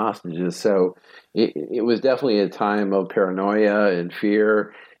update on the hostages. So it was definitely a time of paranoia and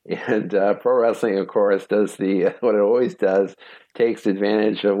fear. And pro wrestling, of course, does what it always does, takes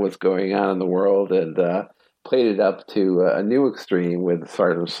advantage of what's going on in the world, and played it up to a new extreme with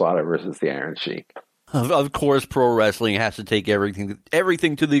Sergeant Slaughter versus the Iron Sheik. Of course, pro wrestling has to take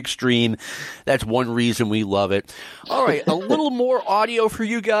everything to the extreme. That's one reason we love it. All right, a little more audio for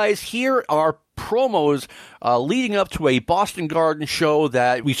you guys. Here are promos leading up to a Boston Garden show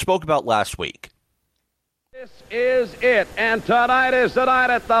that we spoke about last week. This is it, and tonight is the night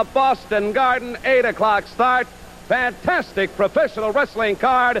at the Boston Garden, 8 o'clock start. Fantastic professional wrestling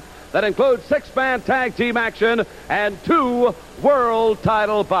card that includes 6-man tag team action and 2 world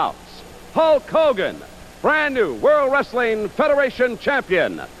title bouts. Hulk Hogan, brand new World Wrestling Federation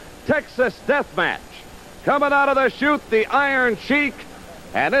champion. Texas Death Match. Coming out of the chute, the Iron Sheik.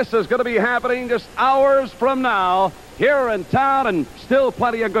 And this is going to be happening just hours from now here in town, and still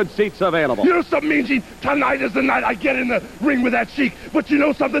plenty of good seats available. You know something, Mean Gene? Tonight is the night I get in the ring with that Sheik. But you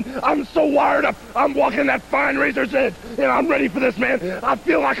know something? I'm so wired up. I'm walking that fine razor's edge, and I'm ready for this, man. I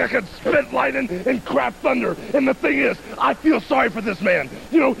feel like I could spit lightning and crap thunder. And the thing is, I feel sorry for this man.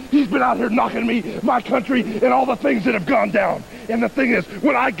 He's been out here knocking me, my country, and all the things that have gone down. And the thing is,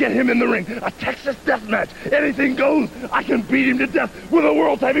 when I get him in the ring, a Texas death match, anything goes. I can beat him to death with a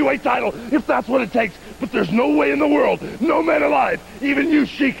world heavyweight title if that's what it takes. But there's no way in the world, no man alive, even you,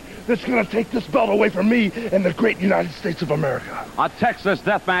 Sheik, that's going to take this belt away from me and the great United States of America. A Texas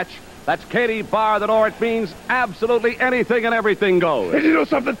death match. That's Katie Barr, the North means absolutely anything and everything goes. And you know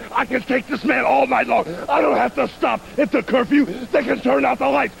something? I can take this man all night long. I don't have to stop at the curfew. They can turn out the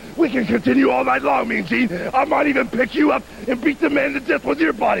lights. We can continue all night long, Mean Gene. I might even pick you up and beat the man to death with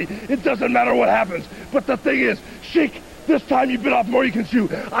your body. It doesn't matter what happens. But the thing is, Sheik, This time you bit off more you can chew.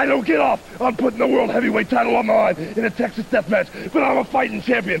 I don't get off. I'm putting the world heavyweight title on the line in a Texas death match, but I'm a fighting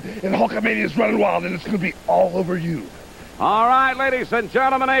champion, and Hulkamania is running wild, and it's going to be all over you. All right, ladies and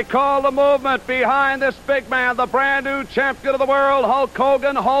gentlemen, they call the movement behind this big man, the brand new champion of the world, Hulk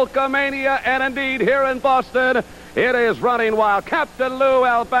Hogan, Hulkamania, and indeed here in Boston, it is running wild. Captain Lou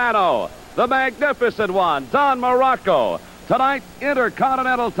Albano, the magnificent one, Don Morocco. Tonight,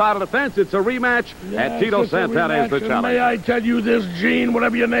 Intercontinental title defense. It's a rematch, and Tito Santana is the challenger. May I tell you this, Gene,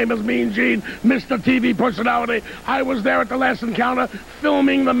 whatever your name is, Mean Gene, Mr. TV personality, I was there at the last encounter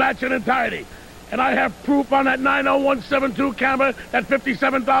filming the match in entirety. And I have proof on that 90172 camera, that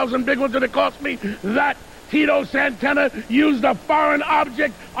 57,000 big ones that it cost me, that Tito Santana used a foreign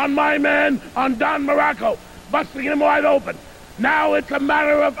object on my man, on Don Morocco, busting him wide open. Now it's a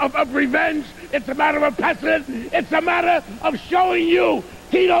matter of revenge. It's a matter of precedent. It's a matter of showing you,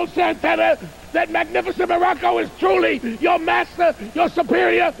 Tito Santana, that magnificent Morocco is truly your master, your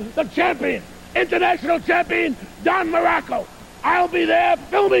superior, the champion, international champion, Don Morocco. I'll be there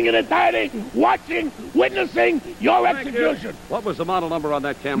filming in entirety, watching, witnessing your execution. What was the model number on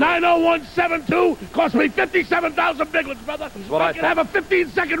that camera? 90172 cost me 57,000 big ones, brother. I can have a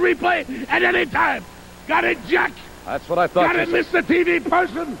 15-second replay at any time. Got it, Jack? That's what I thought. Got it, Mr. TV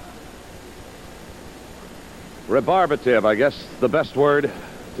person? Rebarbative, I guess, the best word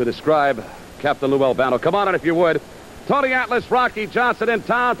to describe Captain Lou Albano. Come on in if you would. Tony Atlas, Rocky Johnson in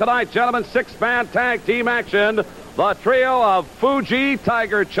town tonight, gentlemen. 6-man tag team action. The trio of Fuji,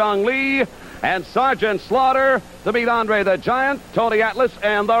 Tiger Chung Lee, and Sergeant Slaughter to meet Andre the Giant, Tony Atlas,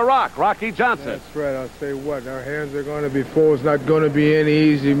 and The Rock, Rocky Johnson. That's right. I'll say what, our hands are going to be full. It's not going to be any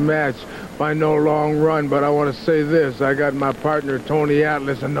easy match by no long run, but I want to say this. I got my partner, Tony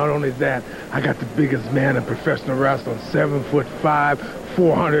Atlas, and not only that, I got the biggest man in professional wrestling, 7'5",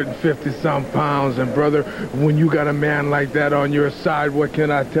 450-some pounds. And, brother, when you got a man like that on your side, what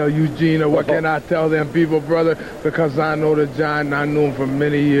can I tell you, Gina? What can I tell them people, brother? Because I know the Giant, and I knew him for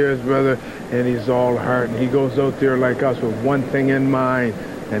many years, brother, and he's all heart. And he goes out there like us with one thing in mind,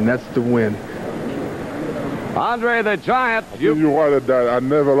 and that's to win. Andre the Giant. I'll tell you what, I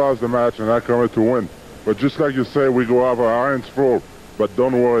never lost the match, and I come here to win. But just like you say, we go out our hands full. But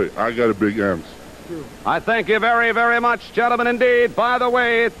don't worry, I got a big hands. I thank you very, very much, gentlemen, indeed. By the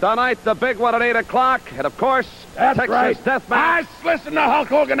way, tonight, the big one at 8 o'clock. And, of course, that's Texas right. Deathmatch. Listen to Hulk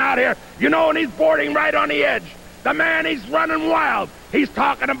Hogan out here. You know, and he's boarding right on the edge. The man, he's running wild. He's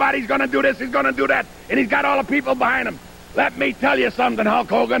talking about he's going to do this, he's going to do that. And he's got all the people behind him. Let me tell you something, Hulk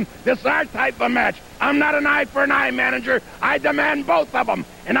Hogan. This is our type of match. I'm not an eye-for-an-eye manager. I demand both of them.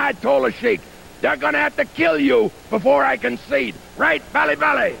 And I told the Sheik, they're going to have to kill you before I concede. Right, Valley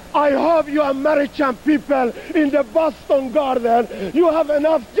Valley? I hope you American people in the Boston Garden, you have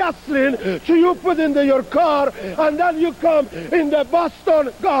enough gasoline to you put into your car, and then you come in the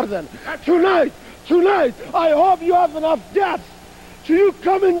Boston Garden. Tonight, I hope you have enough gas. So you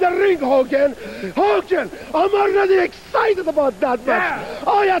come in the ring, Hogan. Hogan, I'm already excited about that match.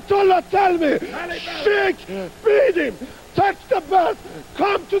 Ayatollah, tell me. Sheik, beat him. Touch the belt.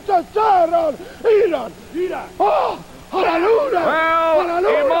 Come to Tehran, Iran. Oh, hallelujah. Well,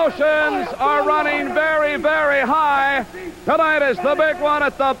 hallelujah. Emotions are running very, very high. Tonight is the big one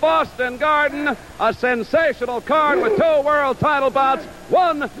at the Boston Garden. A sensational card with 2 world title bouts.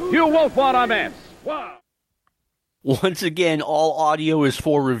 One you won't want to miss. Wow. Once again, all audio is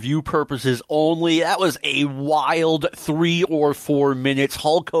for review purposes only. That was a wild 3 or 4 minutes.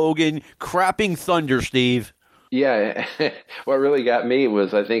 Hulk Hogan crapping thunder, Steve. Yeah, what really got me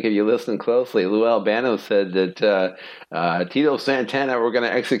was, I think if you listen closely, Lou Albano said that Tito Santana, we're going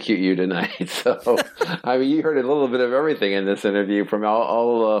to execute you tonight. So, I mean, you heard a little bit of everything in this interview from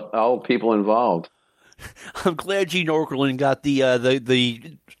all people involved. I'm glad Gene Okerlund got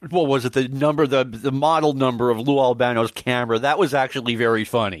the what was it, the model number of Lou Albano's camera. That was actually very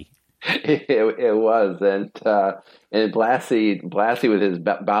funny. It was, and Blassie with his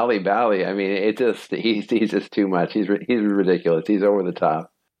Bally. I mean, he's just too much. He's ridiculous. He's over the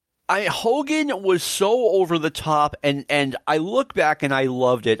top. Hogan was so over the top, and I look back and I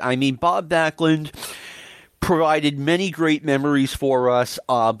loved it. I mean, Bob Backlund provided many great memories for us,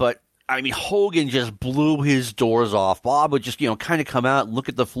 but I mean, Hogan just blew his doors off. Bob would just, kind of come out and look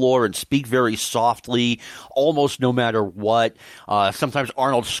at the floor and speak very softly, almost no matter what. Sometimes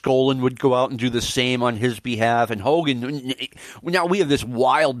Arnold Skolin would go out and do the same on his behalf. And Hogan, now we have this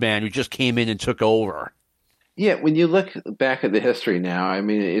wild man who just came in and took over. Yeah, when you look back at the history now, I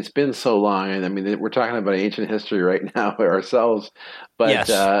mean, it's been so long, and I mean, we're talking about ancient history right now ourselves. But yes.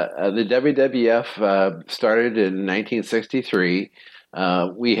 The WWF started in 1963.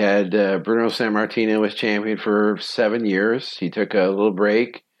 We had Bruno Sammartino was champion for 7 years. He took a little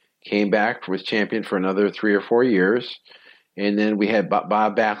break, came back, was champion for another 3 or 4 years. And then we had Bob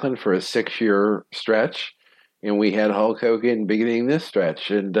Backlund for a 6-year stretch. And we had Hulk Hogan beginning this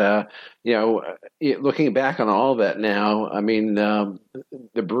stretch. And, looking back on all that now, I mean,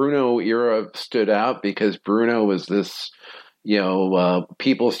 the Bruno era stood out because Bruno was this,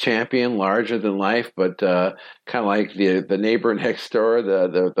 people's champion, larger than life, but kind of like the neighbor next door,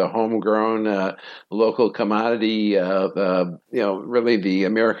 the homegrown local commodity, really the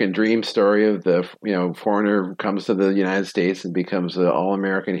American dream story of the, foreigner comes to the United States and becomes an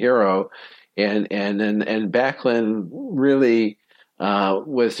all-American hero. And Backlund really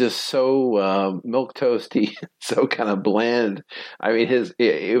was just so milk toasty, so kind of bland. I mean,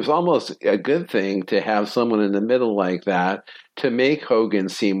 it was almost a good thing to have someone in the middle like that to make Hogan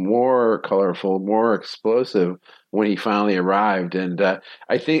seem more colorful, more explosive when he finally arrived. And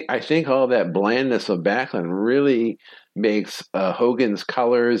I think all that blandness of Backlund really makes Hogan's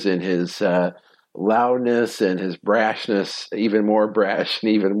colors and his loudness and his brashness even more brash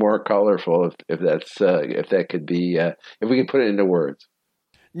and even more colorful, if that could be if we could put it into words.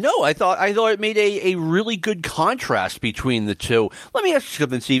 No, I thought it made a really good contrast between the two. Let me ask you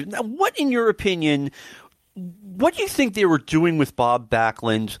something, Steve. Now, what, in your opinion, what do you think they were doing with Bob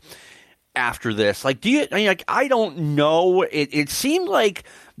Backlund after this? Like, I don't know. It seemed like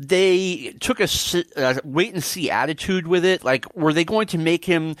they took a wait and see attitude with it. Like, were they going to make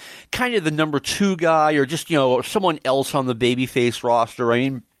him kind of the number 2 guy, or just, someone else on the babyface roster? I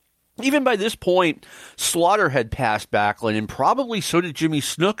mean, even by this point, Slaughter had passed Backlund, and probably so did Jimmy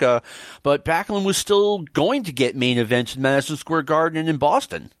Snuka, but Backlund was still going to get main events in Madison Square Garden and in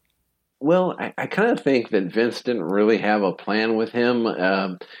Boston. Well, I kind of think that Vince didn't really have a plan with him.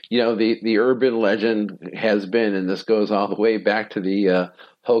 The urban legend has been, and this goes all the way back to the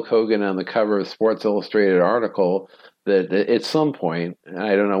Hulk Hogan on the cover of Sports Illustrated article, that at some point,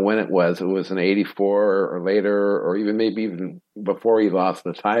 I don't know when it was in 84 or later, or maybe even before he lost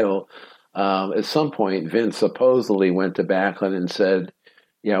the title, at some point Vince supposedly went to Backlund and said,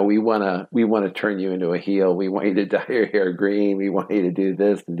 we want to turn you into a heel. We want you to dye your hair green. We want you to do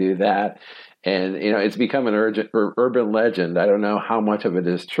this and do that. And, it's become an urban legend. I don't know how much of it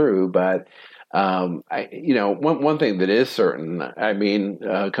is true, but one thing that is certain, I mean,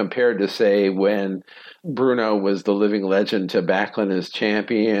 compared to, say, when Bruno was the living legend to Backlund as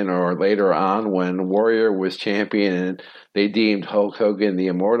champion, or later on when Warrior was champion and they deemed Hulk Hogan the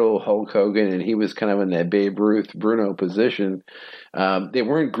immortal Hulk Hogan, and he was kind of in that Babe Ruth Bruno position, they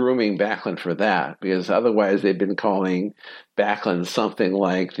weren't grooming Backlund for that, because otherwise they'd been calling Backlund something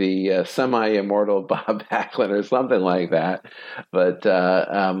like the semi-immortal Bob Backlund or something like that. But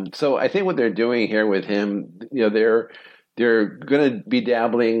so I think what they're doing here with him, they're going to be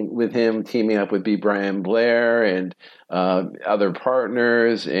dabbling with him, teaming up with B. Brian Blair and other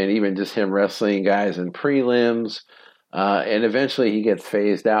partners, and even just him wrestling guys in prelims. And eventually he gets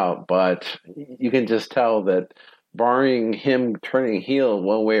phased out. But you can just tell that barring him turning heel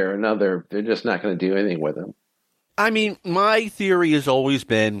one way or another, they're just not going to do anything with him. I mean, my theory has always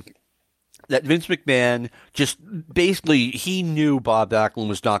been that Vince McMahon just basically, he knew Bob Backlund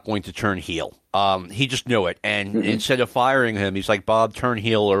was not going to turn heel. He just knew it. And instead of firing him, he's like, Bob, turn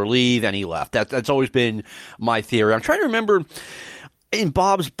heel or leave, and he left. That's always been my theory. I'm trying to remember in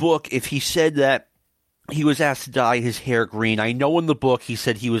Bob's book if he said that he was asked to dye his hair green. I know in the book he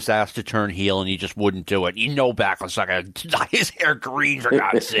said he was asked to turn heel and he just wouldn't do it. Backlund's not going to dye his hair green, for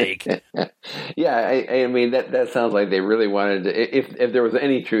God's sake. Yeah, I mean, that sounds like they really wanted to, if there was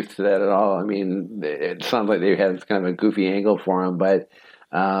any truth to that at all. I mean, it sounds like they had kind of a goofy angle for him, but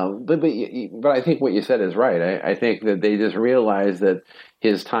I think what you said is right. I think that they just realized that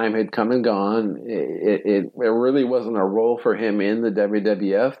his time had come and gone. It really wasn't a role for him in the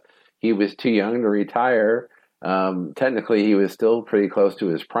WWF. He was too young to retire. Technically, he was still pretty close to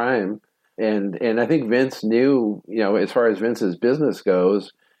his prime. And I think Vince knew, as far as Vince's business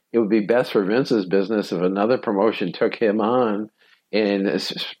goes, it would be best for Vince's business if another promotion took him on, and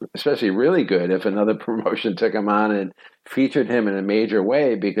especially really good if another promotion took him on and featured him in a major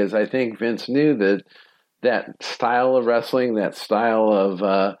way, because I think Vince knew that style of wrestling, that style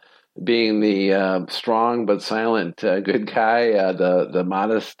of being the strong but silent good guy, the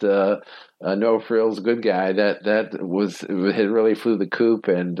modest, no frills good guy, that had really flew the coop,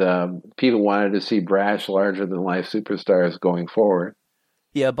 and people wanted to see brash, larger than life superstars going forward.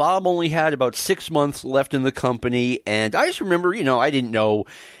 Yeah, Bob only had about 6 months left in the company, and I just remember, I didn't know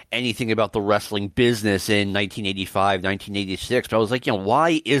anything about the wrestling business in 1985, 1986, but I was like,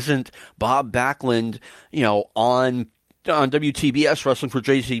 why isn't Bob Backlund, on on WTBS wrestling for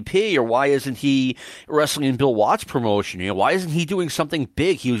JCP, or why isn't he wrestling in Bill Watts' promotion? You know, why isn't he doing something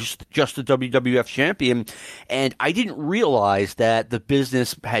big? He was just a WWF champion, and I didn't realize that the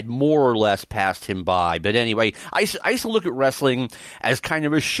business had more or less passed him by. But anyway, I used to look at wrestling as kind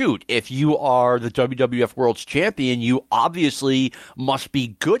of a shoot. If you are the WWF World's Champion, you obviously must be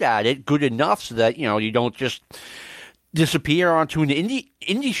good at it, good enough so that, you know, you don't just disappear onto an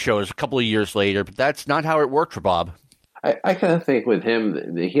indie shows a couple of years later. But that's not how it worked for Bob. I kind of think with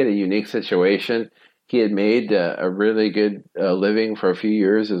him, he had a unique situation. He had made a really good living for a few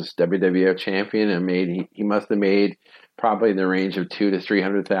years as WWF champion, and he must have made probably in the range of $200,000 to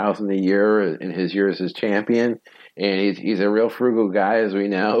 $300,000 a year in his years as champion. And he's a real frugal guy, as we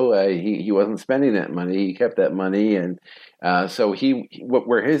know. He wasn't spending that money; he kept that money, and so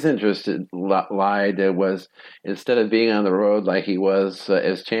where his interest lied was, instead of being on the road like he was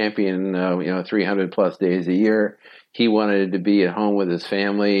as champion, 300 plus days a year, he wanted to be at home with his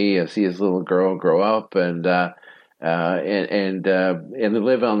family, see his little girl grow up, and live on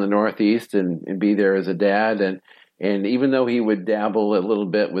the Northeast and be there as a dad. And even though he would dabble a little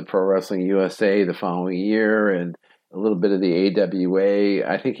bit with Pro Wrestling USA the following year and a little bit of the AWA,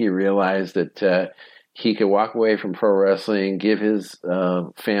 I think he realized that he could walk away from pro wrestling, give his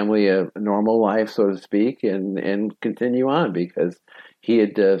family a normal life, so to speak, and continue on, because he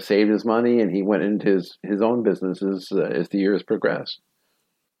had saved his money and he went into his own businesses as the years progressed.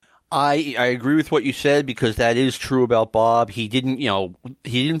 I agree with what you said, because that is true about Bob. He didn't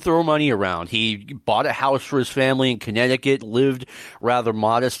throw money around. He bought a house for his family in Connecticut, lived rather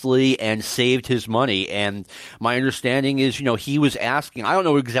modestly, and saved his money. And my understanding is, he was asking, I don't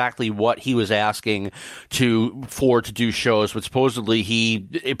know exactly what he was asking to do shows, but supposedly he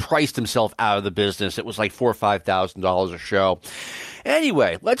priced himself out of the business. It was like $4,000 or $5,000 a show.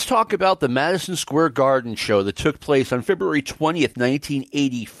 Anyway, let's talk about the Madison Square Garden show that took place on February 20th,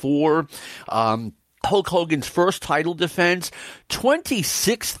 1984. Hulk Hogan's first title defense,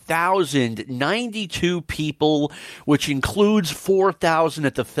 26,092 people, which includes 4,000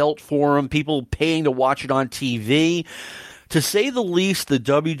 at the Felt Forum, people paying to watch it on TV. To say the least, the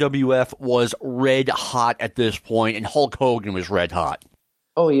WWF was red hot at this point, and Hulk Hogan was red hot.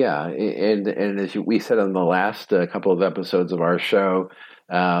 Oh yeah, and as we said on the last couple of episodes of our show,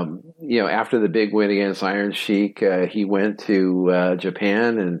 after the big win against Iron Sheik, he went to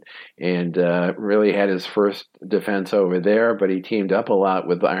Japan and really had his first defense over there. But he teamed up a lot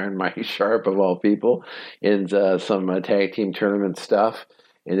with Iron Mike Sharp, of all people, in some tag team tournament stuff.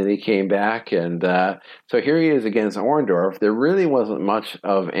 And then he came back, and so here he is against Orndorff. There really wasn't much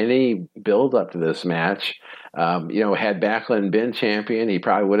of any build up to this match. Had Backlund been champion, he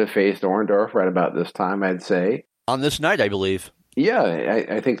probably would have faced Orndorff right about this time, I'd say. On this night, I believe. Yeah,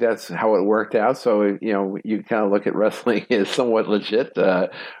 I think that's how it worked out. So, you kind of look at wrestling as somewhat legit.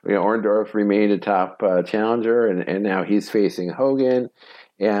 Orndorff remained a top challenger, and now he's facing Hogan.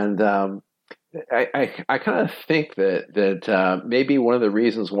 And I kind of think that maybe one of the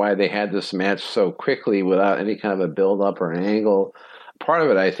reasons why they had this match so quickly without any kind of a build-up or an angle, part of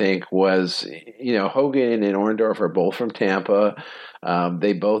it, I think, was, Hogan and Orndorff are both from Tampa.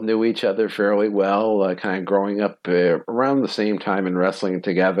 They both knew each other fairly well, kind of growing up around the same time in wrestling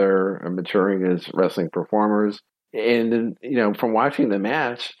together, maturing as wrestling performers. And, from watching the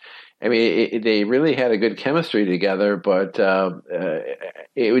match, I mean, they really had a good chemistry together, but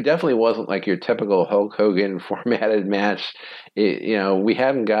it definitely wasn't like your typical Hulk Hogan formatted match. We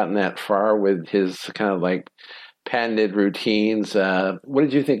hadn't gotten that far with his kind of like patented routines. What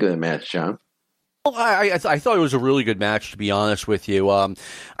did you think of the match, John? Well, I thought it was a really good match, to be honest with you. I'll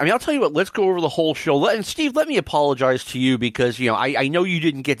tell you what, let's go over the whole show. And Steve, let me apologize to you because, I know you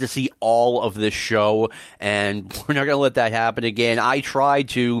didn't get to see all of this show, and we're not going to let that happen again. I tried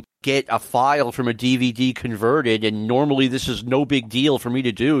to get a file from a DVD converted, and normally this is no big deal for me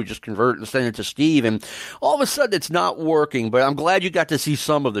to do, just convert it and send it to Steve, and all of a sudden it's not working, but I'm glad you got to see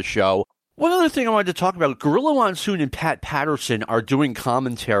some of the show. One other thing I wanted to talk about, Gorilla Monsoon and Pat Patterson are doing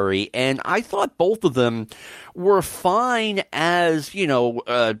commentary, and I thought both of them were fine as,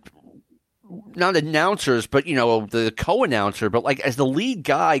 not announcers, but, the co-announcer, but like as the lead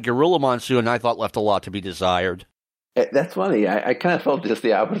guy, Gorilla Monsoon, I thought left a lot to be desired. That's funny. I kind of felt just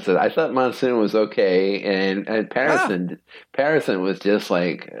the opposite. I thought Monsoon was okay, and Patterson was just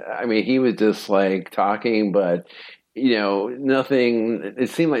like, he was just like talking, but nothing. It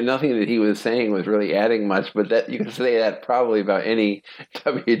seemed like nothing that he was saying was really adding much. But that you can say that probably about any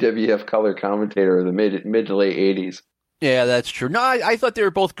WWF color commentator of the mid to late '80s. Yeah, that's true. No, I thought they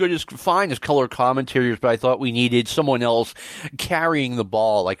were both fine as color commentators, but I thought we needed someone else carrying the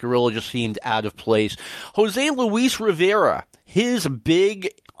ball. Like, it really just seemed out of place. Jose Luis Rivera, his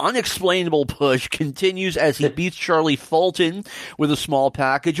big, unexplainable push continues as he beats Charlie Fulton with a small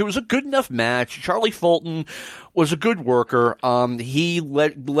package. It was a good enough match. Charlie Fulton was a good worker. He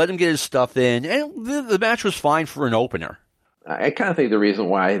let him get his stuff in, and the match was fine for an opener. I kind of think the reason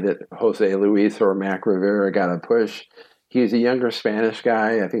why that Jose Luis or Mac Rivera got a push, he's a younger Spanish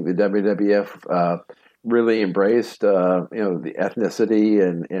guy. I think the WWF really embraced, the ethnicity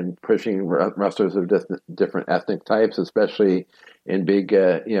and pushing wrestlers of different ethnic types, especially in big,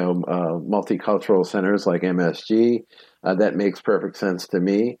 multicultural centers like MSG. That makes perfect sense to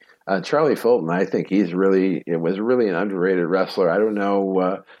me. Charlie Fulton, I think was really an underrated wrestler. I don't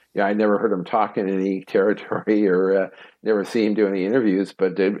know. I never heard him talk in any territory or never see him do any interviews,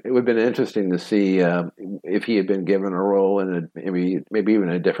 but it would have been interesting to see if he had been given a role in maybe even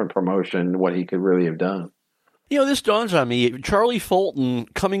a different promotion, what he could really have done. This dawns on me. Charlie Fulton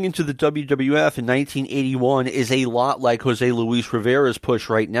coming into the WWF in 1981 is a lot like Jose Luis Rivera's push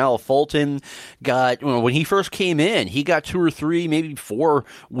right now. Fulton got, when he first came in, he got 2 or 3, maybe 4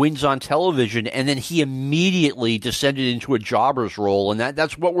 wins on television, and then he immediately descended into a jobber's role, and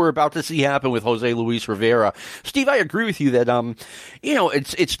that's what we're about to see happen with Jose Luis Rivera. Steve, I agree with you that,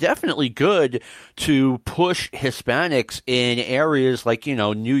 it's definitely good to push Hispanics in areas like,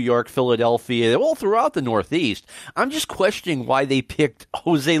 New York, Philadelphia, all throughout the Northeast. I'm just questioning why they picked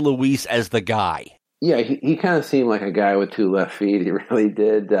Jose Luis as the guy. Yeah, he kind of seemed like a guy with 2 left feet. He really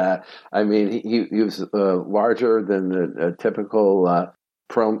did. He was larger than the typical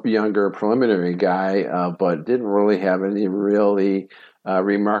younger preliminary guy, but didn't really have any really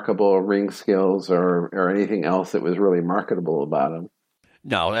remarkable ring skills or anything else that was really marketable about him.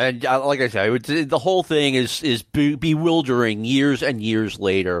 No, and like I said, the whole thing is bewildering years and years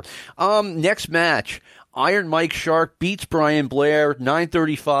later. Next match. Iron Mike Sharpe beats Brian Blair,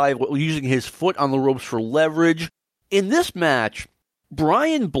 9:35, using his foot on the ropes for leverage. In this match,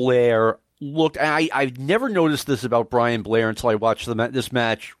 Brian Blair looked, I've never noticed this about Brian Blair until I watched this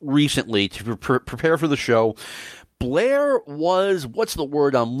match recently to prepare for the show. Blair was, what's the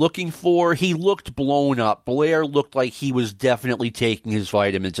word I'm looking for? He looked blown up. Blair looked like he was definitely taking his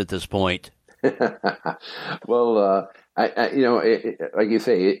vitamins at this point. Well, like you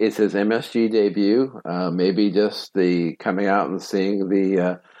say, it's his MSG debut. Maybe just the coming out and seeing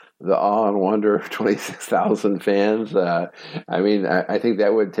the awe and wonder of 26,000 fans. I think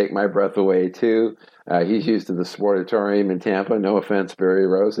that would take my breath away too. He's used to the Sportatorium in Tampa. No offense, Barry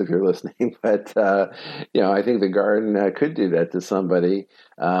Rose, if you're listening, but I think the Garden could do that to somebody.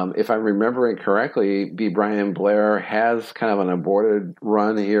 If I'm remembering correctly, Brian Blair has kind of an aborted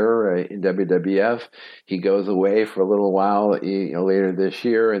run here in WWF. He goes away for a little while, later this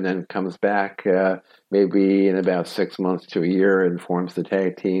year, and then comes back maybe in about 6 months to a year and forms the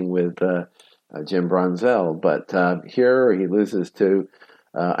tag team with Jim Brunzell. But here he loses to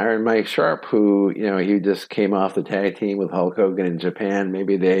Iron Mike Sharpe, who, he just came off the tag team with Hulk Hogan in Japan.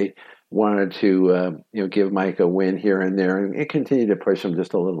 Maybe they wanted to, give Mike a win here and there and continue to push him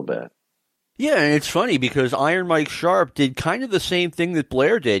just a little bit. Yeah, and it's funny because Iron Mike Sharpe did kind of the same thing that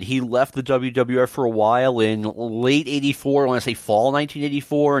Blair did. He left the WWF for a while in late 84, I want to say fall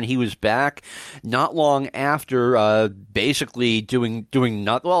 1984, and he was back not long after basically doing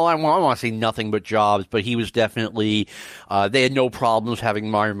nothing. Well, I want to say nothing but jobs, but he was definitely, they had no problems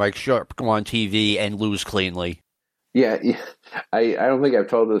having Iron Mike Sharpe go on TV and lose cleanly. Yeah, I don't think I've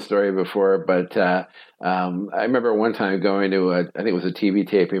told this story before, but I remember one time going to I think it was a TV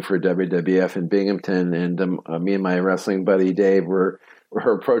taping for WWF in Binghamton, and me and my wrestling buddy Dave were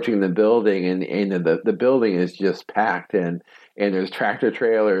approaching the building, and the building is just packed, and there's tractor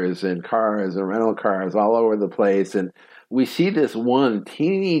trailers and cars and rental cars all over the place, and we see this one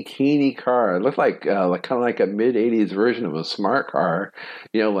teeny car. It looked like kind of like a mid-'80s version of a smart car,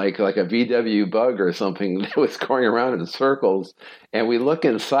 like a VW Bug or something that was going around in circles. And we look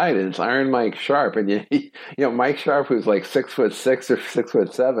inside, and it's Iron Mike Sharpe. And Mike Sharpe, who's like 6'6" or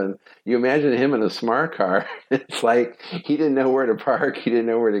 6'7", you imagine him in a smart car. It's like he didn't know where to park, he didn't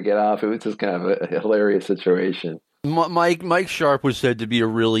know where to get off. It was just kind of a hilarious situation. Mike Sharpe was said to be a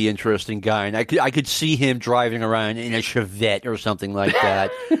really interesting guy, and I could see him driving around in a Chevette or something like that.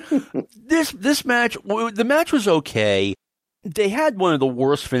 This match, the match was okay. They had one of the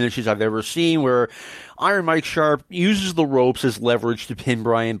worst finishes I've ever seen, where Iron Mike Sharpe uses the ropes as leverage to pin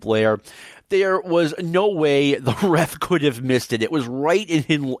Brian Blair. There was no way the ref could have missed it. It was right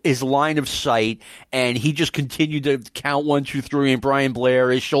in his line of sight, and he just continued to count 1, 2, 3, and Brian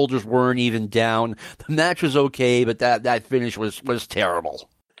Blair, his shoulders weren't even down. The match was okay, but that finish was terrible.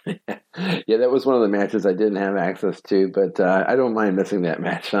 Yeah, that was one of the matches I didn't have access to, but I don't mind missing that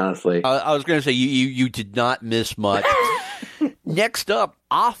match, honestly. I was going to say, you did not miss much. Next up,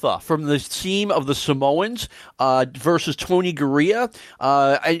 Afa from the team of the Samoans versus Tony Garea.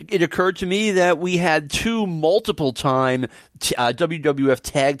 It occurred to me that we had two multiple-time WWF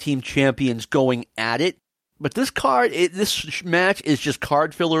Tag Team Champions going at it. But this match is just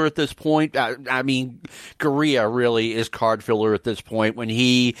card filler at this point. I mean, Garea really is card filler at this point.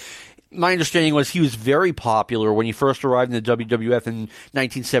 My understanding was he was very popular when he first arrived in the WWF in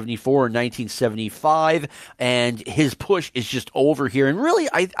 1974 and 1975, and his push is just over here. And really,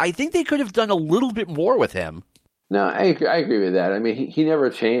 I think they could have done a little bit more with him. No, I agree with that. I mean, he never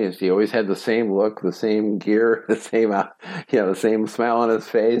changed. He always had the same look, the same gear, the same smile on his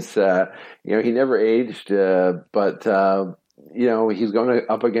face. He never aged. But he's going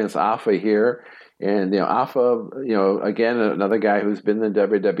up against Afa here. And, Afa, again, another guy who's been in the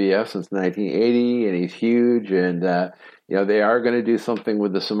WWF since 1980, and he's huge. And, they are going to do something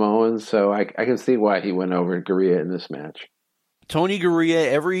with the Samoans. So I can see why he went over Garea in this match. Tony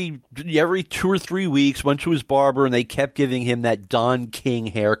Garea, every 2 or 3 weeks, went to his barber, and they kept giving him that Don King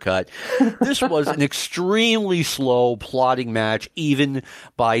haircut. This was an extremely slow, plodding match, even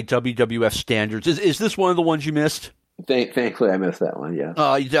by WWF standards. Is this one of the ones you missed? Thankfully, I missed that one. Yeah.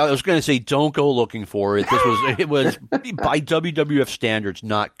 I was going to say, don't go looking for it. It was by WWF standards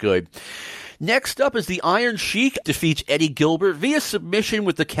not good. Next up is the Iron Sheik defeats Eddie Gilbert via submission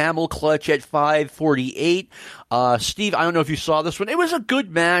with the camel clutch at 5:48. Steve, I don't know if you saw this one. It was a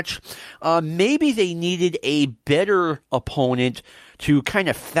good match. Maybe they needed a better opponent to kind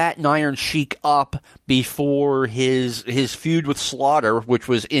of fatten Iron Sheik up before his feud with Slaughter, which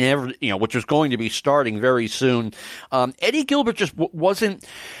was which was going to be starting very soon. Eddie Gilbert just wasn't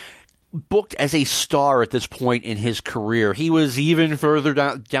booked as a star at this point in his career. He was even further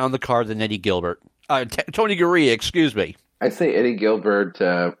down the card than Eddie Gilbert. Tony Garea, excuse me. I'd say Eddie Gilbert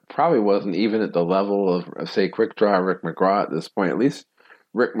probably wasn't even at the level of say, Quick Draw Rick McGraw at this point. At least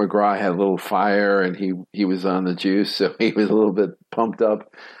Rick McGraw had a little fire, and he was on the juice, so he was a little bit pumped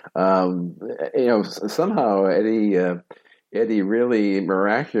up. Somehow Eddie really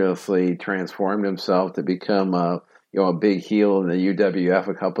miraculously transformed himself to become a big heel in the UWF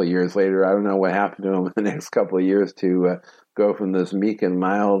a couple of years later. I don't know what happened to him in the next couple of years to go from this meek and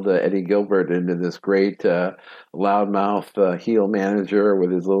mild Eddie Gilbert into this great loudmouth heel manager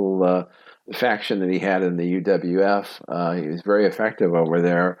with his little faction that he had in the UWF. He was very effective over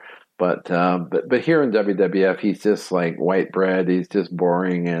there. But here in WWF, he's just like white bread. He's just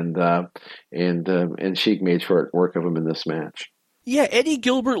boring, and Sheik made short work of him in this match. Yeah, Eddie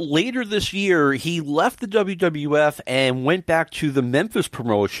Gilbert, later this year, he left the WWF and went back to the Memphis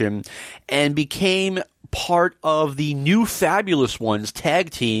promotion and became part of the New Fabulous Ones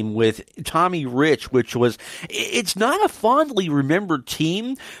tag team with Tommy Rich, it's not a fondly remembered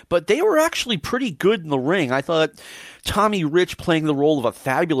team, but they were actually pretty good in the ring. I thought Tommy Rich playing the role of a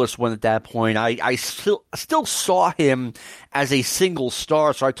fabulous one at that point, I still saw him as a single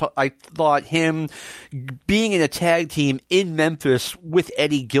star, so I thought him being in a tag team in Memphis with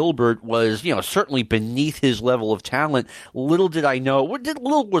Eddie Gilbert was, certainly beneath his level of talent. Little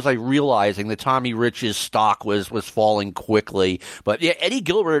was I realizing that Tommy Rich's stock was falling quickly. But yeah, Eddie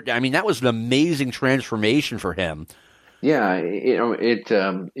Gilbert, I mean, that was an amazing transformation for him. Yeah, it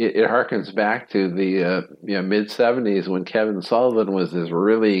harkens back to the mid '70s when Kevin Sullivan was this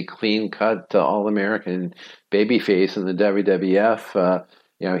really clean cut All American babyface in the WWF.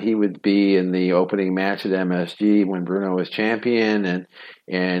 He would be in the opening match at MSG when Bruno was champion,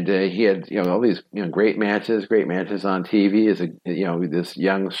 and he had all these great matches on TV as this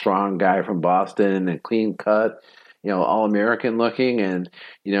young strong guy from Boston and clean cut. All American looking, and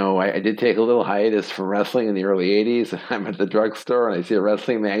I did take a little hiatus from wrestling in the early '80s. I'm at the drugstore and I see a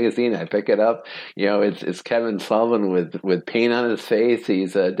wrestling magazine. I pick it up. It's Kevin Sullivan with paint on his face.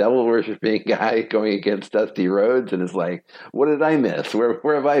 He's a devil worshipping guy going against Dusty Rhodes, and it's like, what did I miss?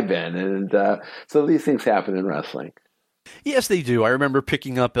 Where have I been? And so these things happen in wrestling. Yes, they do. I remember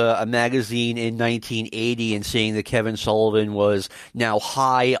picking up a magazine in 1980 and seeing that Kevin Sullivan was now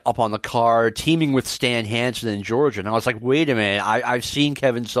high up on the card, teaming with Stan Hansen in Georgia. And I was like, wait a minute, I've seen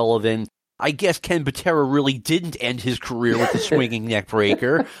Kevin Sullivan. I guess Ken Patera really didn't end his career with the swinging neck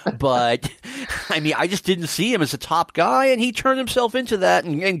breaker, but I mean, I just didn't see him as a top guy, and he turned himself into that,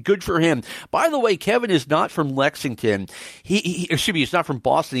 and good for him. By the way, Kevin is not from Lexington. He's not from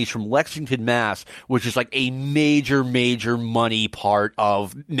Boston. He's from Lexington, Mass, which is like a major, major money part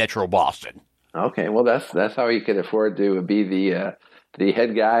of Metro Boston. Okay, well, that's how he could afford to be the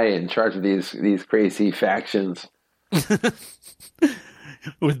head guy in charge of these crazy factions.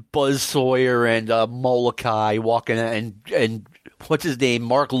 With Buzz Sawyer and Molokai walking and what's his name?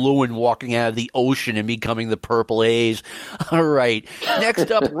 Mark Lewin walking out of the ocean and becoming the Purple A's. All right. Next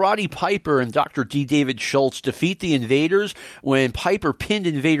up, Roddy Piper and Dr. D. David Schultz defeat the Invaders when Piper pinned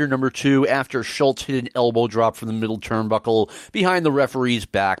Invader number 2 after Schultz hit an elbow drop from the middle turnbuckle behind the referee's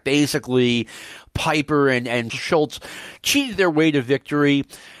back. Basically, Piper and Schultz cheated their way to victory.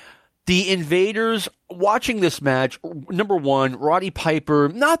 The Invaders, watching this match, number one, Roddy Piper,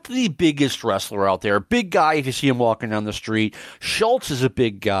 not the biggest wrestler out there. Big guy if you see him walking down the street. Schultz is a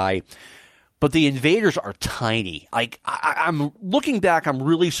big guy. But the Invaders are tiny. I'm looking back, I'm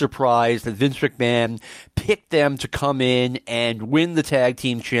really surprised that Vince McMahon picked them to come in and win the tag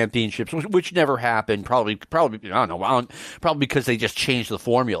team championships, which never happened. Probably I don't know. Probably because they just changed the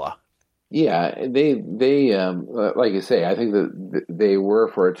formula. Yeah, they like you say, I think that they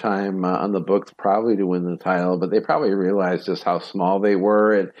were for a time on the books probably to win the title, but they probably realized just how small they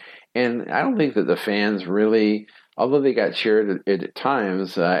were, and I don't think that the fans really, although they got cheered at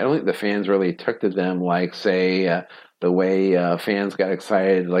times, I don't think the fans really took to them like, say, the way fans got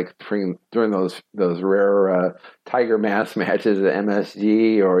excited like during those rare Tiger Mask matches at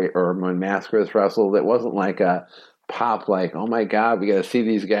MSG or when Mascaras wrestled. It wasn't like a pop like, oh my God, we got to see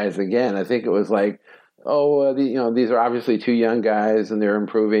these guys again. I think it was like, these are obviously two young guys and they're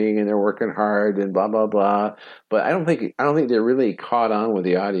improving and they're working hard and blah blah blah. But I don't think they really caught on with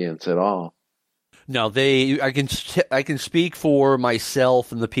the audience at all. No, I can speak for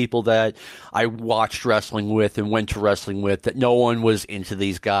myself and the people that I watched wrestling with and went to wrestling with that no one was into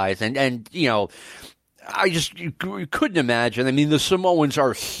these guys, and I just couldn't imagine. I mean, the Samoans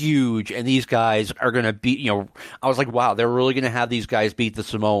are huge, and these guys are going to beat, I was like, wow, they're really going to have these guys beat the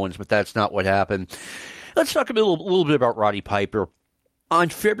Samoans, but that's not what happened. Let's talk a little bit about Roddy Piper. On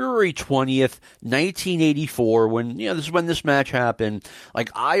February 20th, 1984, when this match happened,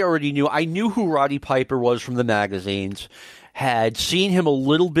 I knew who Roddy Piper was from the magazines, had seen him a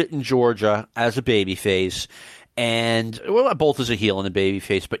little bit in Georgia as a babyface, and, both as a heel and a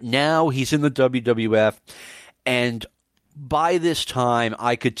babyface, but now he's in the WWF, and by this time,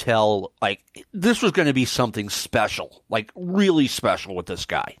 I could tell, this was going to be something special, really special with this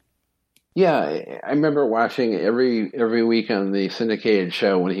guy. Yeah, I remember watching every week on the syndicated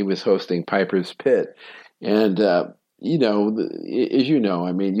show when he was hosting Piper's Pit, and as you know,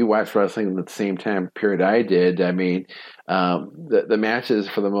 I mean, you watched wrestling at the same time period I did. I mean, the matches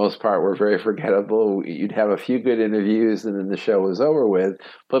for the most part were very forgettable. You'd have a few good interviews, and then the show was over with.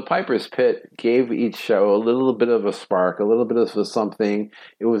 But Piper's Pit gave each show a little bit of a spark, a little bit of something.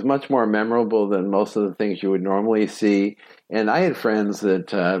 It was much more memorable than most of the things you would normally see. And I had friends that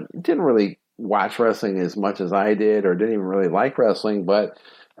didn't really watch wrestling as much as I did, or didn't even really like wrestling, but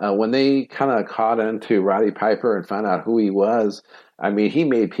when they kind of caught into Roddy Piper and found out who he was, I mean, he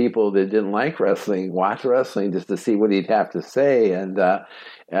made people that didn't like wrestling watch wrestling just to see what he'd have to say. And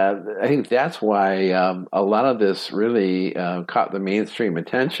I think that's why a lot of this really caught the mainstream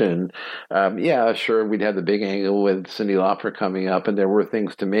attention. Yeah, sure, we'd have the big angle with Cyndi Lauper coming up, and there were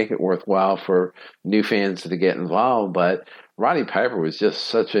things to make it worthwhile for new fans to get involved, but Roddy Piper was just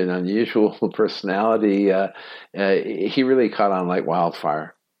such an unusual personality. He really caught on like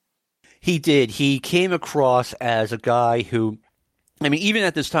wildfire. He did. He came across as a guy who, I mean, even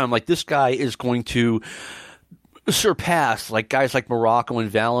at this time, this guy is going to surpass guys like Morocco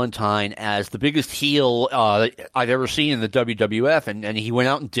and Valentine as the biggest heel I've ever seen in the WWF, and he went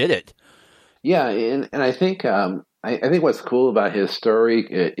out and did it. Yeah, and I think I think what's cool about his story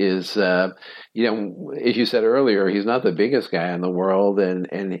is, as you said earlier, he's not the biggest guy in the world, and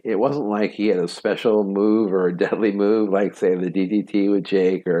it wasn't like he had a special move or a deadly move, like, say, the DDT with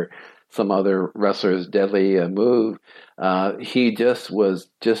Jake or some other wrestler's deadly move. He just was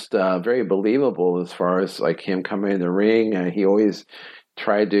very believable as far as him coming in the ring. He always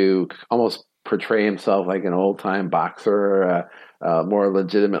tried to almost portray himself like an old-time boxer, more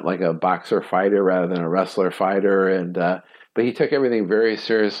legitimate, like a boxer fighter rather than a wrestler fighter. And but he took everything very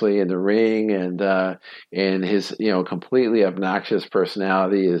seriously in the ring, and his completely obnoxious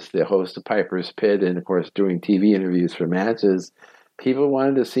personality as the host of Piper's Pit, and of course doing TV interviews for matches. People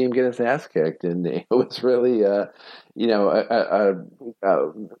wanted to see him get his ass kicked, and it was really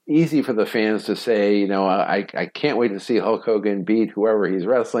easy for the fans to say, I can't wait to see Hulk Hogan beat whoever he's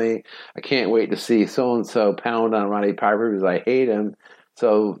wrestling. I can't wait to see so-and-so pound on Roddy Piper because I hate him.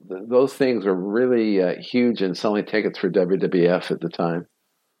 So those things were really huge in selling tickets for WWF at the time.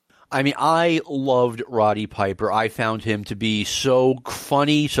 I mean, I loved Roddy Piper. I found him to be so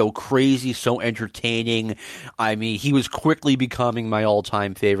funny, so crazy, so entertaining. I mean, he was quickly becoming my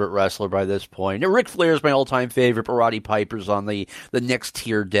all-time favorite wrestler by this point. Now, Ric Flair's my all-time favorite, but Roddy Piper's on the next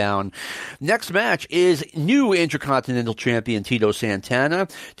tier down. Next match is new Intercontinental Champion Tito Santana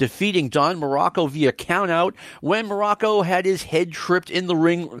defeating Don Muraco via countout when Muraco had his head trapped in the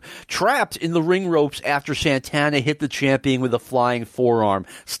ring ropes after Santana hit the champion with a flying forearm.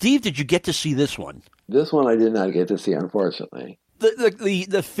 Steve, did you get to see this one? This one I did not get to see, unfortunately.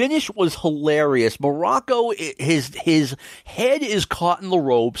 The finish was hilarious. Muraco, his head is caught in the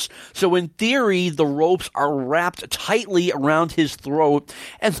ropes, so in theory, the ropes are wrapped tightly around his throat,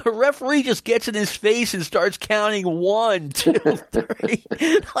 and the referee just gets in his face and starts counting 1, 2, 3.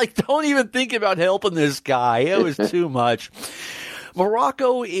 Like, don't even think about helping this guy. It was too much.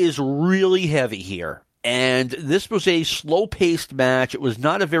 Muraco is really heavy here. And this was a slow-paced match. It was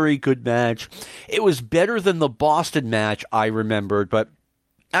not a very good match. It was better than the Boston match, I remembered. But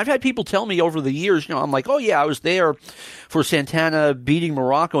I've had people tell me over the years, I'm like, oh, yeah, I was there for Santana beating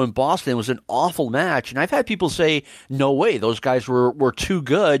Muraco in Boston. It was an awful match. And I've had people say, no way, those guys were too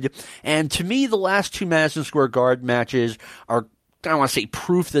good. And to me, the last two Madison Square Garden matches are, I don't want to say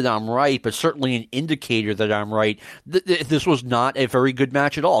proof that I'm right, but certainly an indicator that I'm right. This was not a very good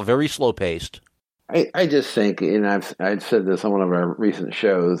match at all, very slow-paced. I just think, and I've said this on one of our recent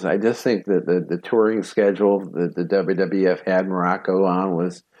shows, I just think that the touring schedule that the WWF had Muraco on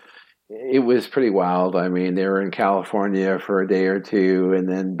was pretty wild. I mean, they were in California for a day or two,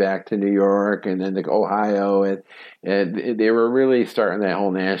 and then back to New York, and then to Ohio, and they were really starting that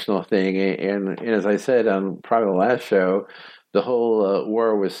whole national thing. And as I said on probably the last show, the whole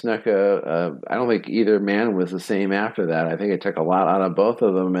war with Snuka, I don't think either man was the same after that. I think it took a lot out of both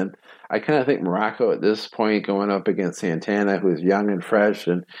of them. And I kind of think Muraco at this point going up against Santana, who's young and fresh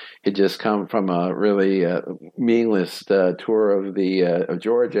and had just come from a really meaningless tour of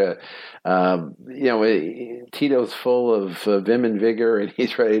Georgia. Tito's full of vim and vigor, and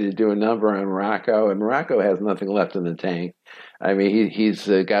he's ready to do a number on Muraco. And Muraco has nothing left in the tank. I mean, he's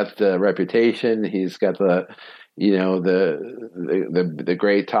got the reputation. He's got the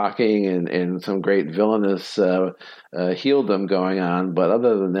great talking and some great villainous heeldom going on, but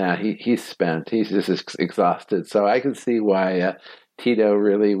other than that, he's spent. He's just exhausted. So I can see why Tito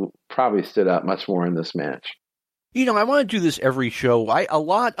really probably stood out much more in this match. I want to do this every show. A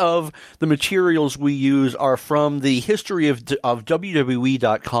lot of the materials we use are from the History of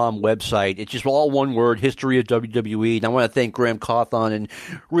WWE.com website. It's just all one word, History of WWE. And I want to thank Graham Cawthon and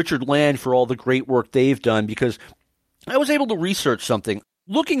Richard Land for all the great work they've done, because I was able to research something.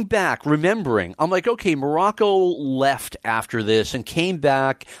 Looking back, remembering, I'm like, okay, Muraco left after this and came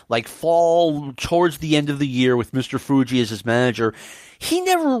back like fall towards the end of the year with Mr. Fuji as his manager. He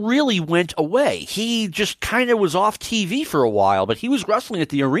never really went away. He just kind of was off TV for a while, but he was wrestling at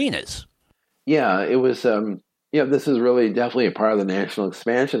the arenas. Yeah, it was, this is really definitely a part of the national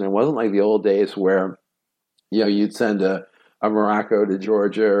expansion. It wasn't like the old days where, you'd send a Muraco to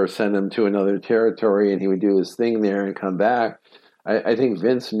Georgia or send him to another territory and he would do his thing there and come back. I think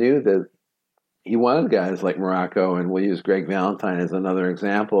Vince knew that he wanted guys like Muraco, and we'll use Greg Valentine as another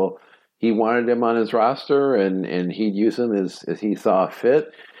example. He wanted him on his roster, and he'd use him as he saw fit.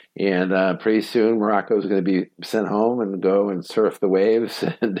 And pretty soon, Muraco was going to be sent home and go and surf the waves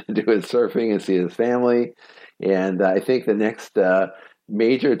and do his surfing and see his family. And I think the next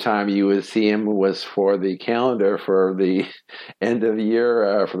major time you would see him was for the calendar for the end of the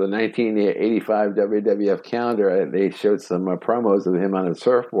year for the 1985 WWF calendar. They showed some promos of him on a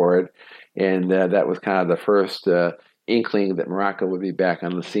surfboard, and that was kind of the first inkling that Muraco would be back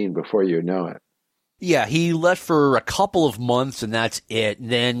on the scene before you know it. Yeah, he left for a couple of months, and that's it.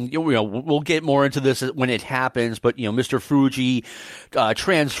 And then, we'll get more into this when it happens, but, Mr. Fuji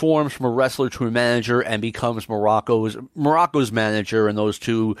transforms from a wrestler to a manager and becomes Muraco's manager, and those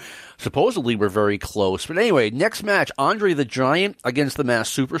two supposedly were very close. But anyway, next match, Andre the Giant against the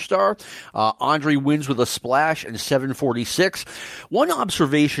Masked Superstar. Andre wins with a splash in 7:46. One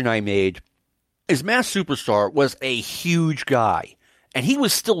observation I made is Masked Superstar was a huge guy. And he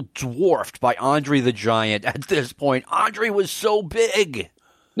was still dwarfed by Andre the Giant at this point. Andre was so big.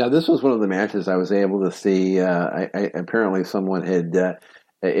 Now, this was one of the matches I was able to see. Apparently, someone had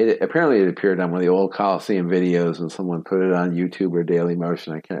it appeared on one of the old Coliseum videos, and someone put it on YouTube or Daily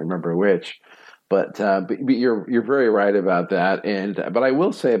Motion. I can't remember which. But you're very right about that. But I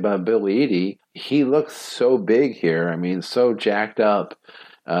will say about Bill Eadie, he looks so big here. I mean, so jacked up.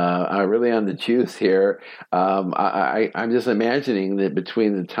 Really on the juice here. I'm just imagining that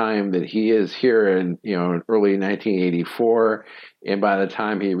between the time that he is here in early 1984, and by the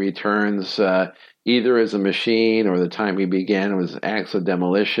time he returns, either as a machine or the time he began was Acts of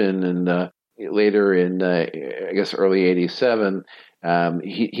Demolition, and later in I guess early '87.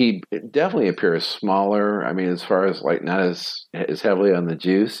 He definitely appears smaller. I mean, as far as like not as heavily on the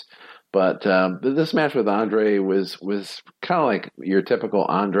juice, but this match with Andre was kind of like your typical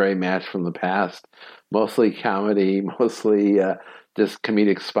Andre match from the past. Mostly comedy, mostly just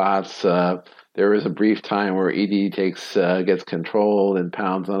comedic spots. There was a brief time where Eadie gets controlled and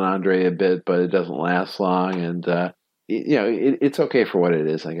pounds on Andre a bit, but it doesn't last long, and it's okay for what it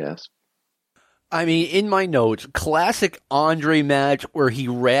is, I guess. I mean, in my notes, classic Andre match where he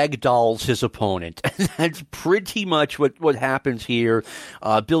ragdolls his opponent. And that's pretty much what happens here.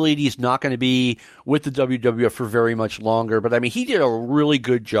 Bill Eadie's not going to be with the WWF for very much longer, but I mean, he did a really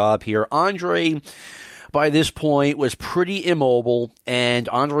good job here. Andre, by this point, was pretty immobile, and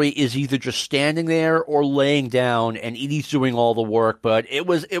Andre is either just standing there or laying down, and Eadie's doing all the work, but it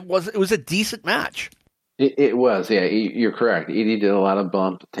was a decent match. It was, yeah. You're correct. Eadie did a lot of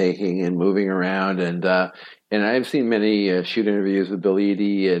bump taking and moving around, and I've seen many shoot interviews with Bill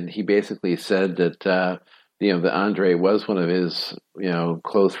Eadie, and he basically said that that Andre was one of his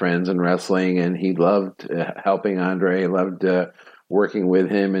close friends in wrestling, and he loved helping Andre, loved working with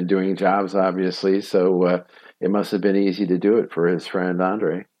him and doing jobs, obviously. So it must have been easy to do it for his friend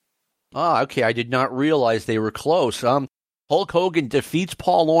Andre. Ah, okay. I did not realize they were close. Hulk Hogan defeats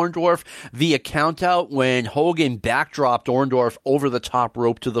Paul Orndorff via countout when Hogan backdropped Orndorff over the top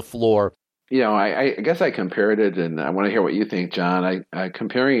rope to the floor. I guess I compared it, and I want to hear what you think, John. I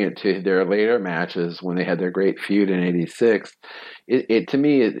comparing it to their later matches when they had their great feud in '86. To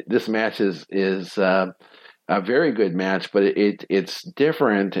me, this match is a very good match, but it's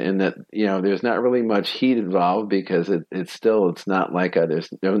different in that there's not really much heat involved because it's not like there's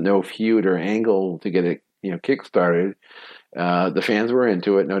no feud or angle to get it kick-started. The fans were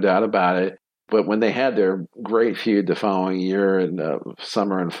into it, no doubt about it. But when they had their great feud the following year in the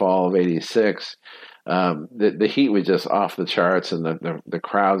summer and fall of '86, the heat was just off the charts, and the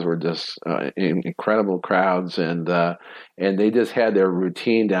crowds were just incredible crowds, and they just had their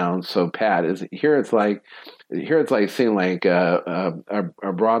routine down so pat. Here it's like seeing like a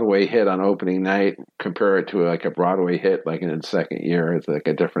Broadway hit on opening night. Compare it to like a Broadway hit like in its second year. It's like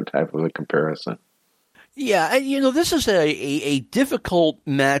a different type of a comparison. Yeah, and this is a difficult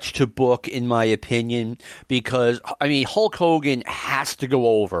match to book, in my opinion, because, I mean, Hulk Hogan has to go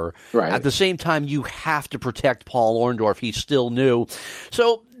over. Right. At the same time, you have to protect Paul Orndorff. He's still new.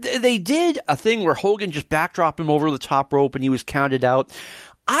 So they did a thing where Hogan just backdropped him over the top rope and he was counted out.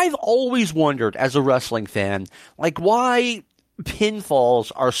 I've always wondered, as a wrestling fan, like why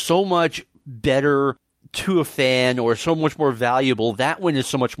pinfalls are so much better to a fan or so much more valuable. That win is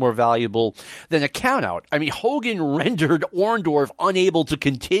so much more valuable than a countout. I mean, Hogan rendered Orndorff unable to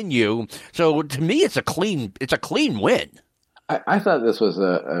continue. So to me, it's a clean win. I thought this was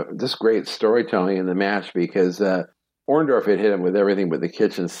this great storytelling in the match because Orndorff had hit him with everything but the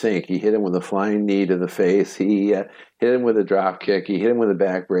kitchen sink. He hit him with a flying knee to the face. He hit him with a drop kick. He hit him with a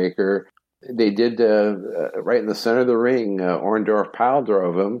backbreaker. They did right in the center of the ring. Orndorff pile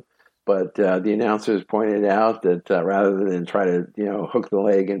drove him. But the announcers pointed out that rather than try to, hook the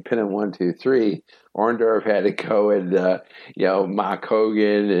leg and pin him 1, 2, 3, Orndorff had to go and, mock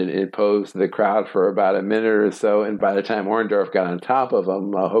Hogan and pose to the crowd for about a minute or so. And by the time Orndorff got on top of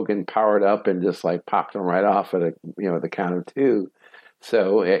him, Hogan powered up and just like popped him right off at the count of 2.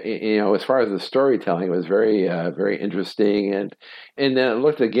 So, as far as the storytelling, it was very, very interesting. And then it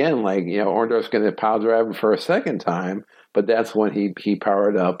looked again like, Orndorff's going to pile drive him for a second time. But that's when he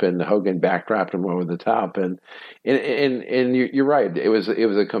powered up and Hogan backdropped him over the top. And you're right. It was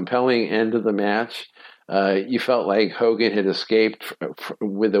a compelling end of the match. You felt like Hogan had escaped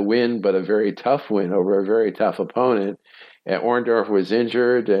with a win, but a very tough win over a very tough opponent. Orndorff was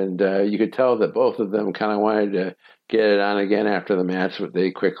injured, and you could tell that both of them kind of wanted to get it on again after the match, but they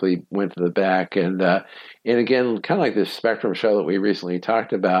quickly went to the back. And again, kind of like this Spectrum show that we recently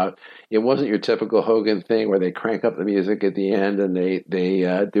talked about, it wasn't your typical Hogan thing where they crank up the music at the end and they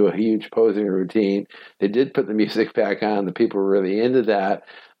do a huge posing routine. They did put the music back on. The people were really into that.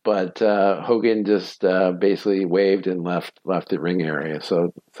 But Hogan just basically waved and left the ring area.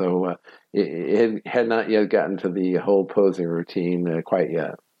 So it had not yet gotten to the whole posing routine quite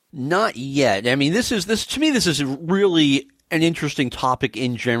yet. Not yet. I mean, this is really an interesting topic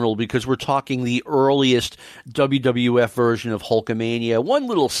in general because we're talking the earliest WWF version of Hulkamania. One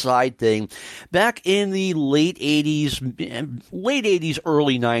little side thing, back in the late 80s,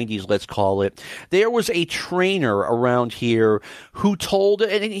 early 90s, let's call it, there was a trainer around here who told,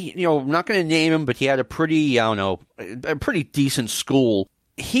 and I'm not going to name him, but he had a pretty decent school.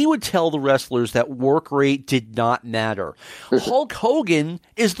 He would tell the wrestlers that work rate did not matter. Hulk Hogan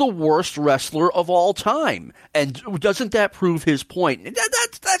is the worst wrestler of all time. And doesn't that prove his point?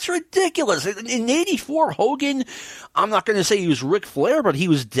 That's ridiculous. In 84, Hogan, I'm not going to say he was Ric Flair, but he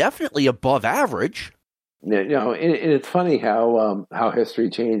was definitely above average. And it's funny how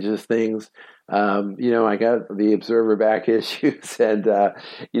history changes things. I got the Observer back issues, and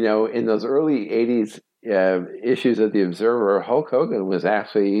in those early 80s issues of the Observer, Hulk Hogan was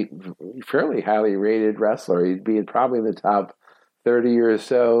actually a fairly highly rated wrestler. He'd be probably in the top 30 or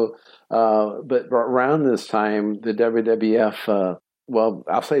so. But around this time, the WWF,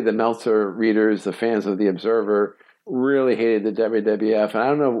 I'll say the Meltzer readers, the fans of the Observer, really hated the WWF. And I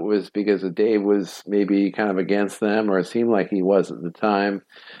don't know if it was because Dave was maybe kind of against them, or it seemed like he was at the time.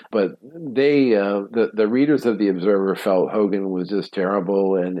 But they, the readers of the Observer, felt Hogan was just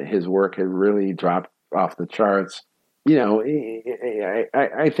terrible, and his work had really dropped off the charts.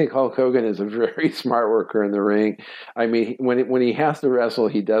 I think Hulk Hogan is a very smart worker in the ring. I mean, when he has to wrestle,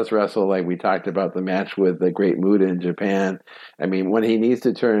 he does wrestle, like we talked about the match with the Great Muta in Japan. I mean, when he needs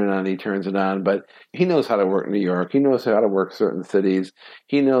to turn it on, he turns it on, but he knows how to work New York. He knows how to work certain cities.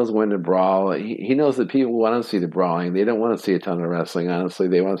 He knows when to brawl. He knows that people want to see the brawling. They don't want to see a ton of wrestling, honestly.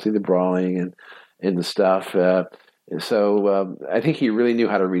 They want to see the brawling and the stuff. So I think he really knew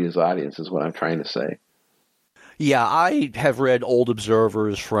how to read his audience, is what I'm trying to say. Yeah, I have read old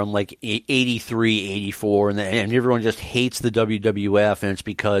Observers from like 83, 84, and everyone just hates the WWF, and it's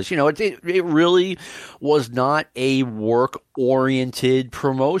because, it really was not a work-oriented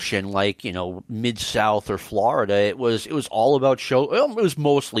promotion like, Mid-South or Florida. It was all about it was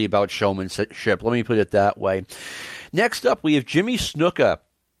mostly about showmanship, let me put it that way. Next up, we have Jimmy Snuka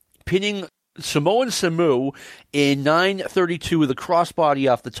pinning Samoan Samu in 9:32 with a crossbody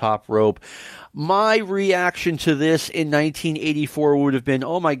off the top rope. My reaction to this in 1984 would have been,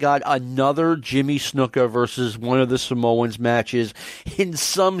 oh my God, another Jimmy Snuka versus one of the Samoans matches in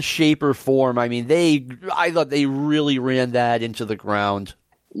some shape or form. I mean, I thought they really ran that into the ground.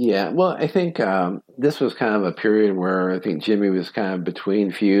 Yeah, well, I think this was kind of a period where I think Jimmy was kind of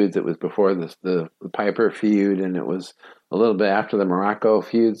between feuds. It was before the Piper feud, and it was a little bit after the Morocco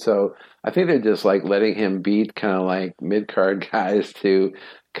feud. So I think they're just like letting him beat kind of like mid-card guys to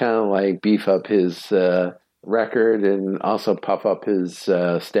kind of like beef up his record and also puff up his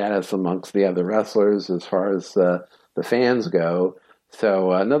status amongst the other wrestlers as far as the fans go.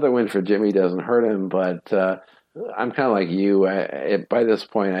 So another win for Jimmy doesn't hurt him, but I'm kind of like you. By this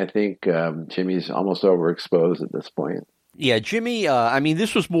point, I think Jimmy's almost overexposed at this point. Yeah, Jimmy,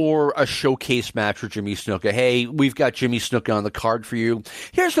 this was more a showcase match for Jimmy Snuka. Hey, we've got Jimmy Snuka on the card for you.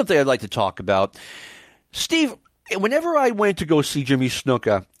 Here's something I'd like to talk about. Steve, whenever I went to go see Jimmy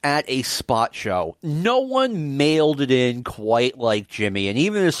Snuka at a spot show, no one mailed it in quite like Jimmy. And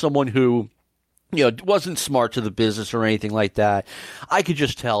even as someone who wasn't smart to the business or anything like that, I could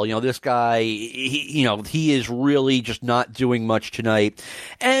just tell, this guy, he is really just not doing much tonight.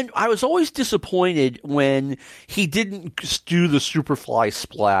 And I was always disappointed when he didn't do the Superfly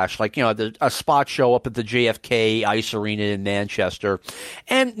splash, like, a spot show up at the JFK Ice Arena in Manchester.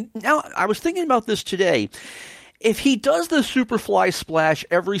 And now I was thinking about this today. If he does the Superfly splash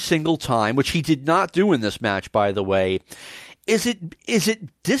every single time, which he did not do in this match, by the way, is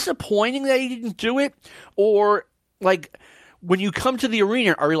it disappointing that he didn't do it? Or, like, when you come to the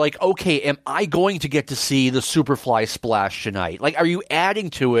arena, are you like, okay, am I going to get to see the Superfly splash tonight? Like, are you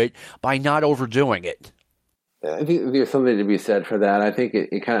adding to it by not overdoing it? I think there's something to be said for that. I think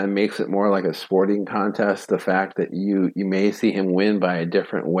it kind of makes it more like a sporting contest, the fact that you may see him win by a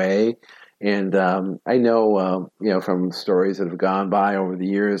different way. And I know, from stories that have gone by over the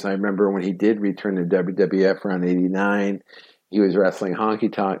years, I remember when he did return to WWF around 89, he was wrestling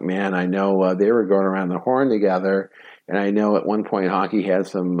Honky Tonk Man. I know they were going around the horn together, and I know at one point Honky had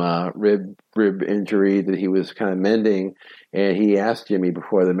some rib injury that he was kind of mending, and he asked Jimmy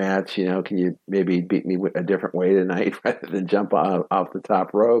before the match, can you maybe beat me a different way tonight rather than jump off the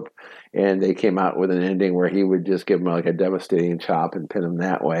top rope? And they came out with an ending where he would just give him like a devastating chop and pin him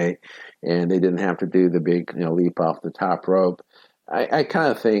that way, and they didn't have to do the big leap off the top rope. I kind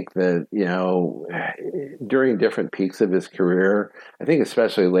of think that, during different peaks of his career, I think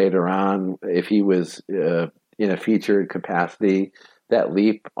especially later on, if he was in a featured capacity, that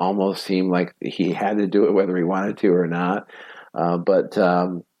leap almost seemed like he had to do it whether he wanted to or not. But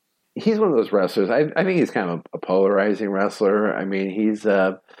he's one of those wrestlers. I think he's kind of a polarizing wrestler. I mean, he's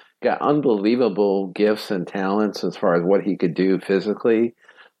got unbelievable gifts and talents as far as what he could do physically.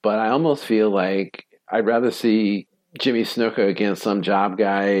 But I almost feel like I'd rather see Jimmy Snuka against some job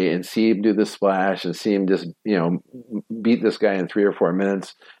guy and see him do the splash and see him just, beat this guy in 3 or 4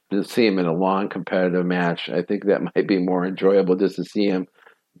 minutes, to see him in a long competitive match. I think that might be more enjoyable, just to see him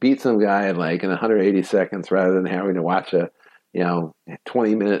beat some guy in 180 seconds rather than having to watch a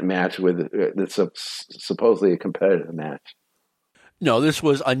 20-minute match that's supposedly a competitive match. No, this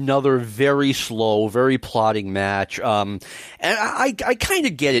was another very slow, very plodding match. And I kind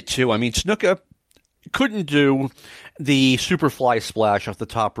of get it, too. I mean, Snuka couldn't do the Superfly splash off the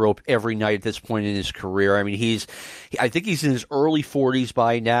top rope every night at this point in his career. I mean, I think he's in his early 40s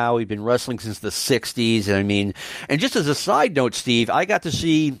by now. He's been wrestling since the 60s. And just as a side note, Steve, I got to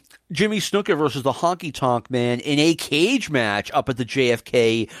see Jimmy Snuka versus the Honky Tonk Man in a cage match up at the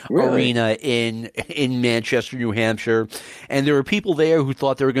JFK Arena in Manchester, New Hampshire. And there were people there who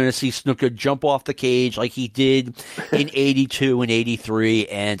thought they were going to see Snuka jump off the cage like he did in 82 and 83,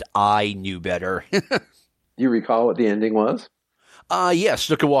 and I knew better. Do you recall what the ending was? Yes,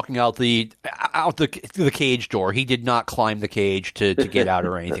 Snuka walking out the cage door. He did not climb the cage to get out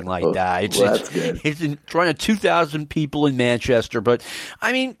or anything like that. That's good. It's in front of 2,000 people in Manchester. But,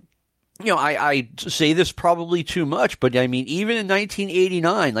 I mean, I say this probably too much, but I mean, even in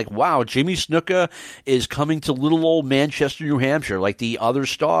 1989, wow, Jimmy Snuka is coming to little old Manchester, New Hampshire. Like the other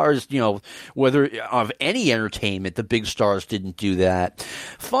stars, whether of any entertainment, the big stars didn't do that.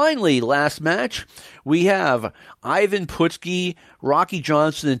 Finally, last match, we have Ivan Putski, Rocky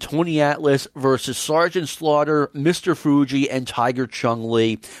Johnson, and Tony Atlas versus Sergeant Slaughter, Mr. Fuji, and Tiger Chung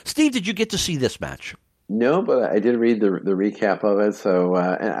Lee. Steve, did you get to see this match? No, but I did read the recap of it. So,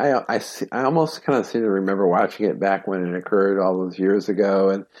 and I almost kind of seem to remember watching it back when it occurred all those years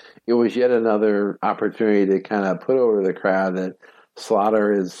ago. And it was yet another opportunity to kind of put over the crowd that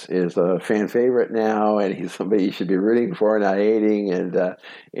Slaughter is a fan favorite now, and he's somebody you should be rooting for, not hating. And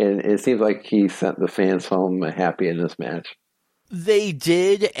it seems like he sent the fans home happy in this match. They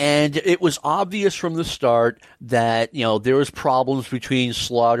did, and it was obvious from the start that, there was problems between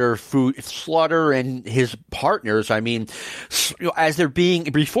Slaughter and his partners. I mean,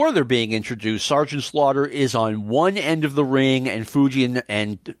 before they're being introduced, Sergeant Slaughter is on one end of the ring, and Fuji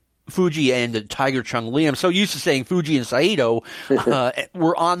and Tiger Chung Lee, I'm so used to saying Fuji and Saito,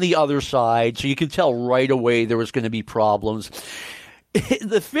 were on the other side, so you could tell right away there was going to be problems.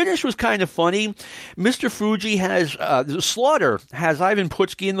 The finish was kind of funny. Mr. Fuji Slaughter has Ivan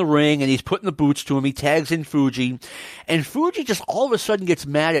Putski in the ring, and he's putting the boots to him. He tags in Fuji, and Fuji just all of a sudden gets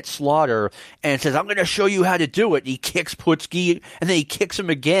mad at Slaughter and says, "I'm going to show you how to do it." And he kicks Putski, and then he kicks him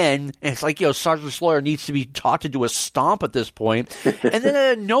again. And it's like, Sergeant Slaughter needs to be taught to do a stomp at this point. And then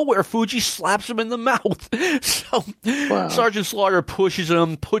out of nowhere, Fuji slaps him in the mouth. So wow. Sergeant Slaughter pushes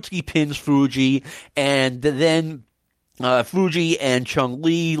him, Putski pins Fuji, and then Fuji and Chung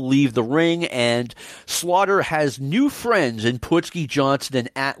Lee leave the ring, and Slaughter has new friends in Putski, Johnson, and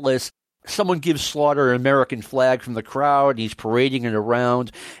Atlas. Someone gives Slaughter an American flag from the crowd, and he's parading it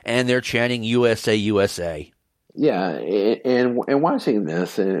around, and they're chanting USA, USA. Yeah, and watching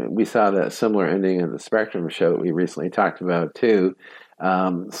this, and we saw that similar ending in the Spectrum show that we recently talked about too.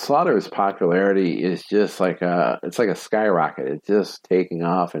 Slaughter's popularity is just it's like a skyrocket. It's just taking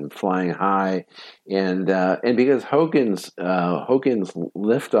off and flying high, and because Hogan's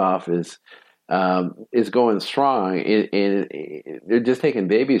liftoff is going strong, and they're just taking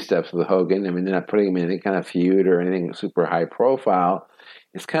baby steps with Hogan. I mean, they're not putting him in any kind of feud or anything super high profile.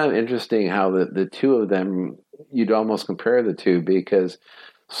 It's kind of interesting how the two of them, you'd almost compare the two, because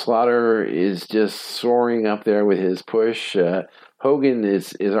Slaughter is just soaring up there with his push. Hogan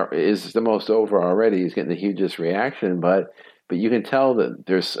is the most over already. He's getting the hugest reaction, but you can tell that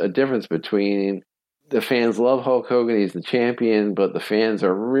there's a difference between the fans love Hulk Hogan. He's the champion, but the fans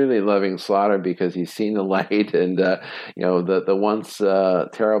are really loving Slaughter because he's seen the light, and the once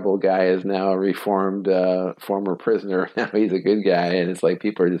terrible guy is now a reformed former prisoner. Now he's a good guy, and it's like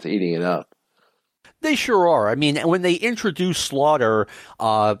people are just eating it up. They sure are. I mean, when they introduced Slaughter,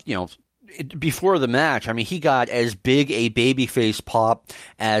 before the match, I mean, he got as big a babyface pop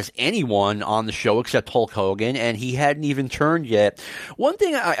as anyone on the show except Hulk Hogan, and he hadn't even turned yet. One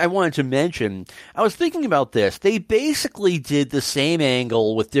thing I wanted to mention, I was thinking about this. They basically did the same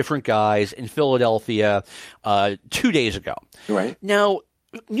angle with different guys in Philadelphia 2 days ago. Right. Now,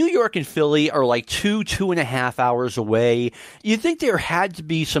 New York and Philly are like 2.5 hours away. You'd think there had to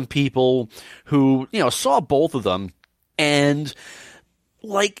be some people who, saw both of them and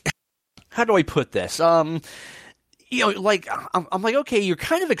like, how do I put this? Like, I'm like, okay, you're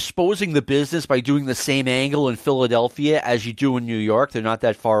kind of exposing the business by doing the same angle in Philadelphia as you do in New York. They're not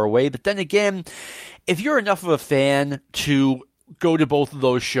that far away. But then again, if you're enough of a fan to go to both of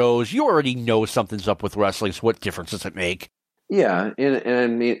those shows, you already know something's up with wrestling. So what difference does it make? Yeah, and I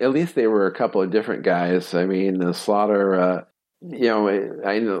mean, at least they were a couple of different guys. I mean, Slaughter,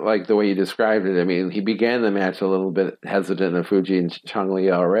 I like the way you described it. I mean, he began the match a little bit hesitant of Fuji and Chung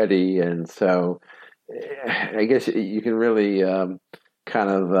Lee already, and so I guess you can really kind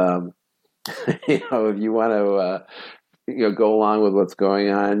of, if you want to, go along with what's going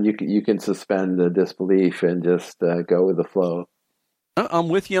on, you can suspend the disbelief and just go with the flow. I'm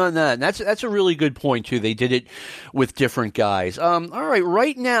with you on that. And that's a really good point, too. They did it with different guys. All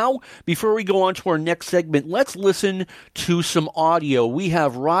right now, before we go on to our next segment, let's listen to some audio. We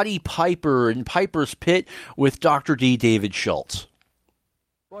have Roddy Piper in Piper's Pit with Dr. D. David Schultz.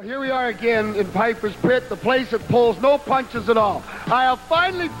 Well, here we are again in Piper's Pit, the place that pulls no punches at all. I have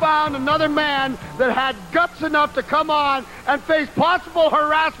finally found another man that had guts enough to come on and face possible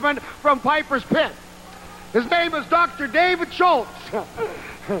harassment from Piper's Pit. His name is Dr. David Schultz.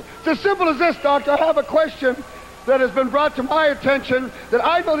 It's as simple as this, Doctor. I have a question that has been brought to my attention that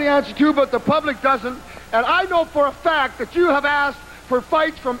I know the answer to, but the public doesn't. And I know for a fact that you have asked for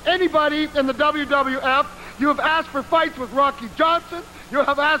fights from anybody in the WWF. You have asked for fights with Rocky Johnson. You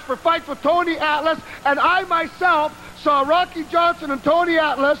have asked for fights with Tony Atlas. And I myself saw Rocky Johnson and Tony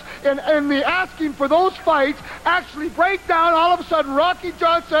Atlas in the asking for those fights actually break down. All of a sudden, Rocky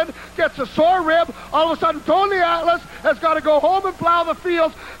Johnson gets a sore rib. All of a sudden, Tony Atlas has got to go home and plow the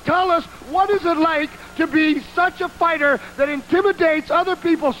fields. Tell us, what is it like to be such a fighter that intimidates other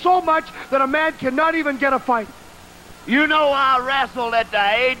people so much that a man cannot even get a fight? You know, I wrestled at the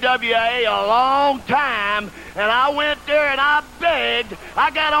AWA a long time, and I went there and I begged.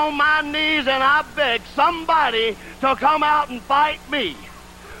 I got on my knees and I begged somebody to come out and fight me.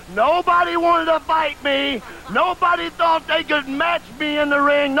 Nobody wanted to fight me. Nobody thought they could match me in the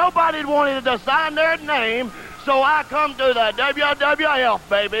ring. Nobody wanted to sign their name. So I come to the WWF,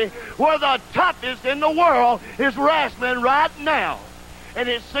 baby, where the toughest in the world is wrestling right now. And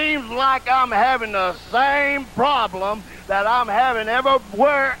it seems like I'm having the same problem that I'm having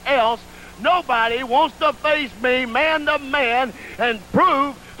everywhere else. Nobody wants to face me man to man and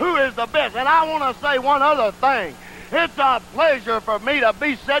prove who is the best. And I want to say one other thing. It's a pleasure for me to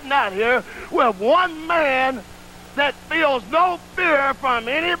be sitting out here with one man that feels no fear from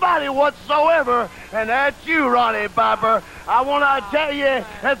anybody whatsoever, and that's you, Roddy Piper. I want to tell you,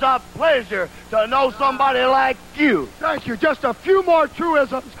 it's a pleasure to know somebody like you. Thank you. Just a few more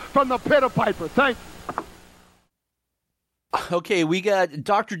truisms from the Pit of Piper. Thank you. Okay, we got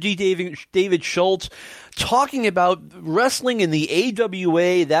Dr. D. David Schultz talking about wrestling in the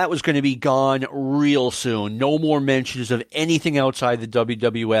AWA. That was going to be gone real soon. No more mentions of anything outside the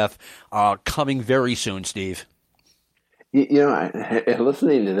WWF coming very soon, Steve.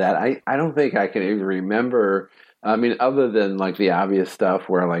 Listening to that, I don't think I can even remember. I mean, other than like the obvious stuff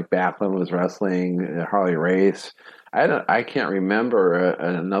where like Backlund was wrestling, Harley Race, I can't remember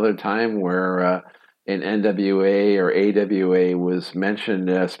another time where an NWA or AWA was mentioned,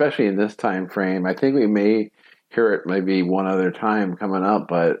 especially in this time frame. I think we may hear it maybe one other time coming up,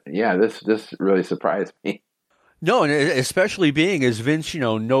 but yeah, this really surprised me. No, and especially being as Vince,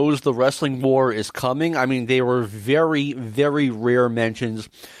 knows the wrestling war is coming. I mean, they were very, very rare mentions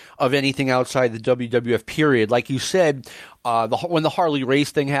of anything outside the WWF period. Like you said, when the Harley Race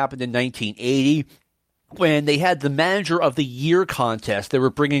thing happened in 1980, when they had the Manager of the Year contest, they were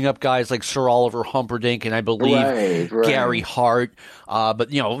bringing up guys like Sir Oliver Humperdinck and I believe Gary Hart. But,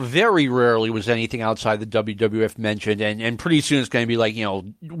 very rarely was anything outside the WWF mentioned. And pretty soon it's going to be like,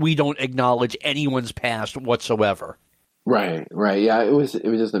 we don't acknowledge anyone's past whatsoever. Right. Yeah, it was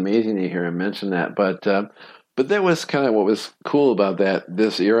just amazing to hear him mention that. But that was kind of what was cool about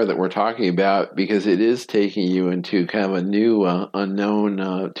this era that we're talking about, because it is taking you into kind of a new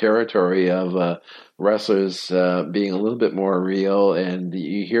unknown territory of wrestlers being a little bit more real, and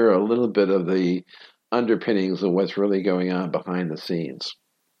you hear a little bit of the underpinnings of what's really going on behind the scenes.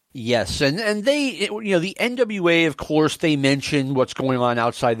 Yes, and they, the NWA, of course, they mentioned what's going on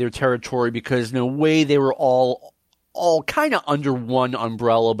outside their territory because in a way they were all kind of under one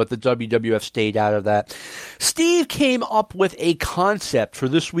umbrella, but the WWF stayed out of that. Steve came up with a concept for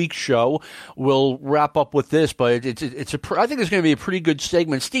this week's show. We'll wrap up with this, but I think it's going to be a pretty good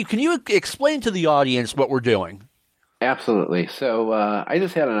segment. Steve, can you explain to the audience what we're doing? Absolutely. So I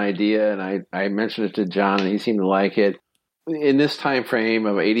just had an idea, and I mentioned it to John, and he seemed to like it. In this time frame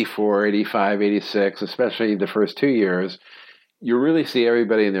of 84, 85, 86, especially the first 2 years, you really see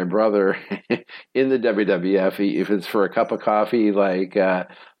everybody and their brother in the WWF. If it's for a cup of coffee, like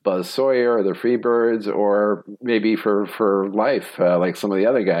Buzz Sawyer or the Freebirds, or maybe for life, like some of the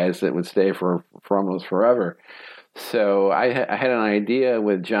other guys that would stay for almost forever. So I had an idea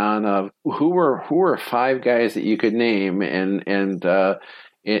with John of who were 5 guys that you could name, and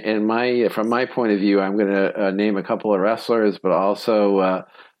from my point of view, I'm going to name a couple of wrestlers, but also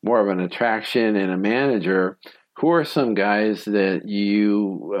more of an attraction and a manager. Who are some guys that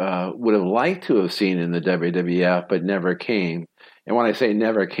you would have liked to have seen in the WWF but never came? And when I say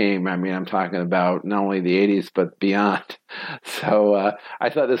never came, I mean I'm talking about not only the 80s but beyond. So I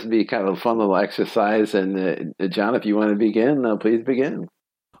thought this would be kind of a fun little exercise. And John, if you want to begin, please begin.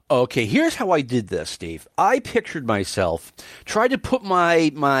 Okay, here's how I did this, Steve. I pictured myself, tried to put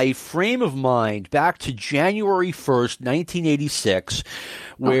my frame of mind back to January 1st, 1986,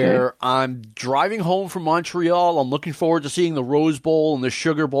 where I'm driving home from Montreal. I'm looking forward to seeing the Rose Bowl and the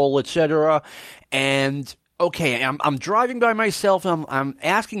Sugar Bowl, etc. And okay, I'm driving by myself, and I'm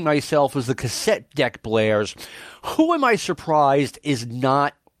asking myself as the cassette deck blares, who am I surprised is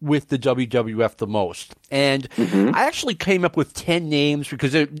not with the WWF the most? And I actually came up with 10 names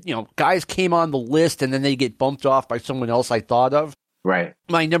because, guys came on the list and then they get bumped off by someone else I thought of. Right.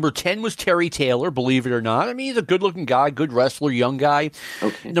 My number 10 was Terry Taylor, believe it or not. I mean, he's a good-looking guy, good wrestler, young guy.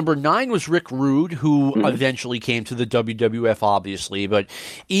 Okay. Number 9 was Rick Rude, who eventually came to the WWF, obviously. But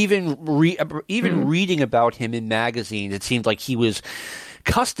even reading about him in magazines, it seemed like he was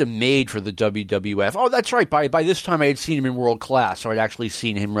custom made for the WWF. Oh, that's right. By this time, I had seen him in World Class, so I'd actually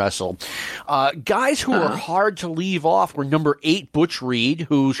seen him wrestle. Guys who were hard to leave off were number 8, Butch Reed,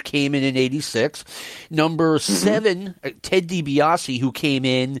 who came in 86. Number 7, Ted DiBiase, who came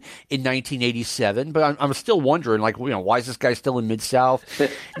in 1987. But I'm still wondering, why is this guy still in Mid-South?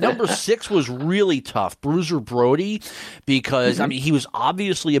 Number 6 was really tough, Bruiser Brody, because, I mean, he was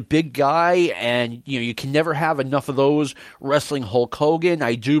obviously a big guy, and, you can never have enough of those wrestling Hulk Hogan.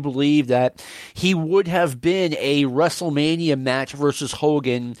 I do believe that he would have been a WrestleMania match versus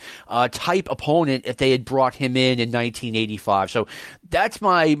Hogan type opponent if they had brought him in 1985. So that's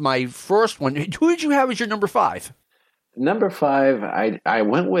my first one. Who did you have as your number 5? Number 5, I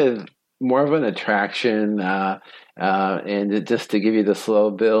went with more of an attraction, and just to give you the slow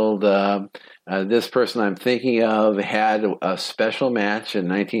build, this person I'm thinking of had a special match in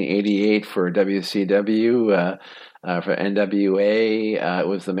 1988 for WCW. For NWA, it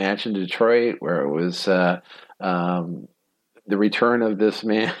was the match in Detroit where it was the return of this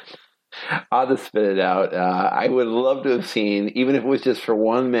man. I'll just spit it out. I would love to have seen, even if it was just for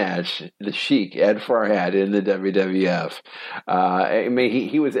one match, the Sheik, Ed Farhat, in the WWF. I mean,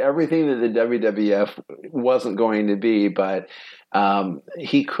 he was everything that the WWF wasn't going to be, but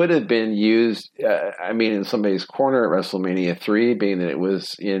he could have been used, in somebody's corner at WrestleMania 3, being that it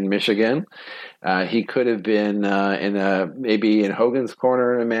was in Michigan. He could have been maybe in Hogan's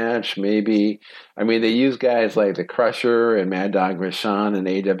corner in a match. Maybe, they use guys like the Crusher and Mad Dog Vachon and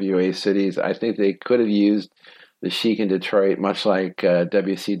AWA cities. I think they could have used the Sheik in Detroit, much like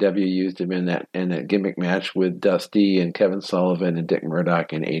WCW used him in that gimmick match with Dusty and Kevin Sullivan and Dick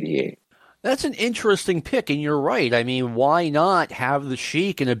Murdoch in '88. That's an interesting pick, and you're right. I mean, why not have the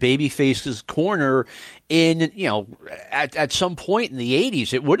Sheik in a babyface's corner in, at some point in the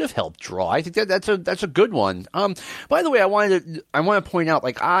 80s? It would have helped draw. I think that's a good one. By the way, I want to point out,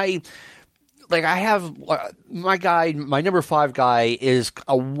 I have my number 5 guy is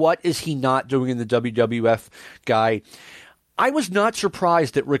a what is he not doing in the WWF guy. I was not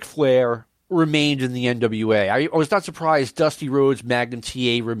surprised that Ric Flair remained in the NWA. I was not surprised Dusty Rhodes, Magnum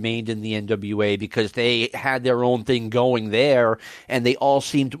TA remained in the NWA because they had their own thing going there, and they all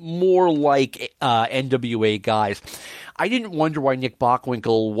seemed more like NWA guys. I didn't wonder why Nick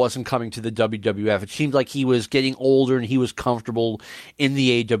Bockwinkel wasn't coming to the WWF. It seemed like he was getting older and he was comfortable in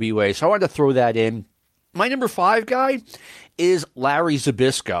the AWA. So I wanted to throw that in. My number 5 guy is Larry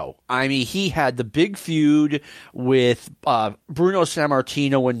Zbyszko. I mean, he had the big feud with Bruno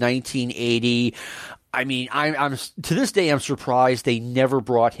Sammartino in 1980. I mean, I'm to this day, I'm surprised they never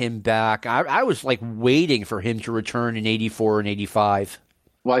brought him back. I was waiting for him to return in 84 and 85.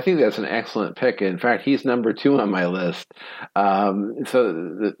 Well, I think that's an excellent pick. In fact, he's number 2 on my list.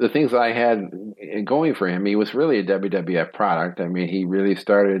 So the things I had going for him, he was really a WWF product. I mean, he really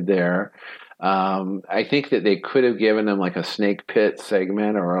started there. I think that they could have given him a Snake Pit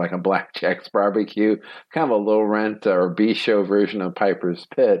segment or a Blackjack's Barbecue, kind of a low rent or B-show version of Piper's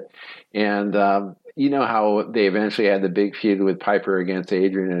Pit. And you know how they eventually had the big feud with Piper against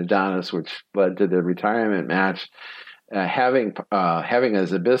Adrian and Adonis, which led to the retirement match. Having a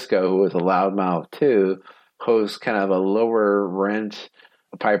Zbyszko who was a loudmouth too, host kind of a lower rent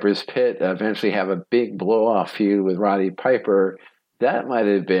Piper's Pit, eventually have a big blow-off feud with Roddy Piper. That might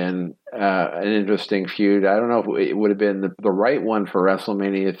have been an interesting feud. I don't know if it would have been the right one for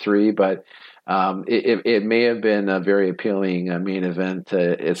WrestleMania 3, but it may have been a very appealing main event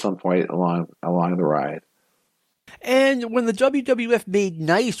at some point along the ride. And when the WWF made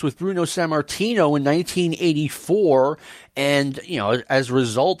nice with Bruno Sammartino in 1984, and, as a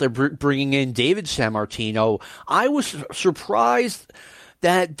result, they're bringing in David Sammartino, I was surprised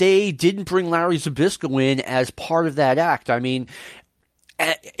that they didn't bring Larry Zbyszko in as part of that act. I mean,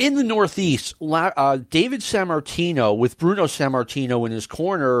 in the Northeast, David Sammartino with Bruno Sammartino in his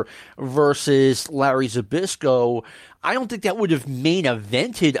corner versus Larry Zbyszko, I don't think that would have main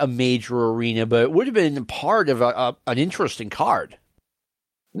evented a major arena, but it would have been part of an interesting card.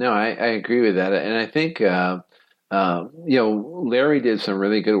 No, I agree with that. And I think, Larry did some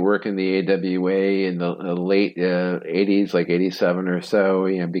really good work in the AWA in the late 80s, like 87 or so,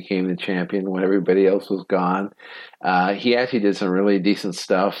 became the champion when everybody else was gone. He actually did some really decent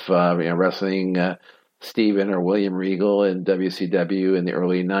stuff, wrestling Steven or William Regal in WCW in the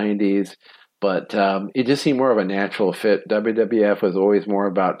early 90s. But it just seemed more of a natural fit. WWF was always more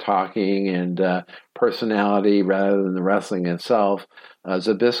about talking and personality rather than the wrestling itself.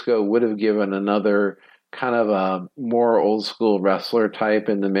 Zbyszko would have given another kind of a more old school wrestler type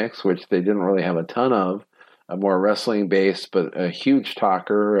in the mix, which they didn't really have a ton of, a more wrestling based, but a huge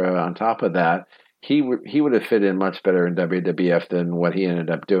talker on top of that. He would have fit in much better in WWF than what he ended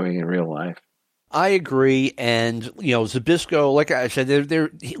up doing in real life. I agree, and Zbyszko, like I said,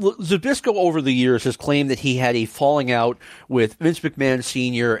 Zbyszko over the years has claimed that he had a falling out with Vince McMahon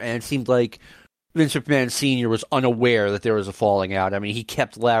Sr., and it seemed like Vince McMahon Sr. was unaware that there was a falling out. I mean, he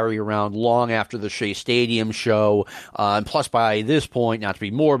kept Larry around long after the Shea Stadium show, and plus by this point, not to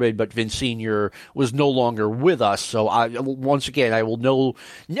be morbid, but Vince Sr. was no longer with us, so I will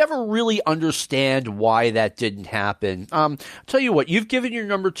never really understand why that didn't happen. Tell you what, you've given your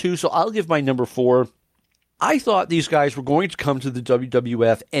number 2, so I'll give my number 4. I thought these guys were going to come to the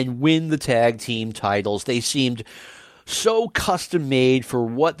WWF and win the tag team titles. They seemed so custom made for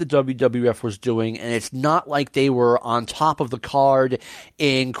what the WWF was doing, and it's not like they were on top of the card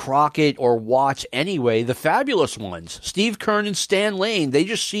in Crockett or Watts anyway. The fabulous ones, Steve Keirn and Stan Lane, they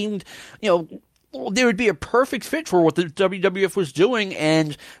just seemed, they would be a perfect fit for what the WWF was doing,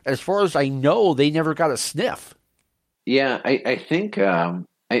 and as far as I know, they never got a sniff. Yeah, I think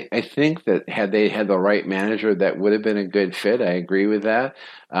I think that had they had the right manager, that would have been a good fit. I agree with that.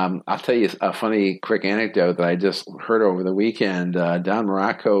 I'll tell you a funny, quick anecdote that I just heard over the weekend. Don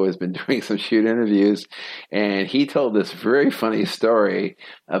Morocco has been doing some shoot interviews, and he told this very funny story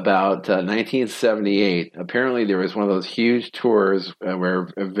about 1978. Apparently, there was one of those huge tours where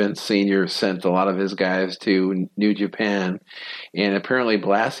Vince Sr. sent a lot of his guys to New Japan, and apparently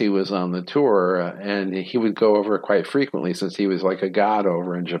Blassie was on the tour, and he would go over quite frequently since he was like a god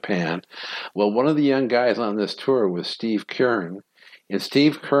over in Japan. Well, one of the young guys on this tour was Steve Keirn. And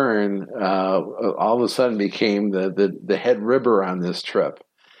Steve Keirn all of a sudden became the head ribber on this trip,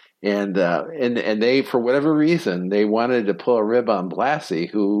 and they, for whatever reason, they wanted to pull a rib on Blassie,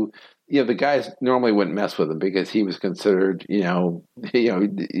 who, the guys normally wouldn't mess with him because he was considered, he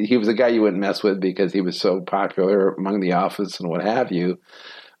was a guy you wouldn't mess with because he was so popular among the office and what have you.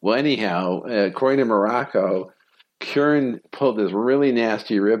 Well, anyhow, according to Morocco, Keirn pulled this really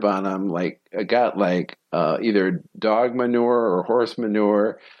nasty rib on him, either dog manure or horse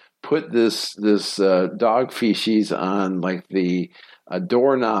manure, put this dog feces on the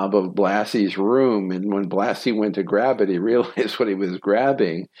doorknob of Blassie's room, and when Blassie went to grab it, he realized what he was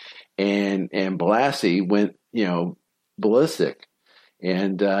grabbing, and Blassie went ballistic.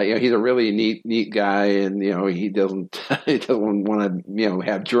 And he's a really neat guy, and he doesn't want to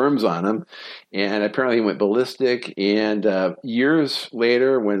have germs on him. And apparently he went ballistic. And years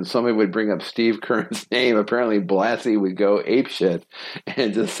later, when somebody would bring up Steve Keirn's name, apparently Blassie would go apeshit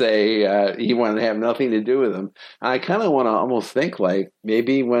and just say he wanted to have nothing to do with him. I kind of want to almost think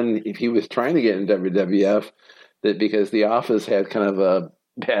maybe if he was trying to get in WWF, that because the office had kind of a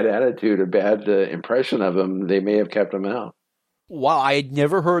bad attitude or bad impression of him, they may have kept him out. Wow, I had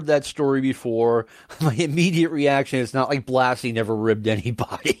never heard that story before. My immediate reaction is not like Blassie never ribbed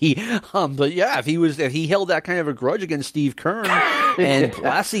anybody. But yeah, if he held that kind of a grudge against Steve Keirn and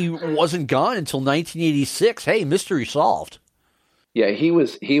Blassie wasn't gone until 1986, hey, mystery solved. Yeah, he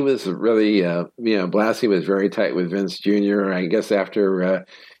was really, Blassie was very tight with Vince Jr. I guess after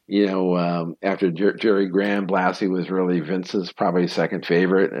Jerry Graham, Blassie was really Vince's probably second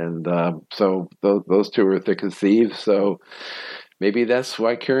favorite. And so those two were thick as thieves. So maybe that's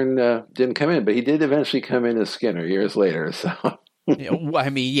why Kieran didn't come in. But he did eventually come in as Skinner years later. So. I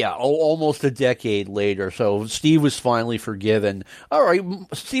mean, yeah, almost a decade later. So Steve was finally forgiven. All right,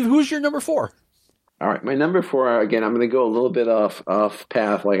 Steve, who's your number 4? All right, my number 4, again, I'm going to go a little bit off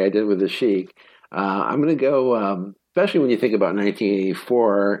path like I did with the Sheik. I'm going to go, especially when you think about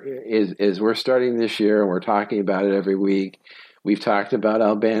 1984, is we're starting this year and we're talking about it every week. We've talked about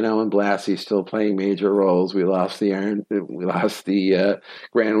Albano and Blassie still playing major roles. We lost the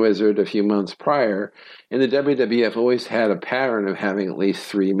Grand Wizard a few months prior, and the WWF always had a pattern of having at least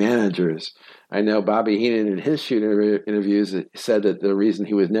 3 managers. I know Bobby Heenan in his shoot interviews said that the reason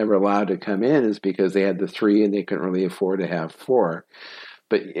he was never allowed to come in is because they had the 3 and they couldn't really afford to have 4.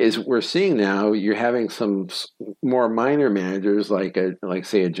 But as we're seeing now, you're having some more minor managers like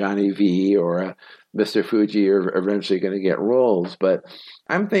say a Johnny V or a Mr. Fuji are eventually going to get roles. But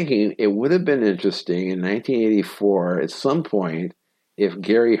I'm thinking it would have been interesting in 1984 at some point if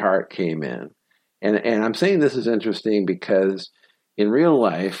Gary Hart came in. And I'm saying this is interesting because in real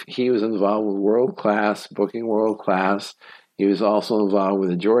life, he was involved with World Class, booking World Class. He was also involved with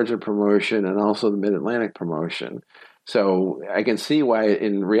the Georgia promotion and also the Mid-Atlantic promotion. So I can see why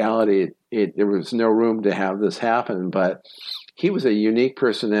in reality there was no room to have this happen, but he was a unique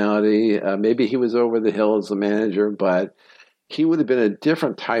personality. Maybe he was over the hill as a manager, but he would have been a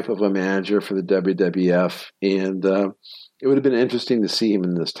different type of a manager for the WWF, and it would have been interesting to see him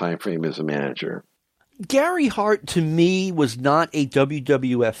in this time frame as a manager. Gary Hart, to me, was not a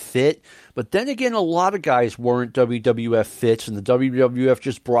WWF fit, but then again, a lot of guys weren't WWF fits, and the WWF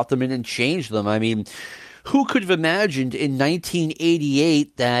just brought them in and changed them. I mean, who could have imagined in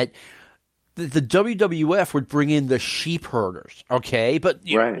 1988 that the WWF would bring in the sheep herders, okay? But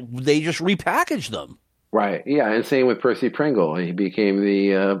right. They just repackaged them. Right, yeah, and same with Percy Pringle. He became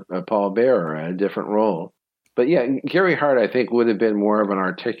the Paul Bearer, a different role. But yeah, Gary Hart, I think, would have been more of an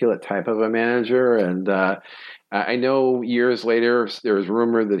articulate type of a manager. And I know years later, there was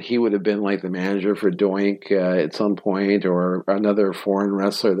rumor that he would have been like the manager for Doink at some point, or another foreign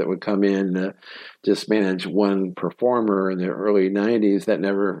wrestler that would come in, just manage one performer in the early 90s. That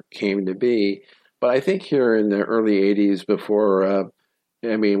never came to be. But I think here in the early 80s, before, I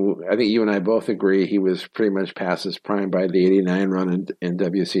think you and I both agree he was pretty much past his prime by the 89 run in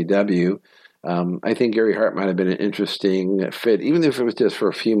WCW. I think Gary Hart might have been an interesting fit, even if it was just for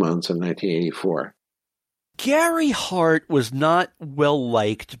a few months in 1984. Gary Hart was not well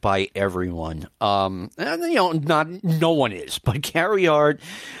liked by everyone. No one is, but Gary Hart,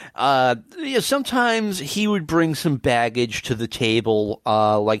 sometimes he would bring some baggage to the table,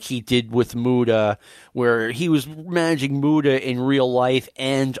 like he did with Muta, where he was managing Muta in real life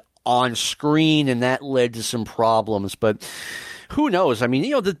and on screen, and that led to some problems. But who knows? I mean,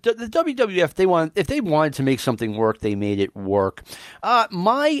 the WWF, if they wanted to make something work, they made it work.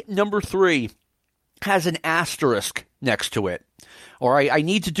 My number 3 has an asterisk next to it. All right, I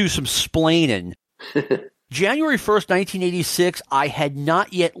need to do some splaining. January 1st, 1986, I had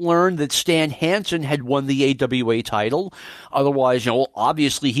not yet learned that Stan Hansen had won the AWA title. Otherwise,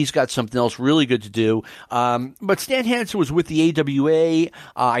 obviously he's got something else really good to do. But Stan Hansen was with the AWA.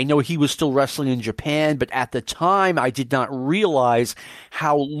 I know he was still wrestling in Japan, but at the time I did not realize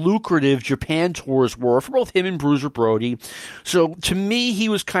how lucrative Japan tours were for both him and Bruiser Brody. So to me, he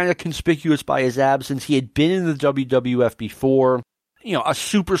was kind of conspicuous by his absence. He had been in the WWF before. A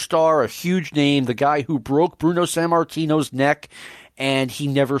superstar, a huge name, the guy who broke Bruno Sammartino's neck, and he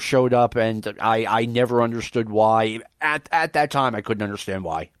never showed up, and I never understood why. At that time, I couldn't understand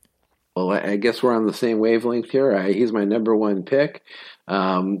why. Well, I guess we're on the same wavelength here. He's my number 1 pick.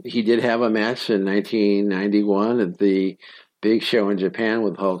 He did have a match in 1991 at the big show in Japan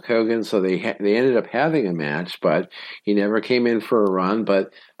with Hulk Hogan, so they ended up having a match, but he never came in for a run.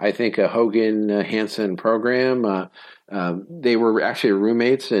 But I think a Hogan-Hansen program, they were actually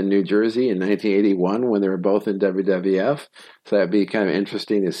roommates in New Jersey in 1981 when they were both in WWF. So that'd be kind of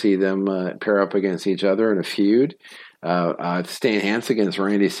interesting to see them pair up against each other in a feud. Stan Hansen against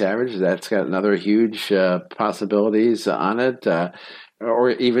Randy Savage, that's got another huge possibilities on it.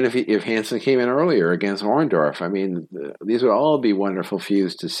 Or even if Hansen came in earlier against Orndorff. I mean, these would all be wonderful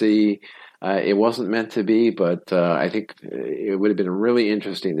feuds to see. It wasn't meant to be, but I think it would have been really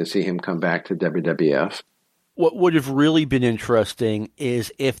interesting to see him come back to WWF. What would have really been interesting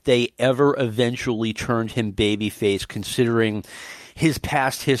is if they ever eventually turned him babyface, considering his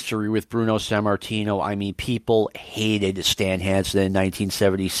past history with Bruno Sammartino. I mean, people hated Stan Hansen in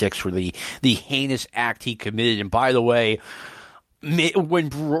 1976 for the heinous act he committed. And by the way, when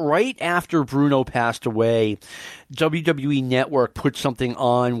right after Bruno passed away, WWE Network put something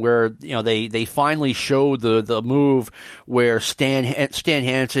on where they finally showed the move where Stan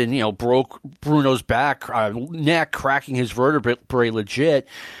Hansen broke Bruno's neck, cracking his vertebrae legit,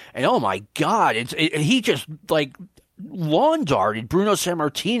 and oh my God, he just like lawn darted Bruno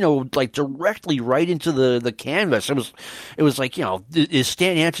Sammartino like directly right into the canvas. It was like is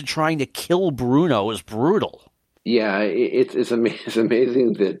Stan Hansen trying to kill Bruno? It was brutal. Yeah, it's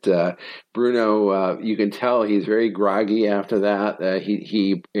amazing that Bruno. You can tell he's very groggy after that.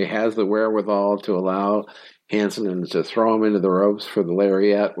 He has the wherewithal to allow Hansen to throw him into the ropes for the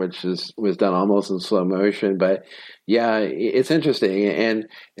lariat, which was done almost in slow motion. But yeah, it's interesting. And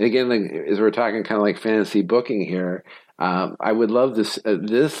again, like, as we're talking kind of like fantasy booking here, I would love this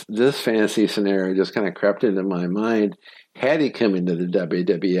fantasy scenario just kind of crept into my mind had he come into the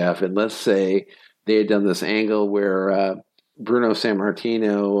WWF, and let's say they had done this angle where Bruno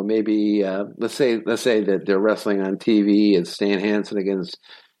Sammartino, maybe let's say that they're wrestling on TV. It's Stan Hansen against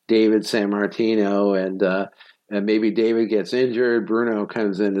David Sammartino, and maybe David gets injured. Bruno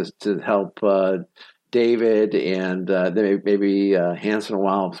comes in to help David, and then maybe Hansen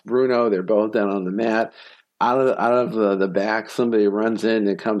wallops Bruno. They're both down on the mat. Out of the back, somebody runs in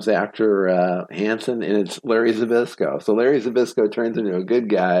and comes after Hansen, and it's Larry Zbyszko. So Larry Zbyszko turns into a good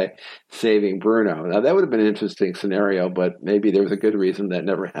guy, saving Bruno. Now that would have been an interesting scenario, but maybe there was a good reason that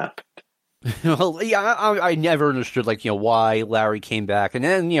never happened. Well, yeah, I never understood why Larry came back, and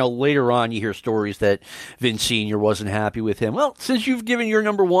then later on you hear stories that Vince Sr. wasn't happy with him. Well, since you've given your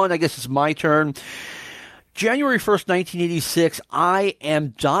number one, I guess it's my turn. January 1st, 1986, I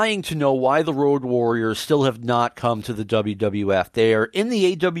am dying to know why the Road Warriors still have not come to the WWF. They're in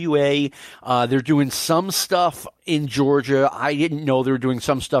the AWA. They're doing some stuff in Georgia. I didn't know they were doing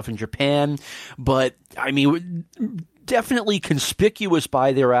some stuff in Japan. But, I mean, definitely conspicuous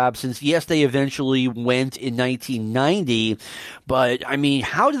by their absence. Yes, they eventually went in 1990. But, I mean,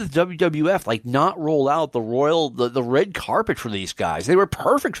 how did the WWF, not roll out the red carpet for these guys? They were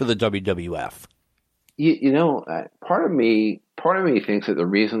perfect for the WWF. Part of me thinks that the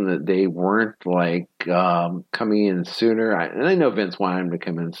reason that they weren't coming in sooner, and I know Vince wanted them to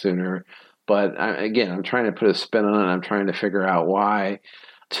come in sooner, but I'm trying to put a spin on it. I'm trying to figure out why.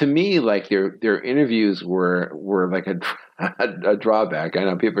 To me, their interviews were like a drawback. I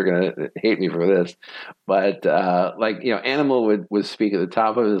know people are going to hate me for this, but Animal would speak at the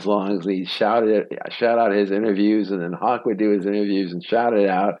top of his lungs, and he'd shout out his interviews, and then Hawk would do his interviews and shout it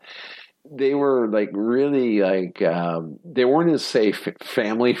out. They were really they weren't as safe,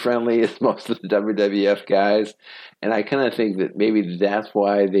 family friendly as most of the WWF guys, and I kind of think that maybe that's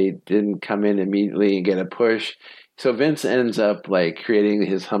why they didn't come in immediately and get a push. So Vince ends up creating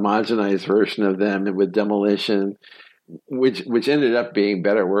his homogenized version of them with Demolition, which ended up being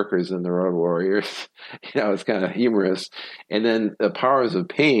better workers than the Road Warriors. It's kind of humorous. And then the Powers of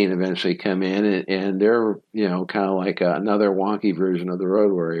Pain eventually come in, and they're, kind of like another wonky version of the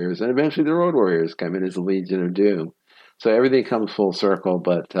Road Warriors. And eventually the Road Warriors come in as the Legion of Doom. So everything comes full circle.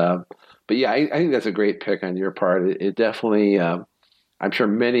 But yeah, I think that's a great pick on your part. It definitely, I'm sure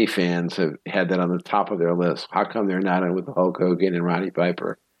many fans have had that on the top of their list. How come they're not in with Hulk Hogan and Roddy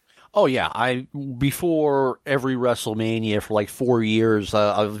Piper? Oh, yeah. Before every WrestleMania for 4 years,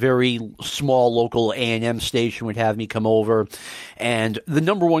 a very small local A&M station would have me come over. And the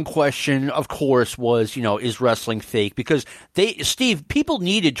number one question, of course, was, is wrestling fake? Because Steve, people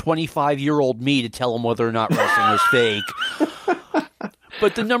needed 25-year-old me to tell them whether or not wrestling was fake.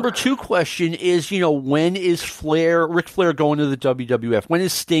 But the number two question is, when is Ric Flair going to the WWF? When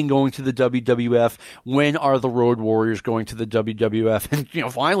is Sting going to the WWF? When are the Road Warriors going to the WWF?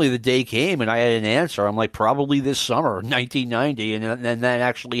 And, finally the day came and I had an answer. I'm like, probably this summer, 1990. And that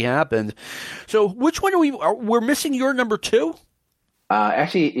actually happened. So which one we're missing your number two?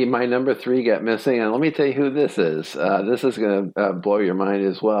 Actually, my number three got missing. And let me tell you who this is. This is going to blow your mind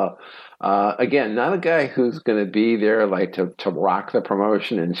as well. Again, not a guy who's going to be there to rock the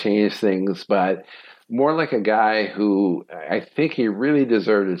promotion and change things, but more like a guy who I think he really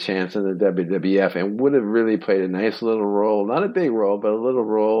deserved a chance in the WWF and would have really played a nice little role, not a big role, but a little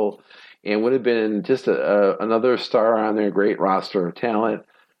role, and would have been just another star on their great roster of talent,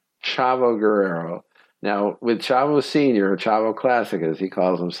 Chavo Guerrero. Now, with Chavo Sr., Chavo Classic, as he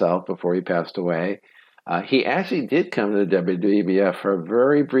calls himself before he passed away, he actually did come to the WWF for a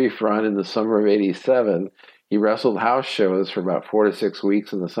very brief run in the summer of '87. He wrestled house shows for about 4 to 6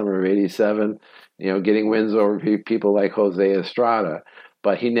 weeks in the summer of '87, getting wins over people like Jose Estrada.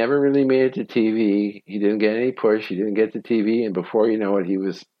 But he never really made it to TV. He didn't get any push. He didn't get to TV. And before you know it, he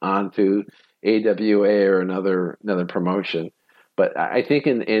was on to AWA or another promotion. But I think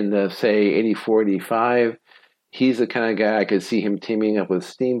in say 84, 85, he's the kind of guy I could see him teaming up with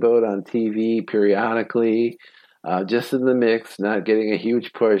Steamboat on TV periodically, just in the mix, not getting a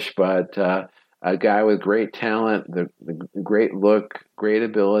huge push, but a guy with great talent, the great look, great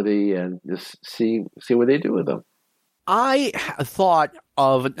ability, and just see what they do with him. I thought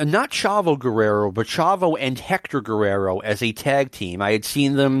of not Chavo Guerrero, but Chavo and Hector Guerrero as a tag team. I had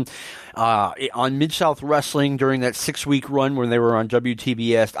seen them on Mid-South Wrestling during that 6-week run when they were on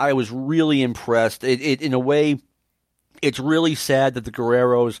WTBS. I was really impressed. It in a way, it's really sad that the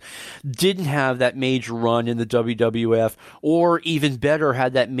Guerreros didn't have that major run in the WWF, or even better,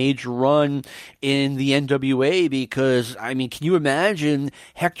 had that major run in the NWA, because, I mean, can you imagine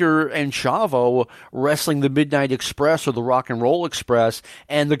Hector and Chavo wrestling the Midnight Express or the Rock and Roll Express,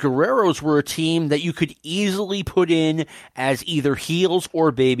 and the Guerreros were a team that you could easily put in as either heels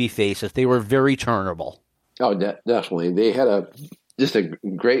or baby faces. They were very turnable. Oh, definitely. They had just a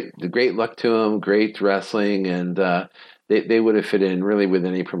great look to them, great wrestling, and they would have fit in really with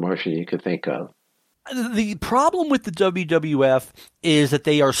any promotion you could think of. The problem with the WWF is that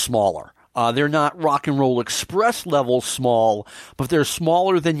they are smaller. They're not Rock and Roll Express level small, but they're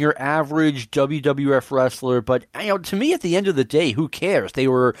smaller than your average WWF wrestler. But to me, at the end of the day, who cares? They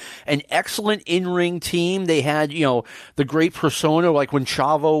were an excellent in-ring team. They had, the great persona, like when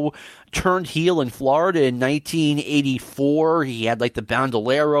Chavo turned heel in Florida in 1984. He had like the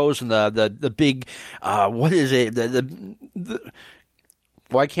bandoleros and the big, what is it?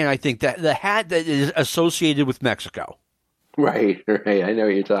 Why can't I think that the hat that is associated with Mexico? Right. I know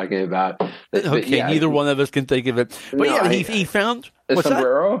what you're talking about. Okay, yeah, neither one of us can think of it. But he found a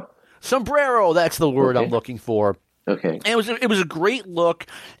sombrero. That? Sombrero. That's the word I'm looking for. Okay. And it was a great look,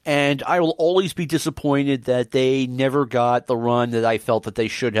 and I will always be disappointed that they never got the run that I felt that they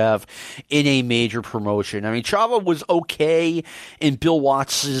should have in a major promotion. I mean, Chavo was okay in Bill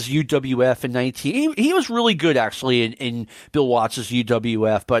Watts' UWF in 19... He was really good, actually, in Bill Watts'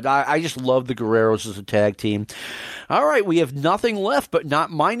 UWF, but I just love the Guerreros as a tag team. All right, we have nothing left, but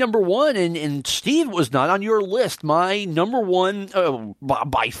not my number one, and Steve was not on your list. My number one,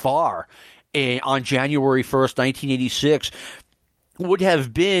 by far, on January 1st, 1986, would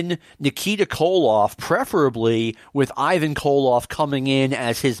have been Nikita Koloff, preferably with Ivan Koloff coming in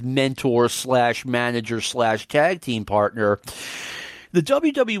as his mentor / manager / tag team partner. The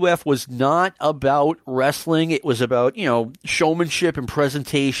WWF was not about wrestling. It was about, showmanship and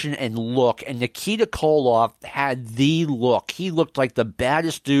presentation and look. And Nikita Koloff had the look. He looked like the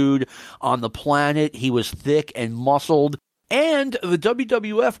baddest dude on the planet. He was thick and muscled. And the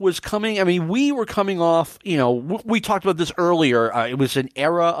WWF was coming, we were coming off, we talked about this earlier. It was an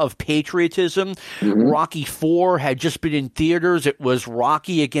era of patriotism. Mm-hmm. Rocky IV had just been in theaters. It was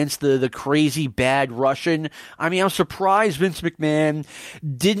Rocky against the crazy bad Russian. I'm surprised Vince McMahon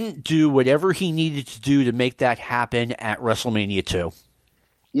didn't do whatever he needed to do to make that happen at WrestleMania 2.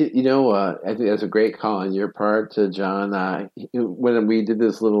 I think that's a great call on your part, John. When we did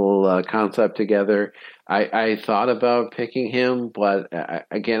this little concept together, I thought about picking him, but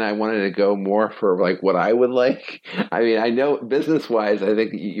again, I wanted to go more for like what I would like. I know business-wise, I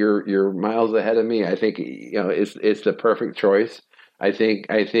think you're miles ahead of me. I think it's the perfect choice. I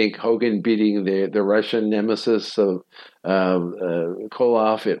think Hogan beating the Russian nemesis of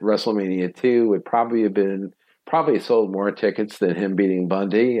Koloff at WrestleMania 2 would probably sold more tickets than him beating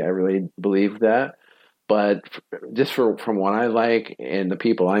Bundy. I really believe that. But just from what I like and the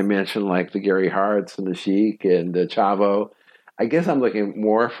people I mentioned, like the Gary Harts and the Sheik and the Chavo, I guess I'm looking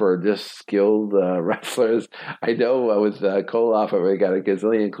more for just skilled wrestlers. I know with Koloff, we got a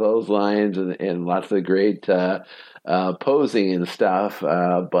gazillion clotheslines and lots of great posing and stuff.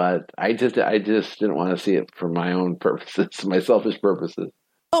 But I just didn't want to see it for my own purposes, my selfish purposes.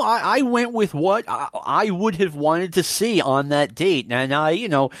 Oh, I went with what I would have wanted to see on that date.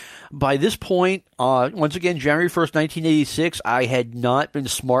 And by this point, once again, January 1st, 1986, I had not been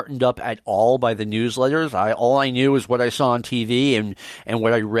smartened up at all by the newsletters. All I knew was what I saw on TV and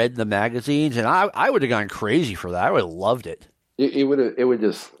what I read in the magazines. And I would have gone crazy for that. I would have loved it. It would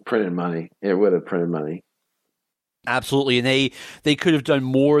just printed money. It would have printed money. Absolutely, and they could have done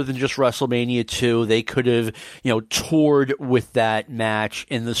more than just WrestleMania 2. They could have, toured with that match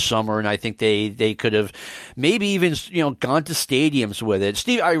in the summer, and I think they could have maybe even, gone to stadiums with it.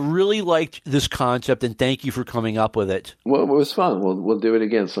 Steve, I really liked this concept, and thank you for coming up with it. Well, it was fun. We'll do it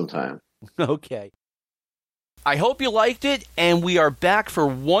again sometime. Okay. I hope you liked it, and we are back for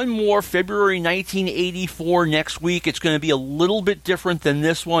one more February 1984 next week. It's going to be a little bit different than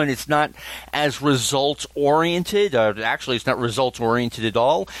this one. It's not as results-oriented. Actually, it's not results-oriented at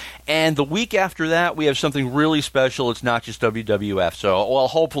all. And the week after that, we have something really special. It's not just WWF. So, well,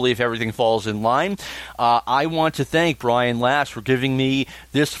 hopefully, if everything falls in line, I want to thank Brian Last for giving me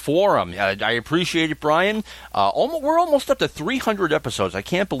this forum. I appreciate it, Brian. We're almost up to 300 episodes. I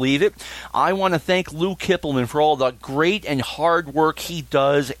can't believe it. I want to thank Lou Kippelman for all the great and hard work he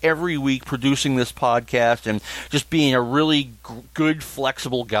does every week producing this podcast and just being a really good,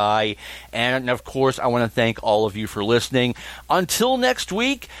 flexible guy. And, of course, I want to thank all of you for listening. Until next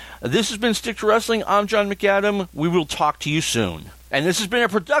week, this has been Stick to Wrestling. I'm John McAdam. We will talk to you soon. And this has been a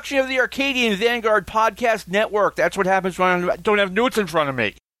production of the Arcadian Vanguard Podcast Network. That's what happens when I don't have notes in front of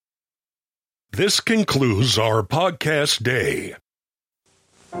me. This concludes our podcast day.